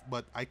off,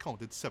 but I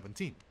counted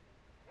 17.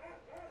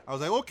 I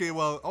was like, okay,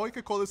 well, I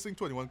could call this thing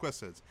 21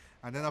 questions.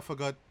 And then I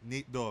forgot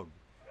Nate Dogg.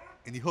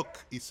 In the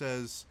hook, he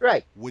says,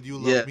 would you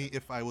love me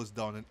if I was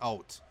down and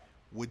out?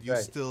 Would you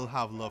still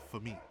have love for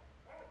me?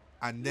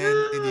 And then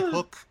in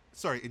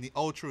the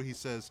outro, he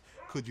says,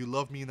 could you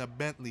love me in a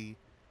Bentley?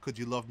 Could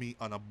you love me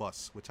on a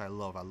bus? Which I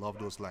love. I love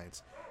those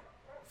lines.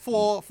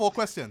 Four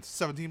questions.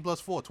 17 plus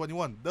 4,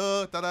 21.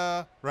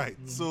 Ta-da. Right.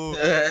 So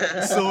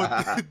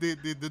they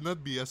did not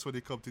BS when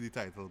they come to the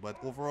title. But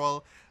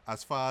overall,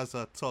 as far as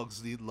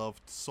Tug's Need Love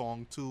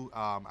song too,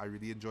 I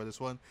really enjoy this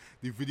one.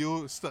 The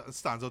video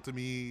stands out to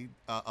me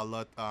a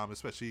lot,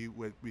 especially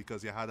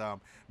because you had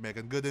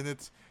Megan Good in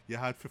it. You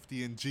had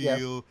 50 in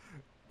jail.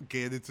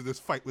 Getting into this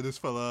fight with this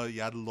fella.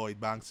 You had Lloyd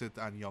Banks it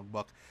and Young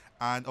Buck.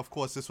 And of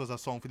course, this was a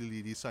song for the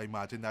ladies, so I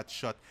imagine that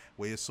shot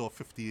where you saw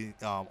 50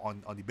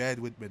 on the bed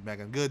with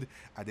Megan Good,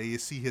 and then you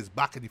see his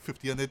back and the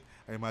 50 on it.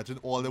 I imagine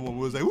all the women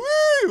was like,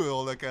 woo,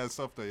 all that kind of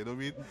stuff there, you know what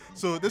I mean?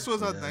 So this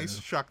was a nice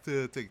track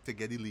to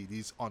get the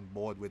ladies on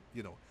board with,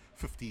 you know,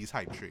 50's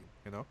hype train,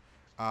 you know?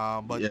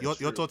 But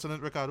your thoughts on it,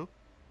 Ricardo?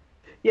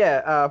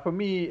 Yeah, for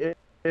me,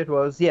 it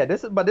was,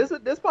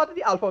 this part of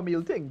the alpha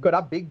male thing. Got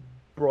a big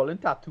brawling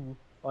tattoo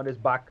on his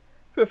back.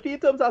 50 in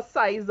terms of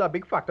size is a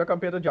big factor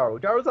compared to Jaro.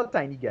 Jaro's a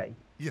tiny guy.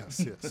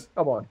 Yes.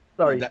 Come on.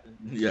 Sorry.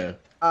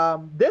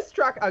 This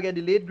track, again,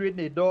 the late great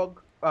Nate Dogg,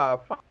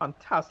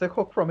 fantastic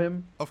hook from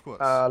him. Of course.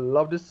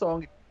 Love this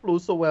song. It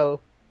flows so well.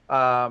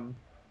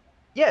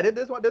 This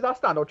is a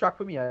standout track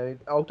for me.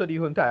 Out of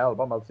the entire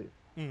album, I'll say.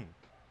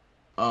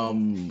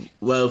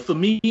 Well, for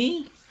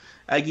me,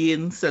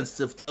 again,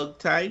 Sensitive Thug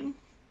Time.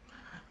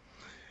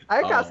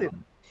 I can't say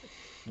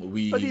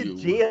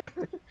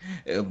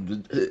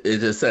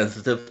it is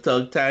Sensitive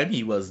Thug Time.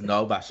 He was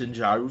now bashing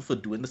Jaru for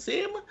doing the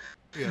same.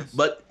 Yes.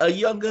 But a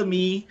younger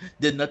me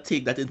did not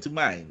take that into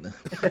mind.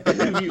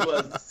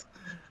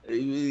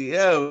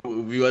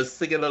 we was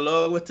singing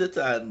along with it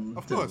and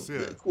of course,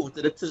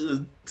 quoted it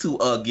to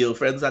our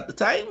girlfriends at the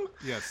time.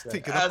 Yes,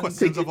 taking up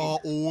questions of our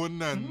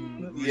own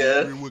and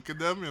reworking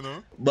them, you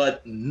know.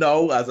 But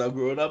now, as I'm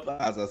growing up,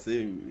 as I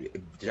say,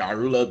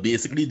 Jarula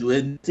basically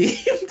doing the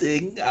same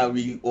thing, and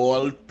we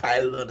all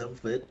piled on him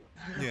for it.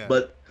 Yeah.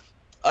 But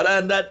other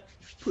than that,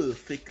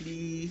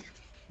 perfectly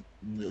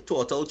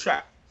total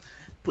track.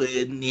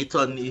 Putting Nate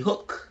on the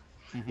hook.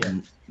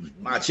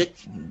 Magic.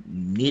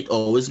 Nate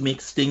always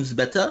makes things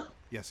better.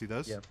 Yes, he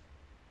does. Yeah.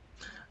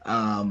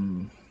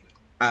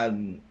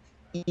 And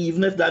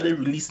even if that is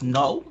released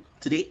now,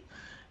 today,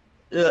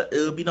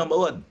 it'll be number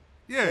one.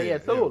 Yeah.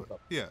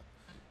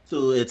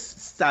 So it's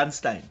stands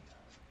time.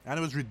 And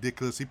it was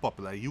ridiculously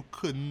popular. You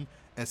couldn't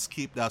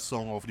escape that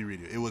song off the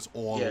radio. It was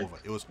all over.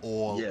 It was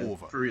all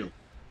over. For real.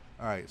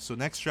 All right. So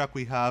next track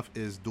we have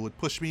is Don't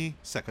Push Me.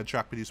 Second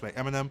track produced by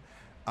Eminem.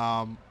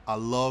 I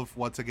love,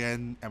 once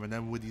again,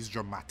 Eminem with these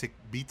dramatic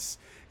beats.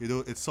 You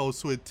know, it's so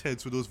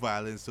intense with those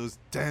violins, those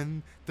you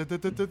know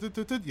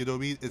what I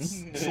mean?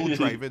 It's so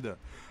driving there.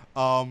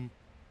 And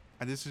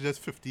this is just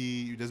 50,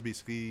 you just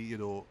basically, you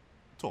know,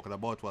 talking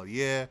about, well,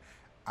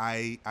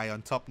 I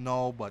on top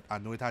now, but I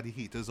know it had the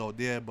haters out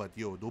there, but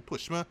yo, don't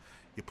push me.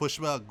 You push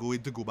me, I'm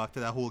going to go back to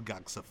that whole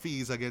gangster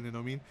phase again, you know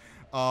what I mean?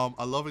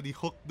 I love it, the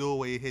hook though,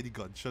 where you hear the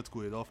gunshots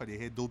going off and you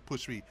hear don't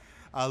push me.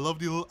 I love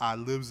the little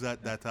ad-libs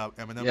that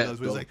Eminem does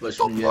where he's like,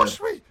 don't push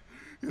me!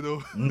 You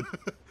know?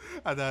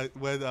 And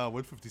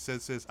when 50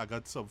 Cent says, I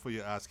got something for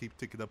your ass, keep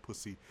taking that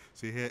pussy.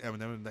 So you hear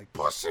Eminem like,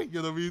 pussy!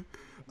 You know what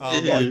I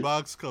mean? Lloyd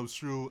Banks comes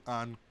through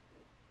and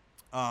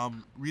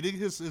reading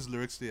his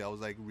lyrics there, I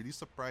was like really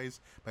surprised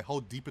by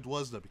how deep it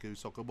was though, because he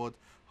was talking about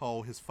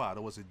how his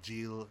father was in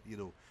jail, you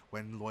know,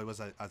 when Lloyd was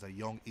as a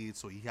young age,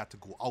 so he had to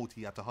go out,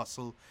 he had to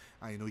hustle,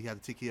 and you know, he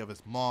had to take care of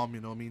his mom,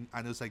 you know what I mean?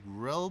 And it was like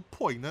real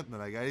poignant, and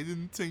like I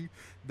didn't think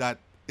that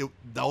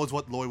that was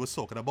what Lloyd was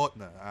talking about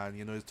now, and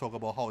you know, he's talking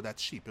about how that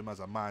shaped him as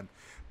a man.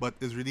 But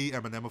it's really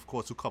Eminem, of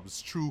course, who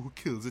comes through, who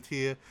kills it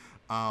here.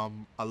 I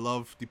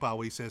love the part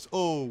where he says,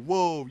 oh,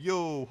 whoa,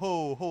 yo,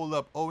 ho, hold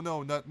up, oh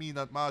no, not me,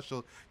 not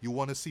Marshall. You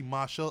want to see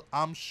Marshall?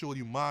 I'm showing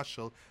you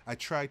Marshall. I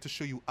tried to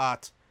show you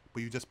art,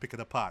 but you just pick it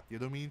apart. You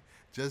know what I mean?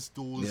 Just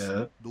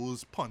Yeah.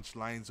 those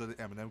punchlines that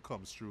Eminem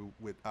comes through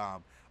with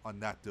on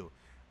that though.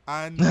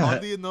 And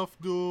oddly enough,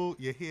 though,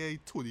 you hear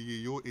Tony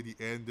Yayo in the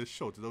end just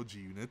shouted out G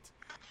Unit.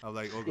 I'm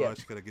like, oh Yeah.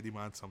 gosh, gotta get him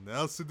on something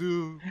else to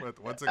do. But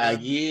once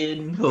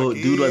Again, oh,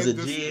 dude was in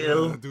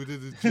jail. dude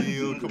is in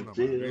jail. Dude Come was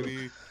on, man, in jail.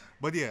 really.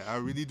 But yeah, I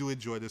really do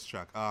enjoy this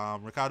track.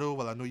 Ricardo,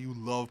 well, I know you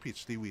love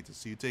PhD Waiting,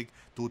 so you think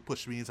Don't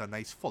Push Me is a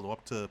nice follow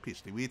up to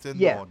PhD Waiting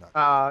Yeah. or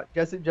not?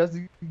 Just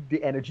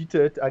the energy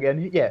to it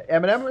again. Yeah,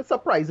 Eminem is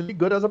surprisingly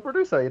good as a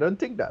producer. You don't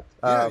think that?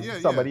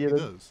 Somebody he that-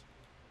 does.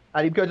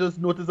 and because just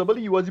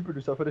noticeably he was the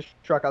producer for the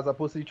track as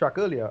opposed to the track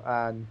earlier,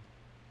 and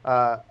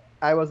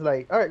I was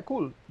like, all right,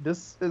 cool.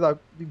 This is a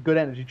good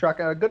energy track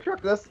and a good track.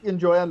 Let's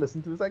enjoy and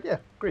listen to. It's like, yeah,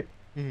 great.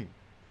 Mm-hmm.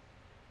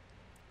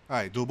 All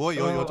right, Doughboy,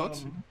 your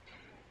thoughts?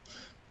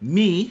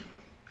 Me,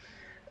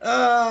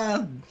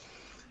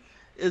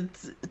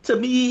 it's to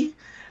me.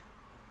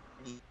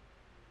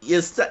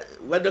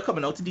 When they're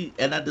coming out to the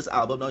end of this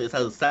album now, you're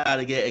starting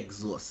to get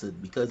exhausted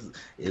because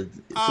it's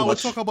so We'll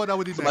much. talk about that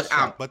with the so next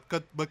much track,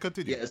 amp. but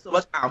continue. Yeah, so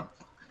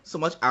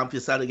much amp. You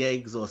start to get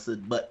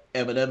exhausted, but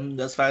Eminem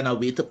just find a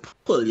way to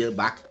pull you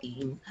back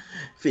in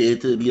for you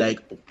to be like,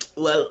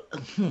 well,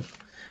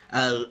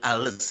 I'll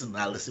listen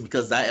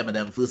because that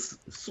Eminem was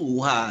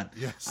so hard.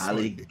 Yes. I'll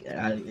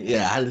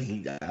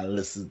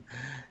listen,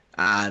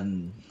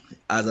 and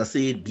as I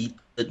say, beat.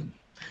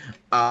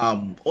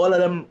 All of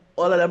them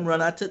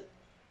run at it.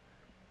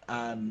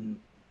 And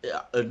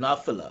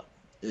not filler.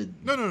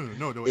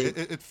 No.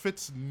 It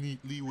fits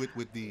neatly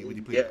with the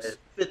Yeah, players.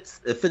 it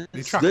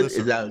fits track good.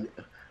 listen.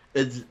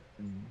 It's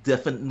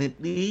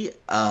definitely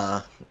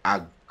a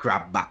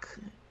grab back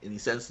in the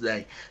sense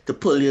like to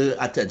pull your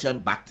attention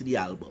back to the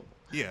album.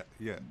 Yeah.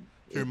 To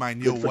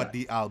remind you Good for what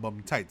that. the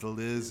album title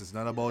is. It's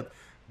not about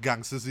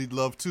Gangsters Need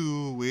Love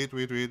Too. Wait.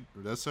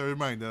 That's a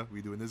reminder.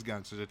 We're doing this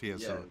gangster shit here.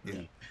 So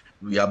yeah.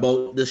 We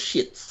about the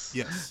shits.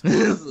 Yes.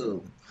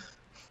 So,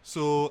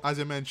 So as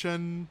I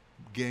mentioned,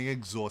 getting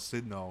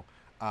exhausted now.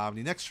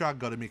 The next track,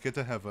 "Gotta Make It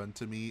to Heaven,"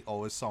 to me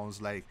always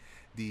sounds like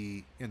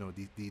the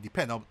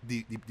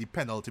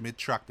penultimate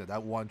track.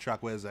 That one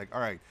track where it's like,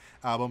 all right,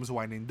 album's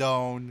winding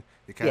down.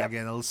 They kind of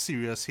getting a little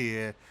serious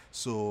here.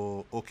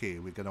 So okay,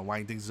 we're gonna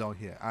wind things down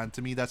here. And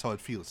to me, that's how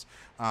it feels.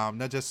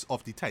 Not just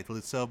of the title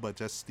itself, but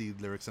just the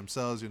lyrics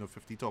themselves.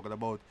 50 talking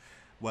about,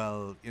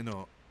 well,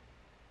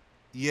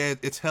 yeah,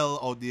 it's hell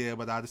out there,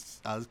 but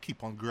I'll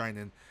keep on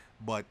grinding.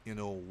 But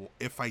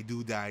if I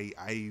do die,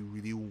 I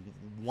really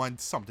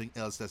want something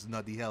else that's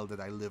not the hell that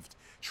I lived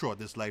throughout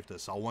this life.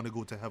 So I want to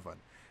go to heaven.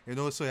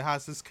 So it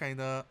has this kind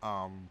of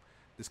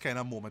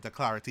moment of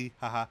clarity,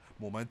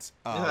 moment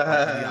on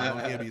the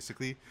album here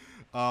basically.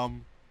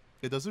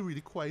 It doesn't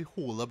really quite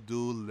hold up though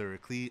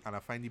lyrically, and I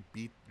find the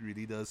beat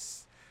really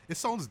does. It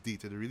sounds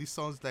dated. It really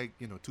sounds like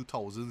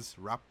 2000s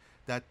rap.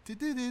 That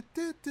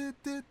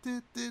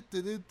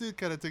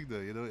kind of thing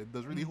though, it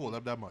doesn't really hold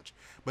up that much,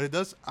 but it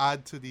does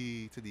add to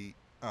the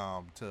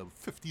to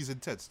 50s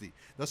intensity.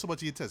 Not so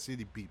much the intensity of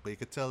the beat, but you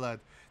can tell that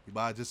the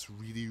bar just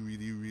really,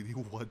 really, really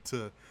want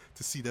to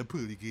see them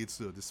pearly gates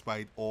though,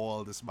 despite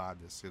all this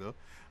madness,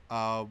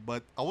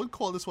 But I wouldn't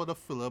call this one a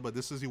filler, but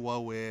this is the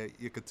one where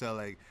you could tell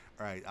like,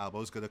 all right,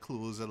 album's gonna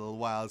close in a little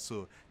while,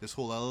 so just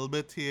hold a little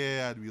bit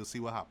here and we'll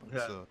see what happens.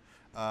 Yeah. So,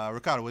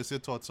 Ricardo, what's your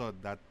thoughts on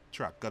that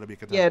track? Gotta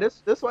Make It Yeah, Happen?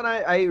 this one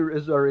I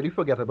is a really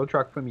forgettable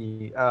track for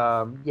me.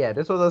 Yeah,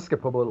 this was a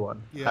skippable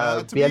one.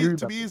 Yeah, to barely me,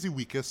 remember. is the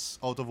weakest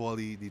out of all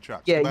the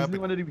tracks. Yeah, in my easily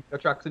one opinion. of the weaker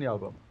tracks in the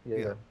album.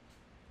 Yeah.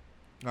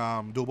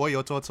 Doughboy,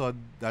 your thoughts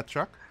on that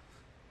track?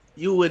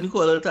 you wouldn't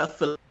call it a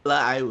filler,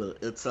 I will.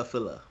 It's a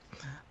filler.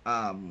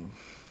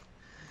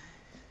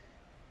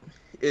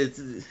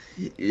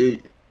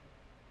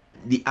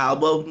 The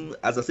album,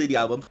 as I say, the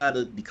album had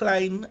a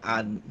decline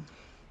and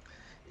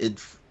it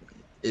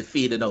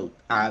faded out.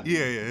 And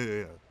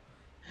Yeah.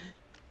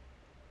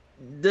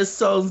 this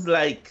sounds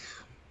like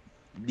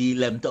the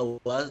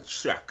Lemtower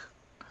track.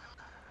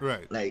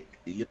 Right. Like,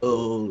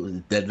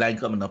 deadline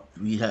coming up.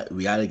 We had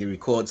to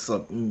record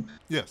something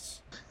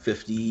Yes.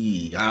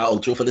 50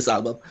 outro for this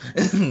album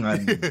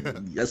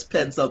and just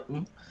pen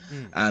something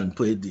and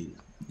put it there.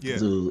 Yeah.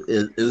 So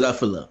it's a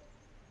filler.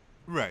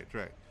 Right.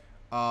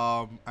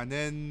 And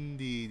then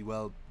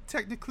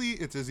technically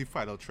it is the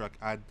final track,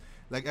 and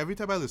like every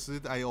time I listen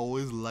to it, I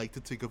always like to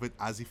think of it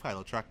as the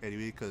final track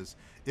anyway. Because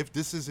if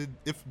this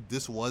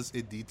was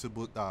indeed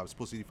supposed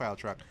to be the final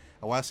track,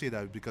 I want to say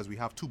that because we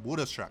have two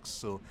bonus tracks,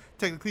 so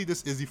technically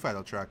this is the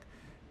final track.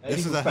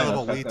 This is a hell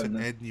of a way to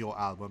end your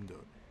album,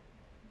 though.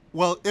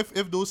 Well, if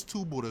those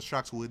two bonus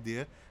tracks were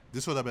there,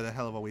 this would have been a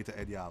hell of a way to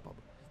end your album.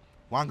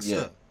 Wangster,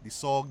 Yeah. the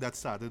song that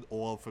started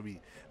all for me.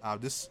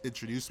 This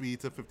introduced me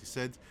to 50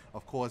 Cent.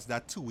 Of course,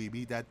 that two-way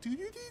beat, that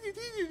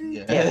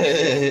Yeah.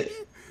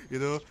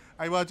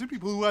 I imagine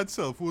people who had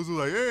cell phones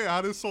were like, hey, I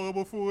had a song on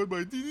my phone,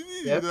 but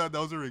Yep. that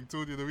was a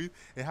ringtone, you know what I mean?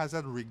 It has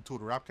that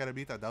ringtone rap kind of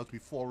beat, and that was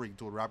before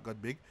ringtone rap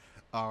got big.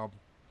 I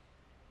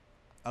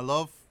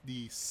love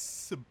the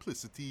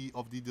simplicity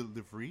of the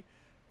delivery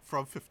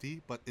from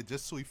 50, but it's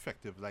just so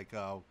effective. Like,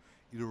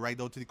 right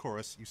down to the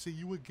chorus. You say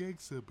you a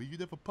gangster, but you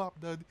never pop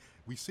none.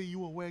 We say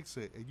you a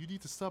wangster, and you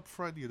need to stop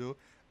front,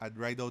 and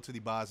right down to the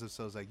bars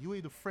themselves, like, you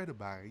ain't a friend of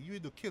mine, you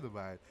ain't no kid of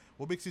mine.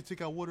 What makes you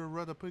think I want to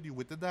run up on you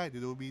with the nine? You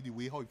know what I mean? The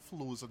way how it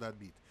flows on that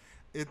beat.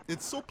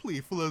 It's so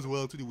playful as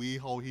well to the way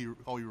how he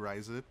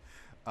rises it.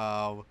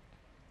 And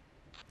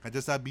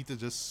just that beat is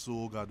just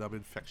so goddamn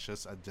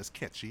infectious and just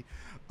catchy.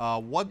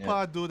 One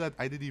part though that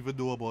I didn't even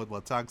know about,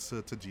 well, thanks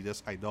to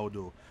Genius, I now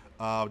know.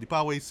 The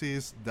part where he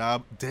says,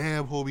 damn,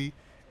 homie,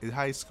 in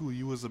high school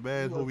you was a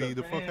man, homie,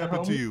 the fuck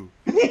happened to you?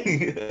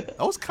 That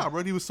was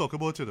Cameron he was talking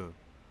about,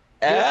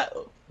 That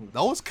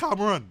was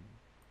Cameron.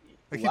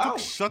 Like, he took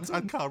shots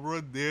at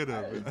Cameron there.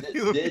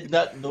 Did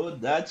not know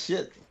that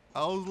shit.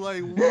 I was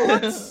like,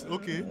 what?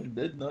 Okay.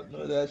 Did not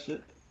know that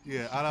shit.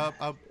 Yeah,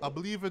 and I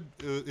believe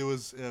he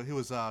was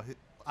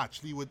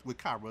actually with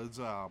Cameron's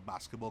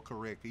basketball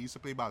career. He used to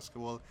play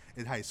basketball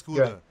in high school.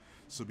 Yeah.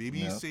 So maybe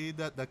he's saying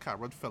that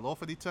Cameron fell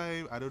off at the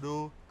time. I don't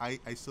know. I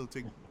still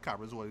think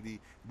Cameron's one of the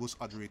most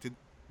underrated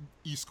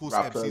East Coast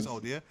MCs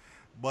out there.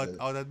 But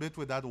I'll admit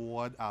with that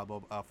one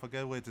album, I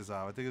forget what it is.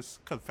 I think it's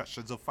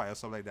Confessions of Fire,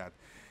 something like that.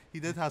 He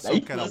did have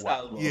some kind of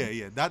album.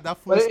 Yeah. That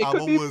first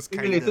album was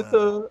kind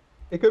of.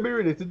 It could be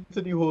related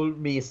to the whole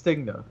Mace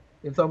thing, though,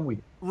 in some way.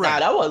 Right.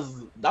 Nah,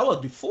 that was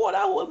before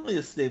that whole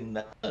Mace thing.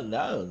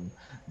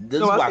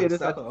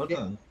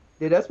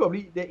 That's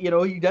probably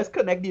he does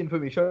connect the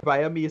information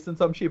via Mace in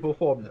some shape or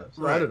form. Now,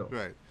 so I don't know.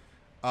 Right.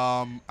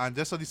 And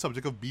just on the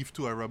subject of beef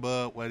too, I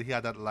remember when he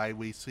had that line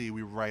where he say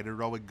we ride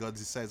around with guns,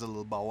 he says a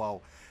little Bow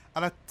Wow.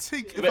 And I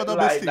think, if I'm not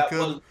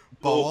mistaken,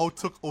 Bow Wow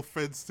took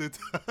offense to it.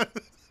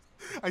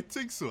 I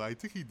think so. I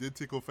think he did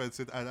take offense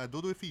to it. And I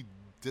don't know if he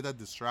did a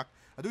distract.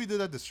 I know he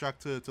did a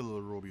distract to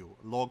Little Romeo.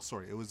 Long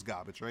story. It was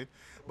garbage, right?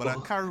 But I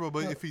can't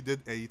remember if he did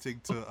anything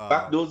to...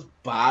 Back those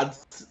bad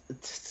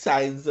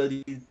signs of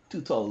the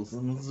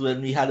 2000s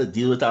when we had to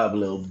deal with our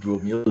little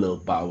Romeo, little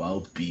Bow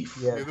Wow beef.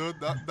 Yeah.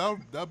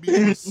 That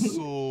beef was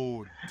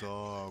so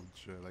dumb,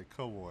 like,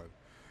 come on.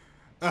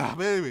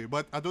 But anyway,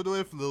 but I don't know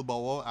if Lil Bow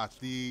Wow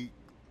actually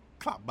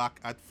clapped back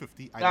at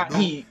 50. I don't know.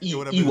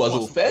 He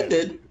was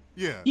offended.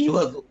 Yeah. He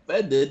was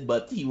offended,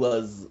 but he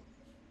was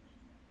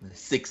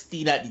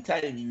 16 at the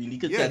time. He really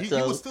could tell. He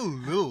was still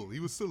Lil. He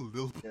was still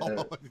Lil Bow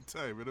Wow at the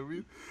time, you know what I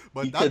mean?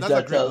 But that's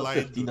a great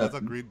line. That's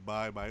a great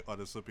buy, my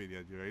honest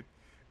opinion, right?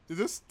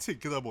 Just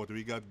thinking about it,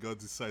 we got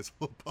guns the size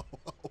of Bow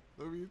Wow.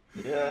 I mean,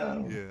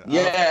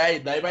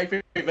 my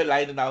favorite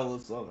line in our whole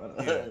song.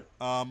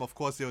 Of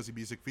course, there was a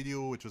music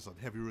video which was on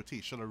heavy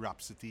rotation on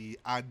Rhapsody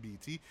and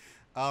BT.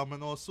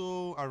 And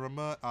also, I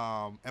remember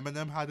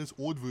Eminem had his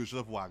own version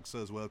of Wangster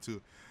as well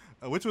too,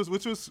 which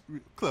was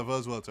clever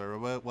as well too. I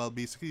remember, well,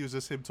 basically it was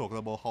just him talking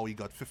about how he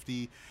got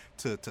 50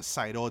 to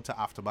sign on to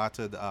Aftermath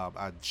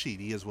and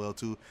Shady as well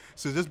too.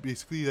 So just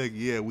basically like,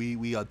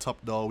 we on top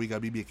now, we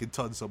gotta be making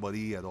tons of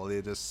money and all,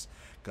 they just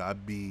gotta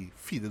be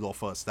feeding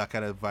off us, that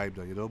kind of vibe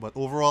though, But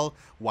overall,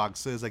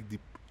 Wangster is like the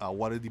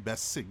one of the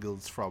best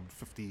singles from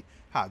 50,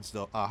 hands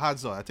down. I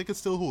think it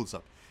still holds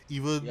up,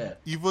 even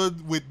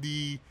with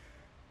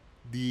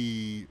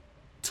the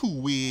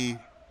two-way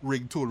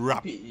ringtone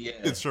rap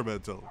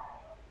instrumental,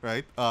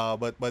 right?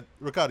 But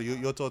Ricardo,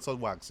 your thoughts on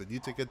Wangster? Do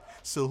you think it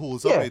still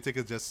holds up, or do you think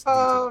it's just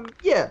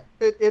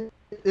it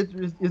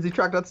is the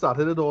track that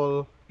started it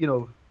all.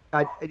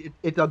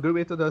 It's a good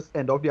way to just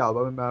end off the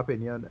album, in my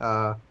opinion.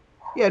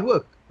 It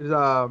worked. We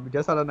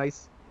just had a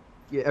nice,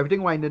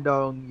 everything winding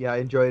down,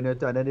 enjoying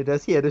it, and then it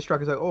just this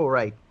track is like, oh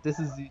right, this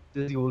is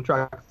the whole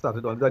track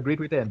started on. It's a great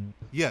way to end.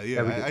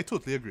 I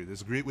totally agree.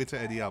 It's a great way to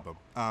end the album.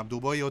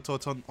 Doughboy, your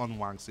thoughts on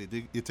Wangster?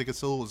 Do you think it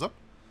still holds up?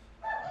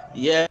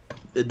 Yeah,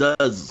 it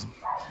does.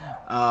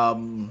 For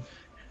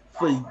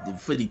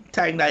the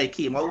time that it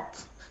came out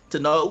to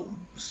now,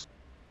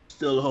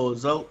 still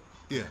holds up.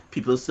 Yeah,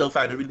 people still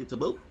find it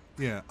relatable.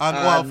 Yeah, and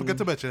I forget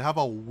to mention, have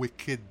a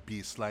wicked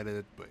bass line in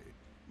it, but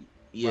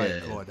yeah,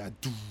 my God, that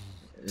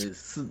it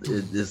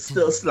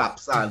still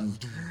slaps, and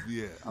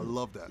yeah, I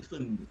love that.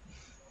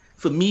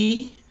 For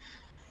me,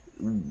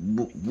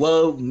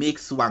 what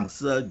makes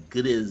Wangster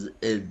good is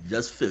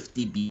just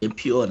 50 being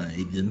pure. Now.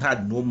 He didn't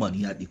have no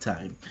money at the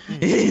time.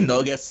 He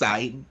no get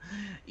signed.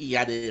 He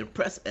had to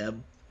impress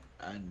him,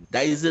 and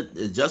that is it.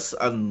 It's just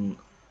on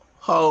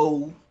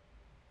how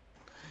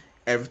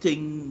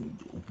everything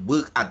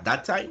worked at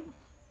that time.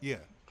 Yeah,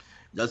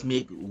 just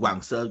make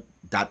Wangster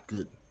that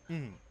good.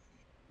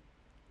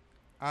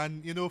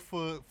 And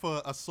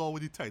for a song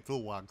with the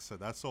title Wangster,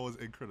 that song was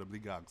incredibly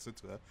gangster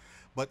to her.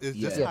 But it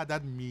just had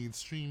that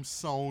mainstream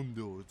sound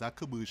though, that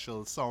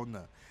commercial sound.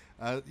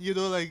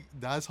 Like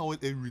that's how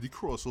it really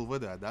crossed over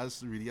there.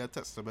 That's really a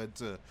testament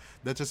to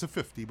not just a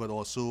 50, but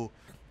also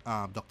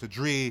Dr.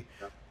 Dre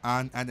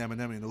and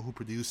Eminem, who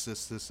produced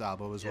this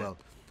album as well.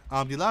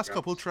 The last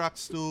couple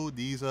tracks though,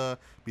 these are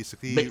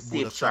basically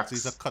bonus tracks.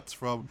 These are cuts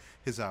from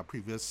his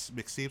previous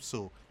mixtape.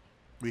 So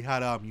we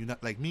had You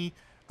Not Like Me,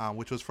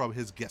 which was from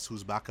his Guess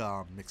Who's Back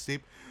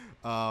mixtape.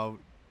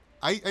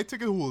 I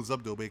think it holds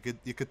up though, but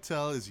you could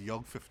tell it's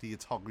young 50,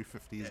 it's hungry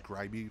 50, it's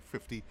grimy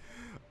 50.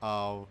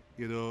 And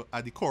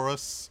the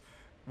chorus,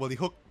 well, the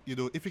hook you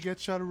know, if you get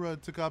shot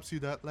around to cops, you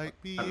not like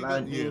me.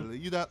 Like Yeah, me.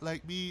 you not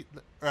like me.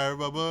 I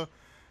remember.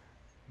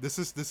 This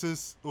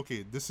is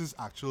okay. This is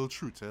actual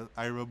truth.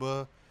 I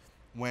remember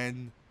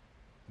when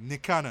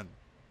Nick Cannon.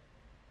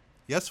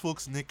 Yes,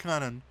 folks, Nick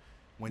Cannon,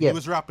 when he Yes.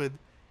 was rapping,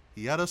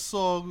 he had a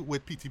song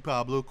with P.T.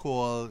 Pablo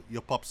called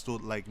 "Your Pops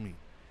Don't Like Me,"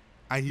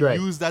 and he Right.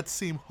 used that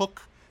same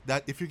hook.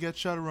 That if you get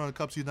shot around the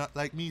cops, you not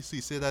like me. So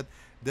he said that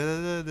da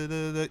da da da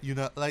da da, you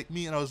not like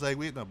me, and I was like,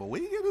 wait, no, but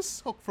where you get this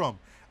hook from?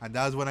 And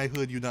that's when I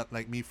heard you not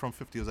like me from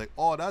 50. I was like,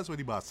 oh, that's where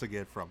the bastard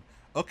get from.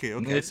 Okay,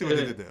 I see what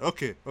they did there.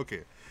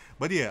 Okay.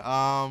 But yeah,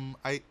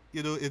 I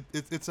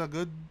it's a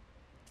good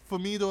for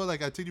me though.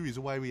 Like I think the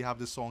reason why we have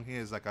this song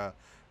here is like a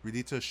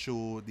really to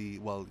show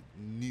the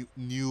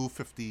new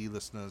 50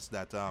 listeners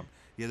that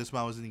yeah, this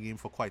man was in the game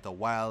for quite a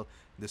while.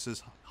 This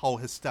is how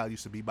his style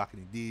used to be back in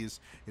the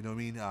days. You know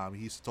what I mean?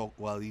 He used to talk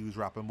while he was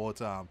rapping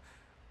about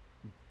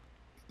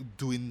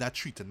doing that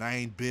 3 to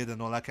 9 bid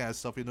and all that kind of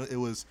stuff. You know, it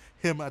was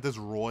him at his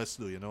rawest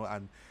though. You know,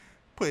 and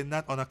putting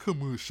that on a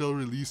commercial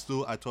release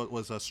though, I thought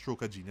was a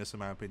stroke of genius in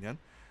my opinion.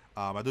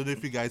 I don't know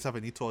if you guys have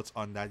any thoughts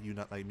on that "You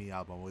Not Like Me"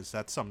 album. Was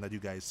that something that you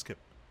guys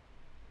skipped?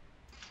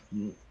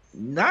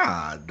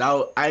 Nah,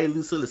 now I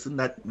listen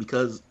that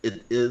because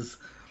it is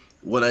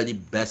one of the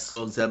best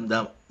songs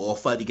them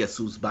offer to get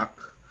Suits back.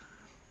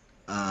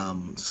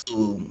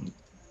 So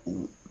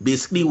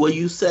basically what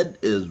you said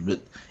is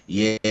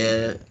yeah,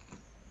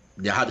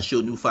 they had to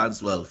show new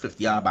fans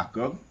 50-hour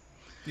background.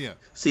 Yeah.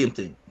 Same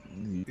thing.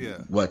 Yeah.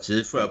 Watch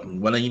it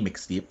from one of your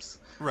mixtapes.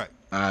 Right.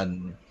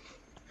 And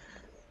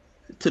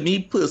to me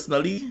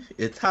personally,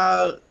 it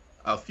had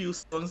a few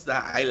songs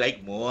that I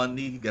like more on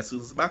the Guess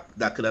Who's Back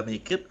that could have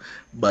make it,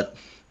 but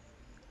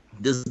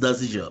this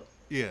does the job.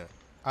 Yeah.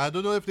 I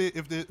don't know if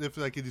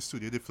like in the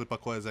studio they flip a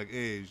coin. It's like,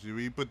 hey, should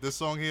we put this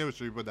song here or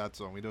should we put that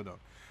song? We don't know.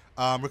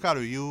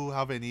 Ricardo, you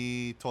have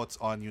any thoughts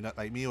on "You Not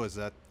Like Me" or is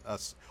that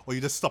us, or you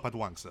just stop at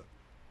one, sir?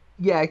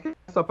 Yeah, I can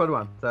stop at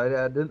once.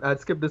 I didn't. I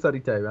skipped this at the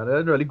time, and I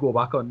didn't really go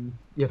back on,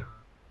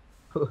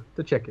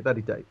 to check it at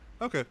the time.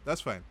 Okay,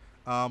 that's fine.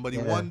 But the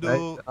Yeah, one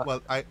though,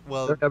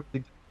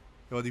 Everything.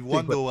 the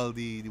one though,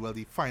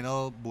 the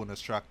final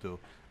bonus track though,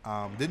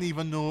 didn't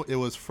even know it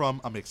was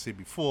from a mixtape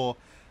before,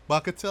 but I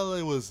could tell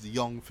it was the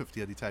young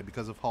 50 at the time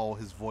because of how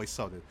his voice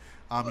sounded.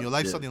 Your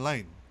life's yeah. on the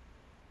line.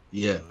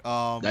 Yeah.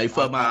 Like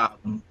from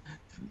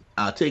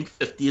I think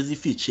 50 is the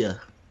feature.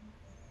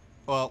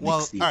 Well,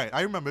 Mixtape. all right.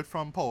 I remember it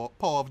from Power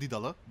of the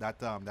Dollar,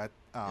 that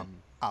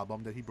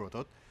album that he brought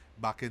out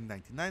back in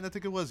 '99, I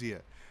think it was. Yeah,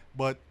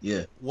 but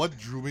Yeah. what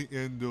drew me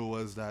in though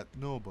was that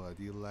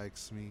nobody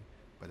likes me,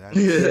 but that's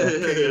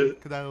okay,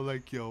 cause I don't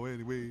like yo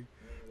anyway.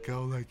 I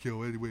don't like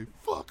yo anyway.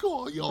 Fuck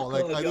all y'all.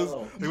 Like I just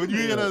like when you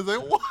hear that, I was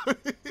like, what?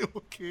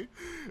 Okay.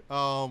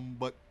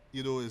 But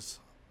you know, it's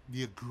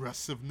the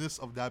aggressiveness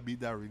of that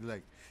beat that I really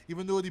like.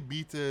 Even though the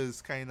beat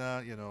is kind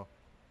of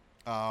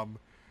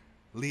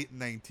late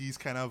 90s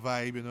kind of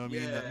vibe, you know what I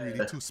mean? Not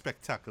really too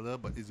spectacular,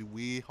 but it's the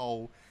way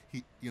how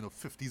he,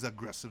 50s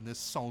aggressiveness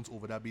sounds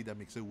over that beat that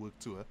makes it work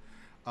too.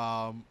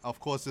 Of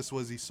course, this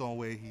was the song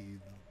where he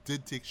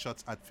did take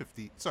shots at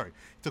 50. Sorry,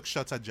 he took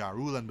shots at Ja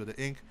Rule and With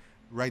the Ink,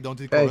 right down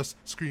to the chorus.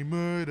 Scream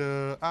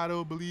murder, I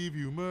don't believe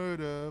you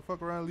murder.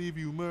 Fuck around, leave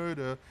you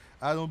murder.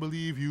 I don't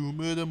believe you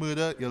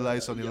murder. Your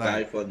life's on the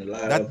line.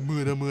 That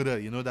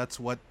murder, that's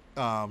what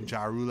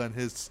Ja Rule and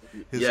his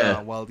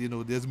Yeah.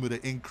 there's Murder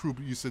Inc. crew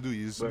used to do. It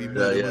used to be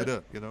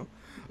Murder, murder.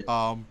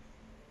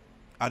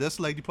 I just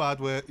like the part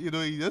where he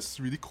just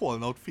really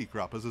calling out fake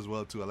rappers as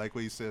well too. I like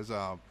where he says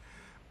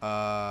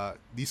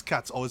these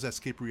cats always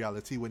escape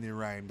reality when they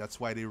rhyme. That's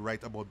why they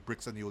write about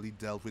bricks and they only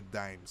delve with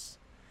dimes.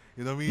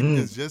 You know what I mean?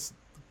 It's just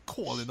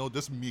calling out,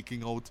 just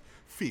making out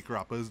fake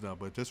rappers now,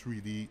 but just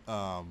really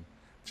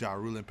Ja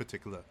Rule in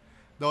particular.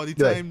 Now at the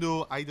time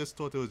though, I just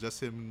thought it was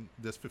just him,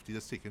 just 50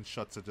 just taking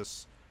shots at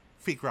just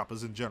fake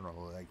rappers in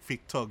general, like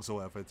fake thugs or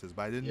whatever it is.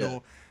 But I didn't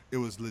know it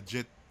was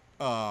legit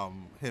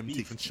him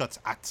taking shots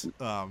at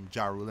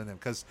Ja Rule and him,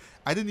 because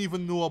I didn't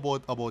even know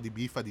about the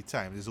beef at the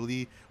time. It's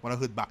only when I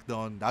heard Back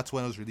Down, that's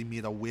when I was really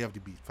made aware of the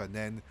beef. And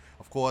then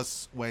of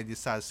course when you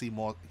start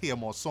to hear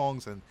more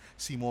songs and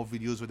see more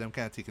videos with them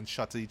kind of taking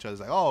shots at each other,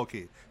 it's like, oh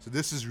okay, so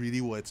this is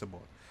really what it's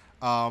about.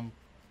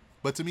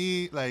 But to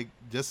me, like,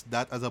 just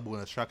that as a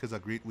bonus track is a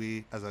great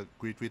way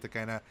to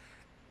kind of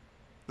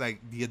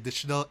like the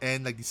additional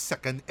end, like the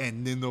second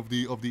ending of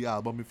the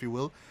album, if you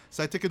will.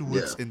 So I think it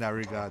works in that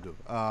regard.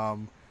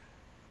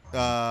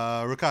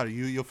 Ricardo,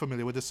 you're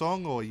familiar with the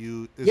song, or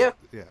you?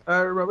 I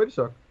remember the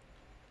song.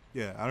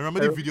 Yeah, I remember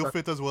the video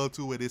fit as well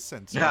too, where they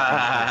censor.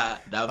 That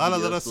a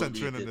lot of so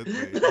censoring in dated.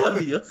 it. That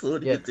video so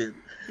dated.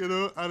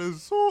 And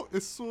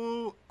it's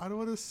so I don't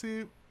want to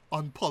say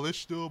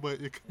unpolished though, but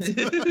it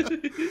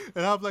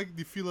have like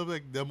the feel of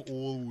like them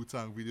old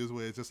Wu-Tang videos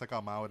where it's just like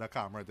a man with a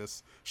camera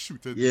just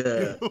shooting.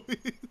 Yeah.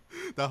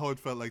 That's how it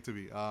felt like to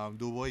me.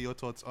 Doughboy, your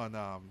thoughts on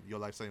Your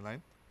Life's on the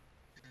Line?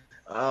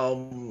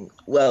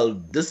 Well,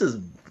 this is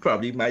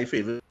probably my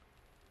favorite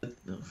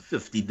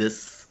 50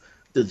 disc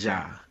to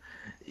Ja.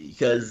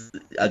 because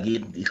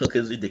again the hook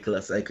is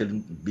ridiculous. I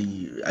can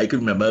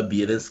remember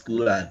being in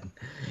school and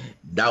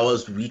that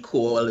was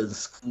recall in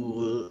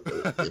school.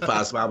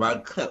 Past my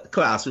man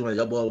classroom like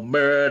about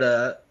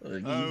murder. I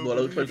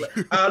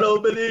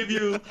don't believe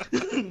you.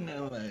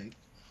 I'm like,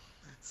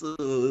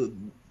 so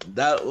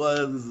that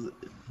was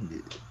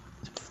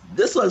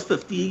this was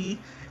 50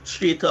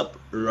 straight up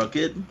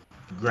rugged,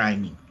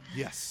 grimy.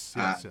 Yes.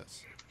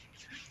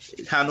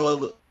 Had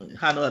no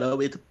other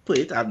way to put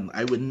it, and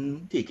I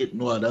wouldn't take it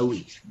no other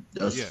way.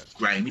 Just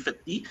grimy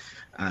 50,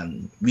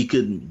 and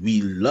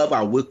we love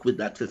our work with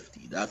that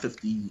 50. That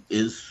 50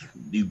 is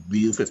the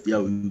real 50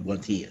 that we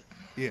want here.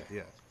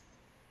 Yeah.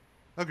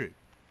 Agreed.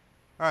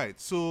 All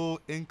right. So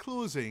in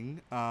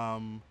closing,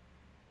 the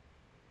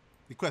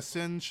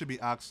question should be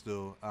asked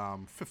though.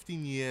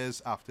 15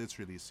 years after its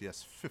release,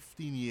 yes,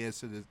 15 years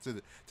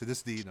to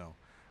this day now.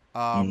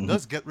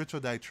 Does Get Rich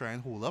or Die Trying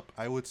hold up?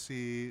 I would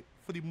say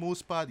for the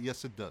most part,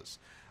 yes, it does.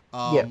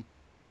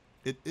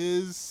 It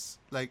is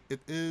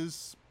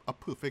a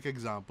perfect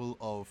example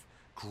of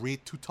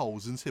great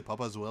 2000s hip hop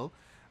as well.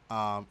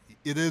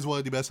 It is one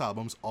of the best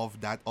albums of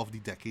the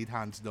decade,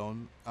 hands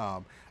down.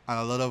 And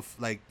a lot of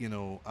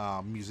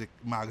music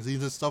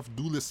magazines and stuff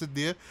do list it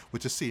there,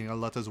 which is saying a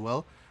lot as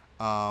well.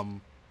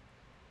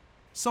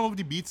 Some of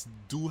the beats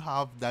do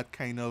have that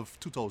kind of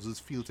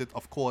 2000s feel to it,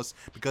 of course,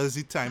 because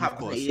the time, of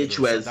course.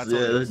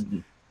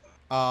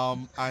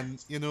 And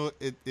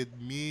it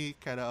may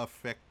kind of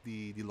affect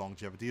the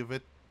longevity of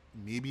it,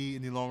 maybe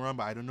in the long run,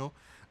 but I don't know.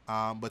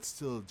 But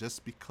still,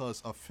 just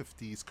because of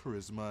 50's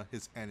charisma,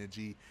 his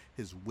energy,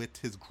 his wit,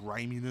 his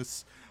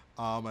griminess,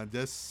 and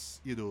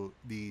just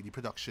the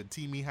production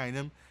team behind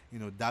him,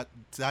 that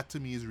to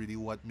me is really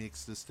what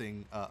makes this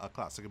thing a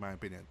classic in my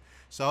opinion.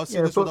 So I'll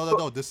say this without a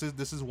doubt. This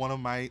is one of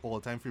my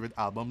all-time favorite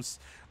albums.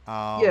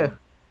 And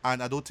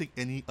I don't think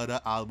any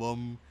other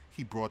album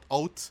he brought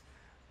out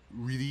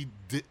really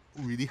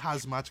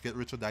has much Get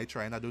Rich or Die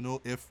Trying. I don't know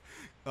if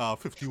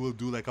 50 will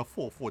do like a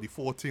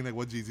 444 thing like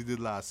what Jay-Z did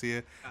last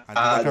year and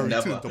do like a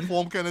return to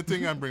form kind of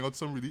thing and bring out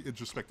some really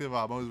introspective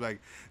albums like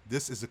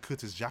this is a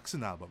Curtis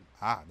Jackson album.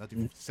 Not the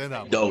 50 Cent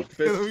album. No,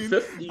 you know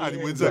what I mean? And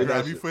he wins a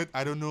Grammy for it.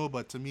 I don't know,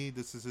 but to me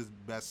this is his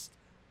best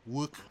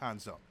work,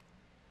 hands down.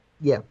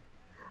 Yeah.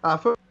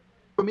 For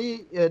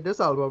me, this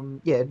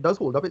album, it does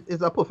hold up.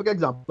 It's a perfect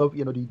example of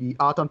the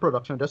art and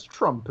production just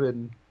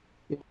trumping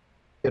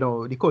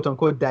the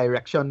quote-unquote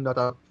direction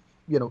that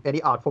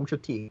any art form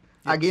should take.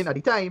 Yes. Again, at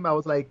the time, I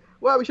was like,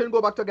 well, we shouldn't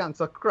go back to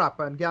gangster crap,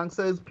 and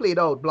gangsters played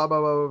out, blah, blah,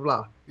 blah, blah,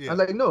 blah. Yeah. I was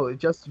like, no,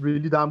 it's just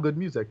really damn good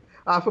music.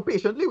 For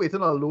Patiently Waiting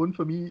alone,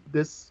 for me,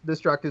 this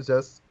track is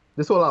just,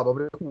 this whole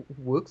album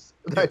works.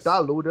 Yes.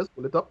 That alone just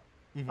pull it up.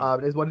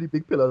 Mm-hmm. It's one of the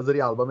big pillars of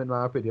the album, in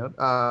my opinion.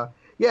 I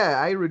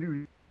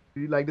really,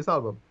 really like this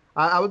album.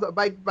 I was,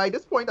 by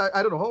this point,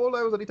 I don't know how old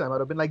I was at the time. I'd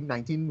have been like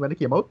 19 when it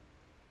came out.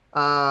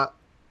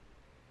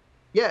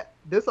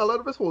 This a lot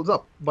of this holds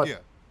up, but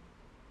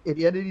at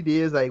the end of the day,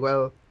 is like,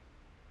 well,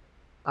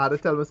 I had to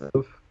tell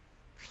myself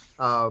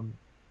how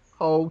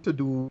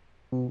to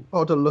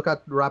look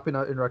at rap in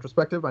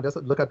retrospective and just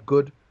look at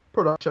good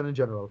production in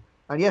general.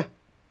 And 5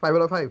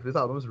 out of 5. This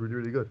album is really,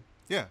 really good.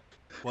 Yeah.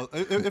 Well,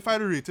 if I had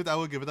to rate it, I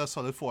would give it a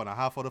solid 4.5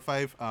 out of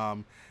 5.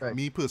 Right.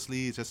 Me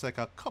personally, it's just like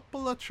a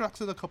couple of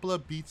tracks and a couple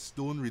of beats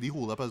don't really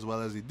hold up as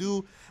well as they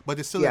do, but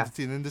it's still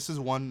entertaining. This is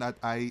one that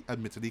I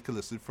admittedly can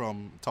listen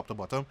from top to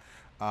bottom.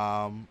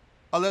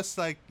 Unless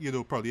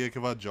probably like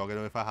if I jog,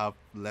 if I have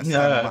less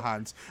time on my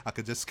hands, I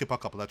could just skip a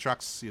couple of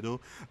tracks,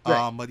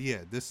 Right. But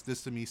this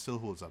to me still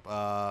holds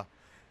up.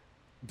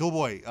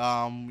 Doughboy,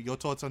 your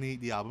thoughts on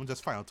the album,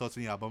 just final thoughts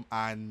on the album,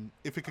 and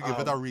if you could give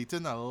it a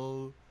rating,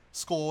 I'll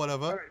score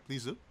whatever,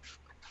 please do.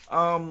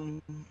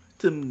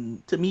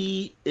 To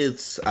me,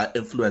 it's an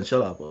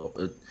influential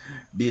album.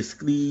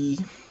 Basically,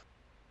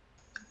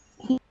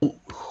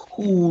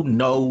 who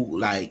know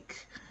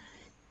like.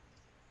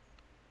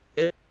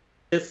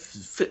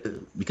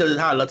 Because it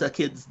had a lot of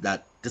kids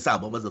that this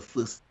album was the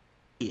first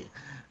year,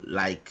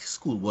 like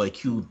Schoolboy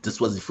Q,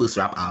 this was the first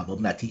rap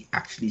album that he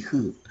actually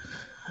heard.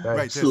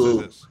 Right.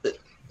 So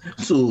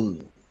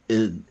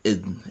it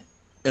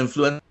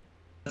influenced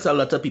a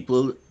lot of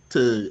people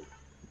to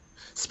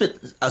spit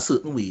a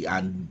certain way,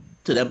 and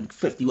to them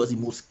 50 was the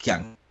most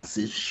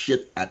gangster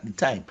shit at the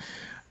time.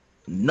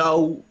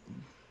 Now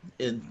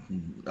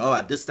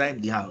at this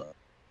time the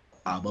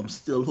album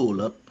still hold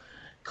up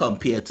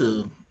compared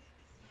to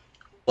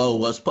what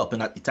was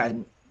popping at the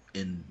time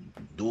in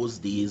those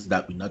days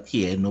that we're not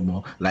here no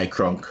more, like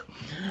Crunk.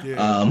 Yeah.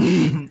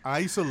 I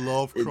used to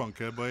love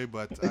Crunk, boy,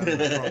 but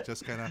Crunk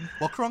just kind of...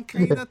 Well, Crunk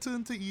kind of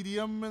turned to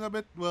EDM in a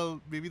bit.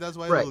 Well, maybe that's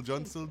why Lil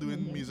Jon's still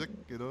doing music,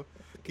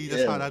 He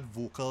just had that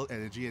vocal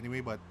energy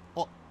anyway, but...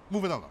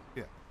 moving on.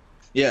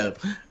 Yeah.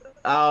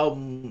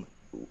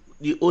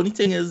 The only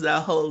thing is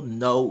that how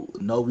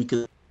now we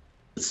can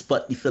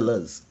spot the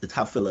fillers. It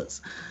have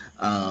fillers.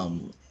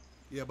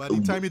 Yeah, but at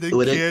the time you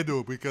didn't care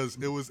though, because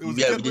it was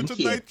Get Rich or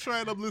Die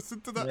Trying to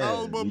listen to the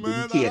album,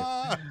 man.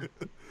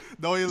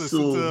 Now you listen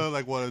to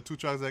like 1 or 2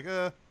 tracks, like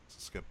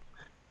skip.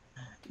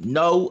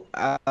 No,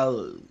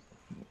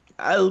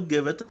 I'll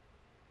give it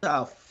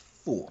a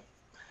 4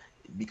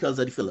 because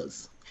of the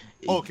fillers.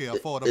 Okay, a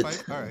 4 out of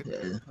 5. All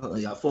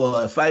right. Yeah,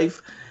 4 or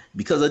 5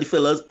 because of the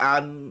fillers,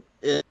 and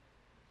it's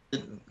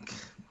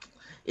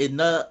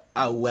not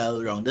a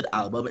well-rounded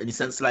album in the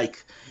sense,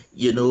 like,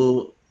 you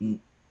know,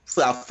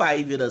 for a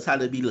 5 years had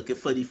to be looking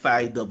for the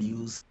 5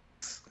 W's,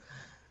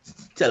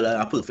 tell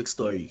a perfect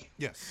story.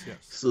 Yes, yes.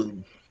 So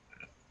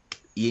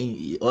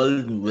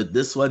all with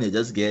this one, you're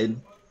just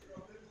getting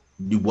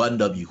the 1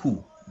 W.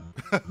 Who?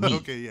 Me.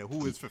 Okay, yeah.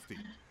 Who is 50?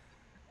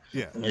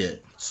 Yeah. Yeah.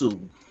 So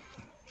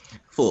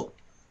 4. All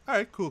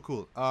right,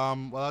 cool.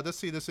 Well, I'll just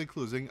say this in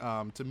closing.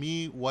 To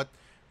me, what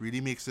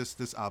really makes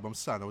this album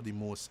stand out the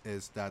most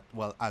is that,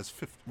 well,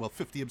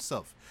 50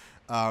 himself,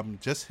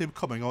 just him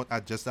coming out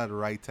at just that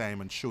right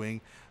time and showing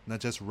not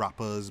just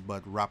rappers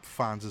but rap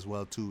fans as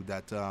well too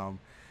that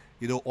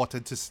you know,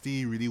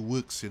 authenticity really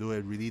works. You know,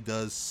 it really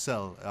does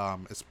sell,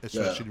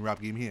 especially in the rap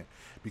game here,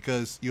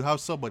 because you have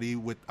somebody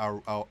with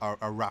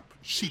a rap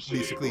sheet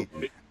basically.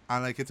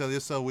 And I can tell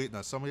yourself, wait,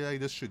 now somebody like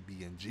this should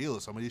be in jail.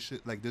 Somebody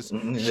should like this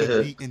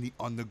should be in the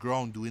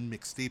underground doing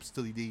mixtapes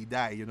till the day he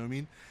die. You know what I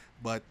mean?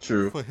 But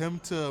for him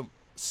to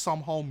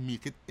somehow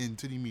make it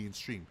into the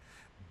mainstream,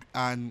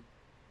 and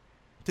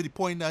to the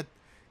point that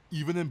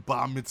even in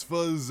bar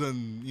mitzvahs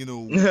and, you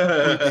know,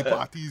 birthday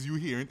parties you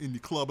hear in the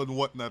club and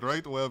whatnot,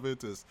 right? Whatever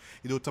it is,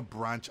 you know, to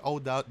branch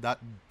out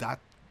that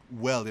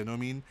well, you know what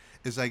I mean?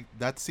 It's like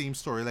that same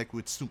story like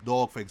with Snoop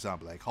Dogg, for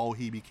example, like how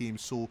he became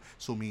so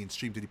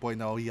mainstream to the point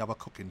now he have a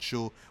cooking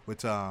show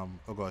with oh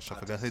gosh, I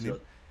forgot his name.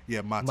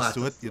 Yeah, Martha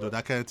Stewart, you know,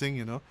 that kind of thing,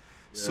 you know.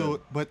 Yeah.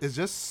 So but it's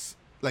just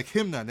like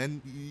him now, and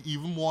then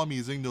even more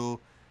amazing though,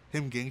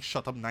 him getting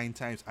shot up 9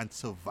 times and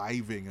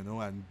surviving, you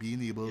know, and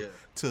being able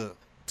to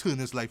turn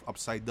his life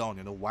upside down,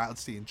 you know, while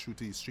staying true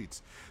to the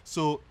streets.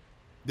 So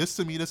this,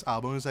 to me, this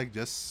album is like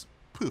just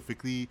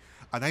perfectly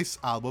a nice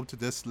album to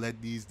just let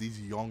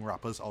these young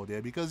rappers out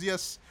there, because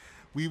yes,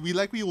 we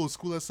like we old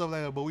school and stuff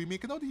like that, but we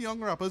making out the young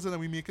rappers and then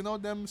we making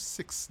out them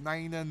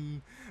 6ix9ine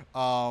and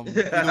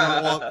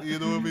you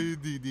know what I mean,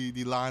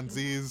 the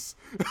Lanzes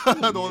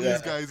and all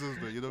these guys,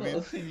 you know what I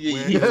mean?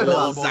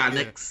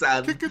 Xanax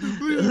and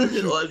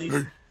all these.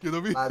 You know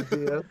what I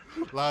mean?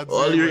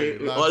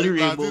 All the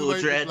rainbow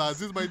dreads.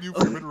 Lanzes, my new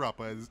favorite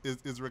rapper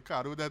is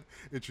Ricardo that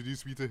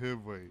introduced me to him,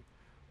 boy.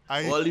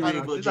 All the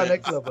rainbow It's the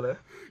next dreads. level, eh?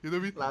 You know what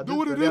I mean? Lanzes Know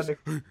what it is is?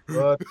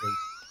 the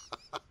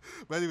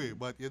But anyway,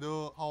 but you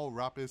know how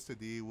rap is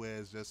today, where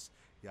it's just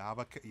you have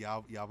a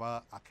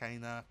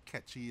kind of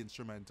catchy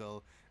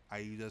instrumental,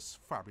 and you just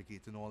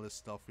fabricating all this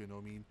stuff. You know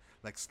what I mean?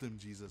 Like Slim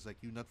Jesus, like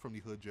you not from the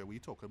hood, Jerry. We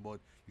talking about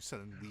you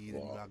selling weed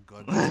and you got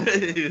guns.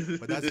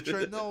 But that's the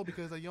trend now,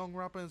 because a young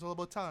rapper is all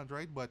about talent,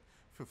 right? But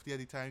 50 at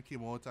the time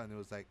came out and it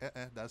was like,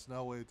 that's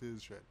not what it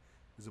is, Shred.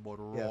 It's about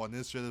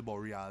rawness, Shred, about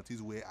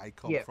realities, where I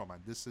come from,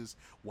 and this is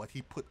what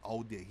he put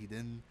out there. He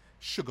didn't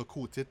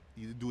sugarcoat it.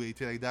 He didn't do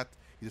anything like that.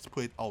 He just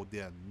put it out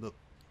there, and look,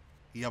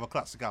 he have a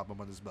classic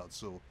album on his belt.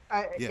 So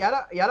you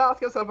gotta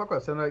ask yourself a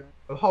question, like,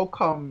 how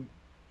come,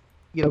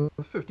 you know,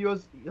 50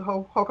 was,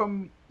 how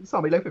come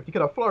somebody like 50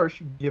 could have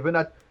flourished, given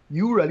that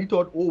you really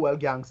thought, oh well,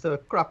 gangster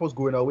crap was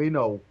going away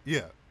now.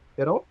 Yeah.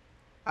 You know?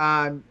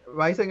 And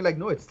why saying like,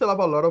 no, it still have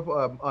a lot of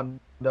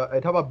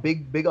it have a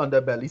big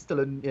underbelly still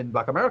in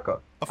Black America.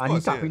 Of and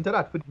course, he tap into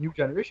that for the new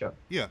generation.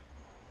 Yeah.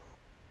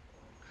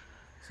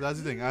 So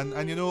that's the thing.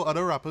 And you know,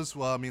 other rappers,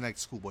 well, I mean, like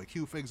Schoolboy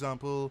Q, for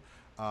example.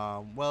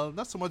 Well,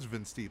 not so much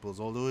Vince Staples,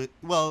 although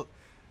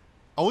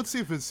I would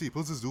say Vince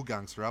Staples is do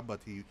gangster rap, but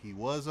he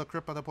was a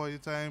Crip at a point in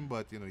time,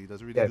 but you know, he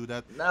doesn't really do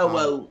that.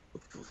 No,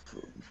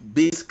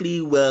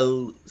 basically,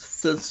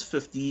 since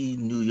 50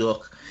 New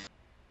York,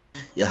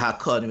 you have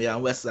Conway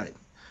and Westside.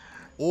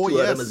 Oh, Two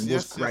yes, of them is the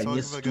most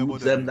grimiest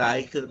dudes them that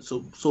I can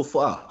so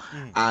far.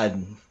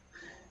 And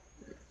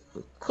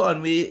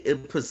Conway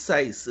in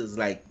precise is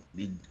like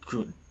the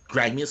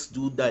grimiest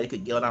dude that you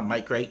could get on a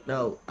mic right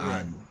now.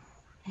 And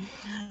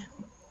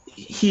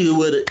he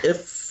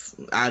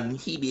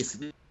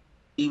basically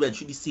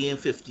eventually seeing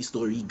 50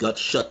 story, he got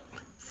shot,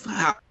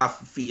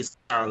 half face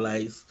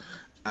paralyzed,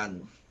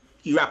 and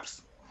he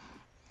raps.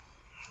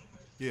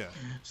 Yeah.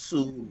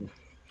 So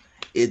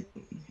it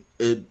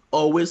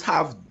always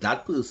have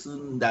that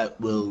person that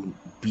will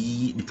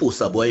be the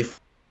poster boy,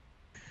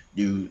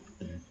 the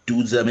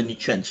dudes them in the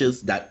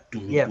trenches that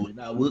doing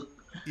that work.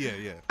 Yeah.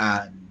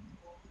 And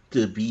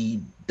to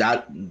be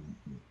that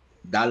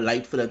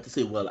light for them to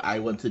say, well, I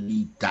want to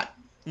be that.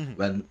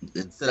 When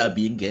instead of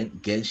being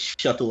getting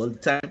shot all the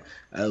time,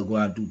 I'll go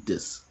and do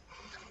this.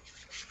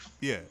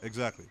 Yeah,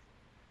 exactly.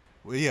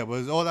 Well, yeah,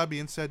 but all that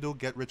being said, though,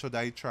 Get Rich or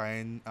Die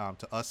Trying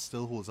to us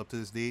still holds up to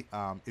this day.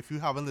 If you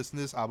haven't listened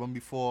to this album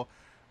before,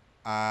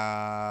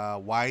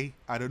 why?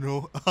 I don't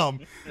know.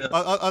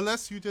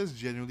 Unless you just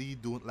genuinely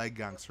don't like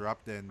gangster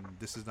rap, then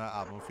this is not an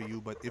album for you.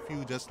 But if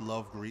you just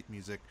love great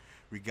music,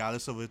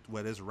 regardless of it,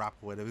 whether it's rap,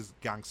 whether it's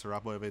gangster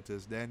rap, whatever it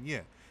is, then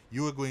yeah,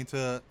 you are going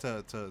to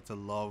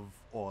love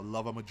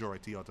a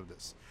majority out of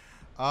this.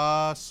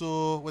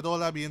 So with all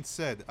that being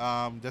said,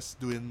 just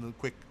doing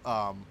quick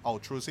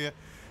outros here.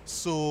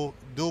 So,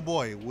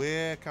 Doughboy,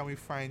 where can we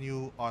find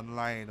you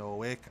online,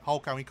 or how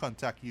can we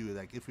contact you?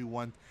 Like, if we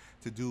want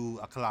to do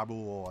a collabo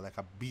or like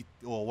a beat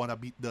or want a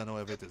beat done or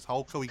whatever it is,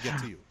 how can we get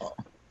to you?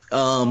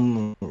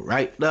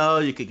 Right now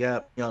you can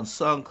get me on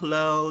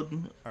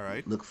SoundCloud. All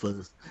right. Look for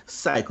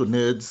Psycho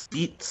Nerds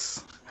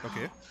Beats.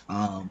 Okay.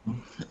 On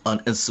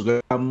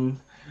Instagram.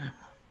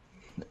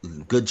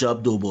 Good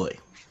job, Doughboy.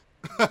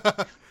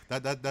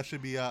 that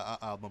should be a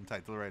album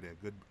title right there.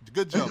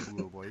 Good job,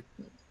 Doughboy.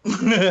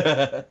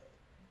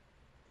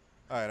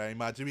 All right. I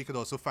imagine we could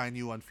also find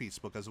you on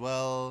Facebook as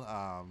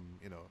well.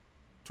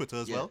 Twitter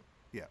as well.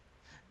 Yeah.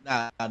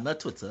 Nah, not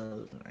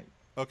Twitter. Right.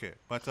 Okay,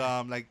 but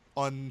like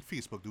on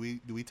Facebook, do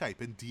we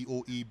type in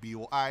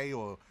DOEBOI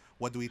or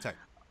what do we type?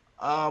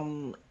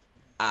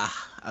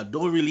 I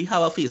don't really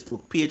have a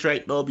Facebook page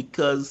right now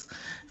because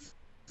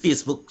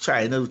Facebook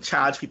trying to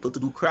charge people to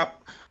do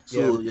crap.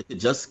 So you can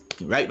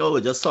right now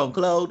we're just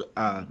SoundCloud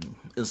and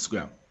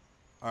Instagram.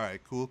 All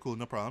right, cool,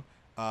 no problem.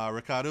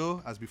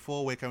 Ricardo, as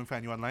before, where can we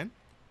find you online?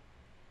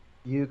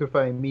 You can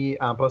find me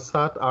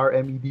Ampersat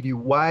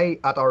RMEDDY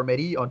at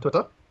Armedi on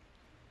Twitter.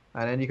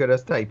 And then you can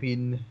just type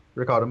in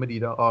Ricardo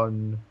Medina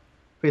on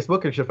Facebook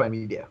and you should find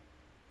me there.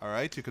 All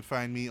right, you can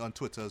find me on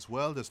Twitter as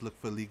well. Just look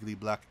for Legally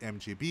Black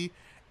MGB.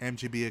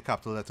 MGB in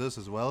capital letters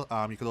as well.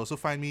 You can also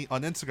find me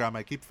on Instagram.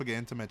 I keep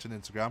forgetting to mention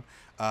Instagram.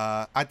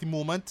 At the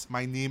moment,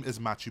 my name is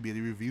Matthew Bailey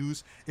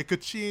Reviews. It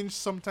could change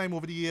sometime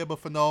over the year, but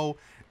for now,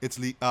 it's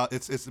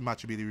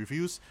Matthew Bailey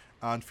Reviews.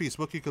 On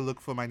Facebook, you can look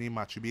for my name,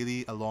 Matthew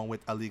Bailey, along with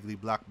a Legally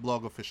Black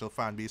blog official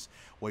fan base,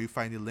 where you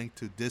find the link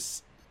to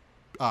this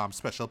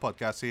special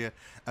podcast here,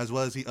 as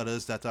well as the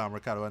others that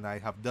Ricardo and I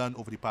have done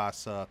over the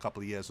past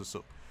couple of years or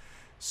so.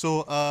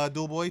 So,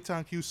 Doughboy,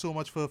 thank you so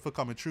much for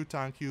coming through.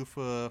 Thank you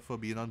for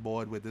being on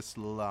board with this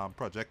little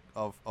project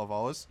of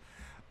ours.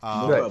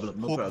 No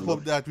problem.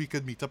 Hope that we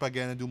could meet up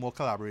again and do more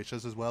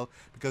collaborations as well,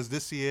 because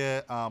this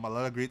year a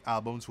lot of great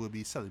albums will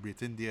be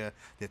celebrating their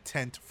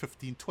 10th,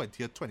 15th,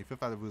 20th,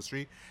 25th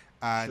anniversary.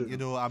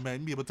 And, I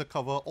might be able to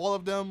cover all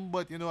of them,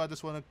 but, I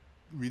just want to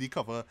really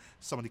cover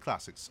some of the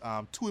classics.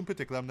 Two in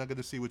particular, I'm not going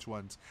to say which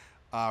ones,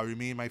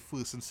 remain my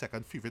first and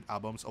second favorite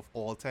albums of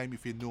all time.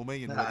 If you know me,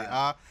 you know what they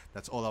are.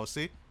 That's all I'll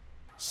say.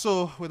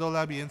 So, with all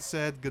that being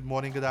said, good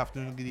morning, good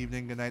afternoon, good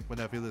evening, good night,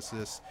 whenever you listen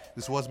to this.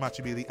 This was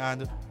Matthew Bailey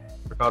and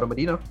Ricardo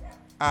Medina.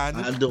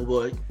 And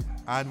Doughboy.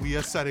 And we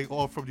are setting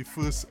off from the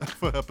first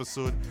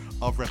episode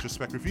of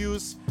Retrospect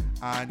Reviews.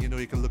 And,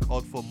 you can look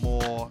out for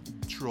more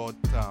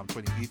throughout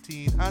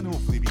 2018 and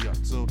hopefully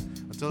beyond. So,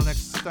 until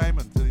next time,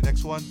 until the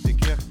next one, take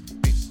care.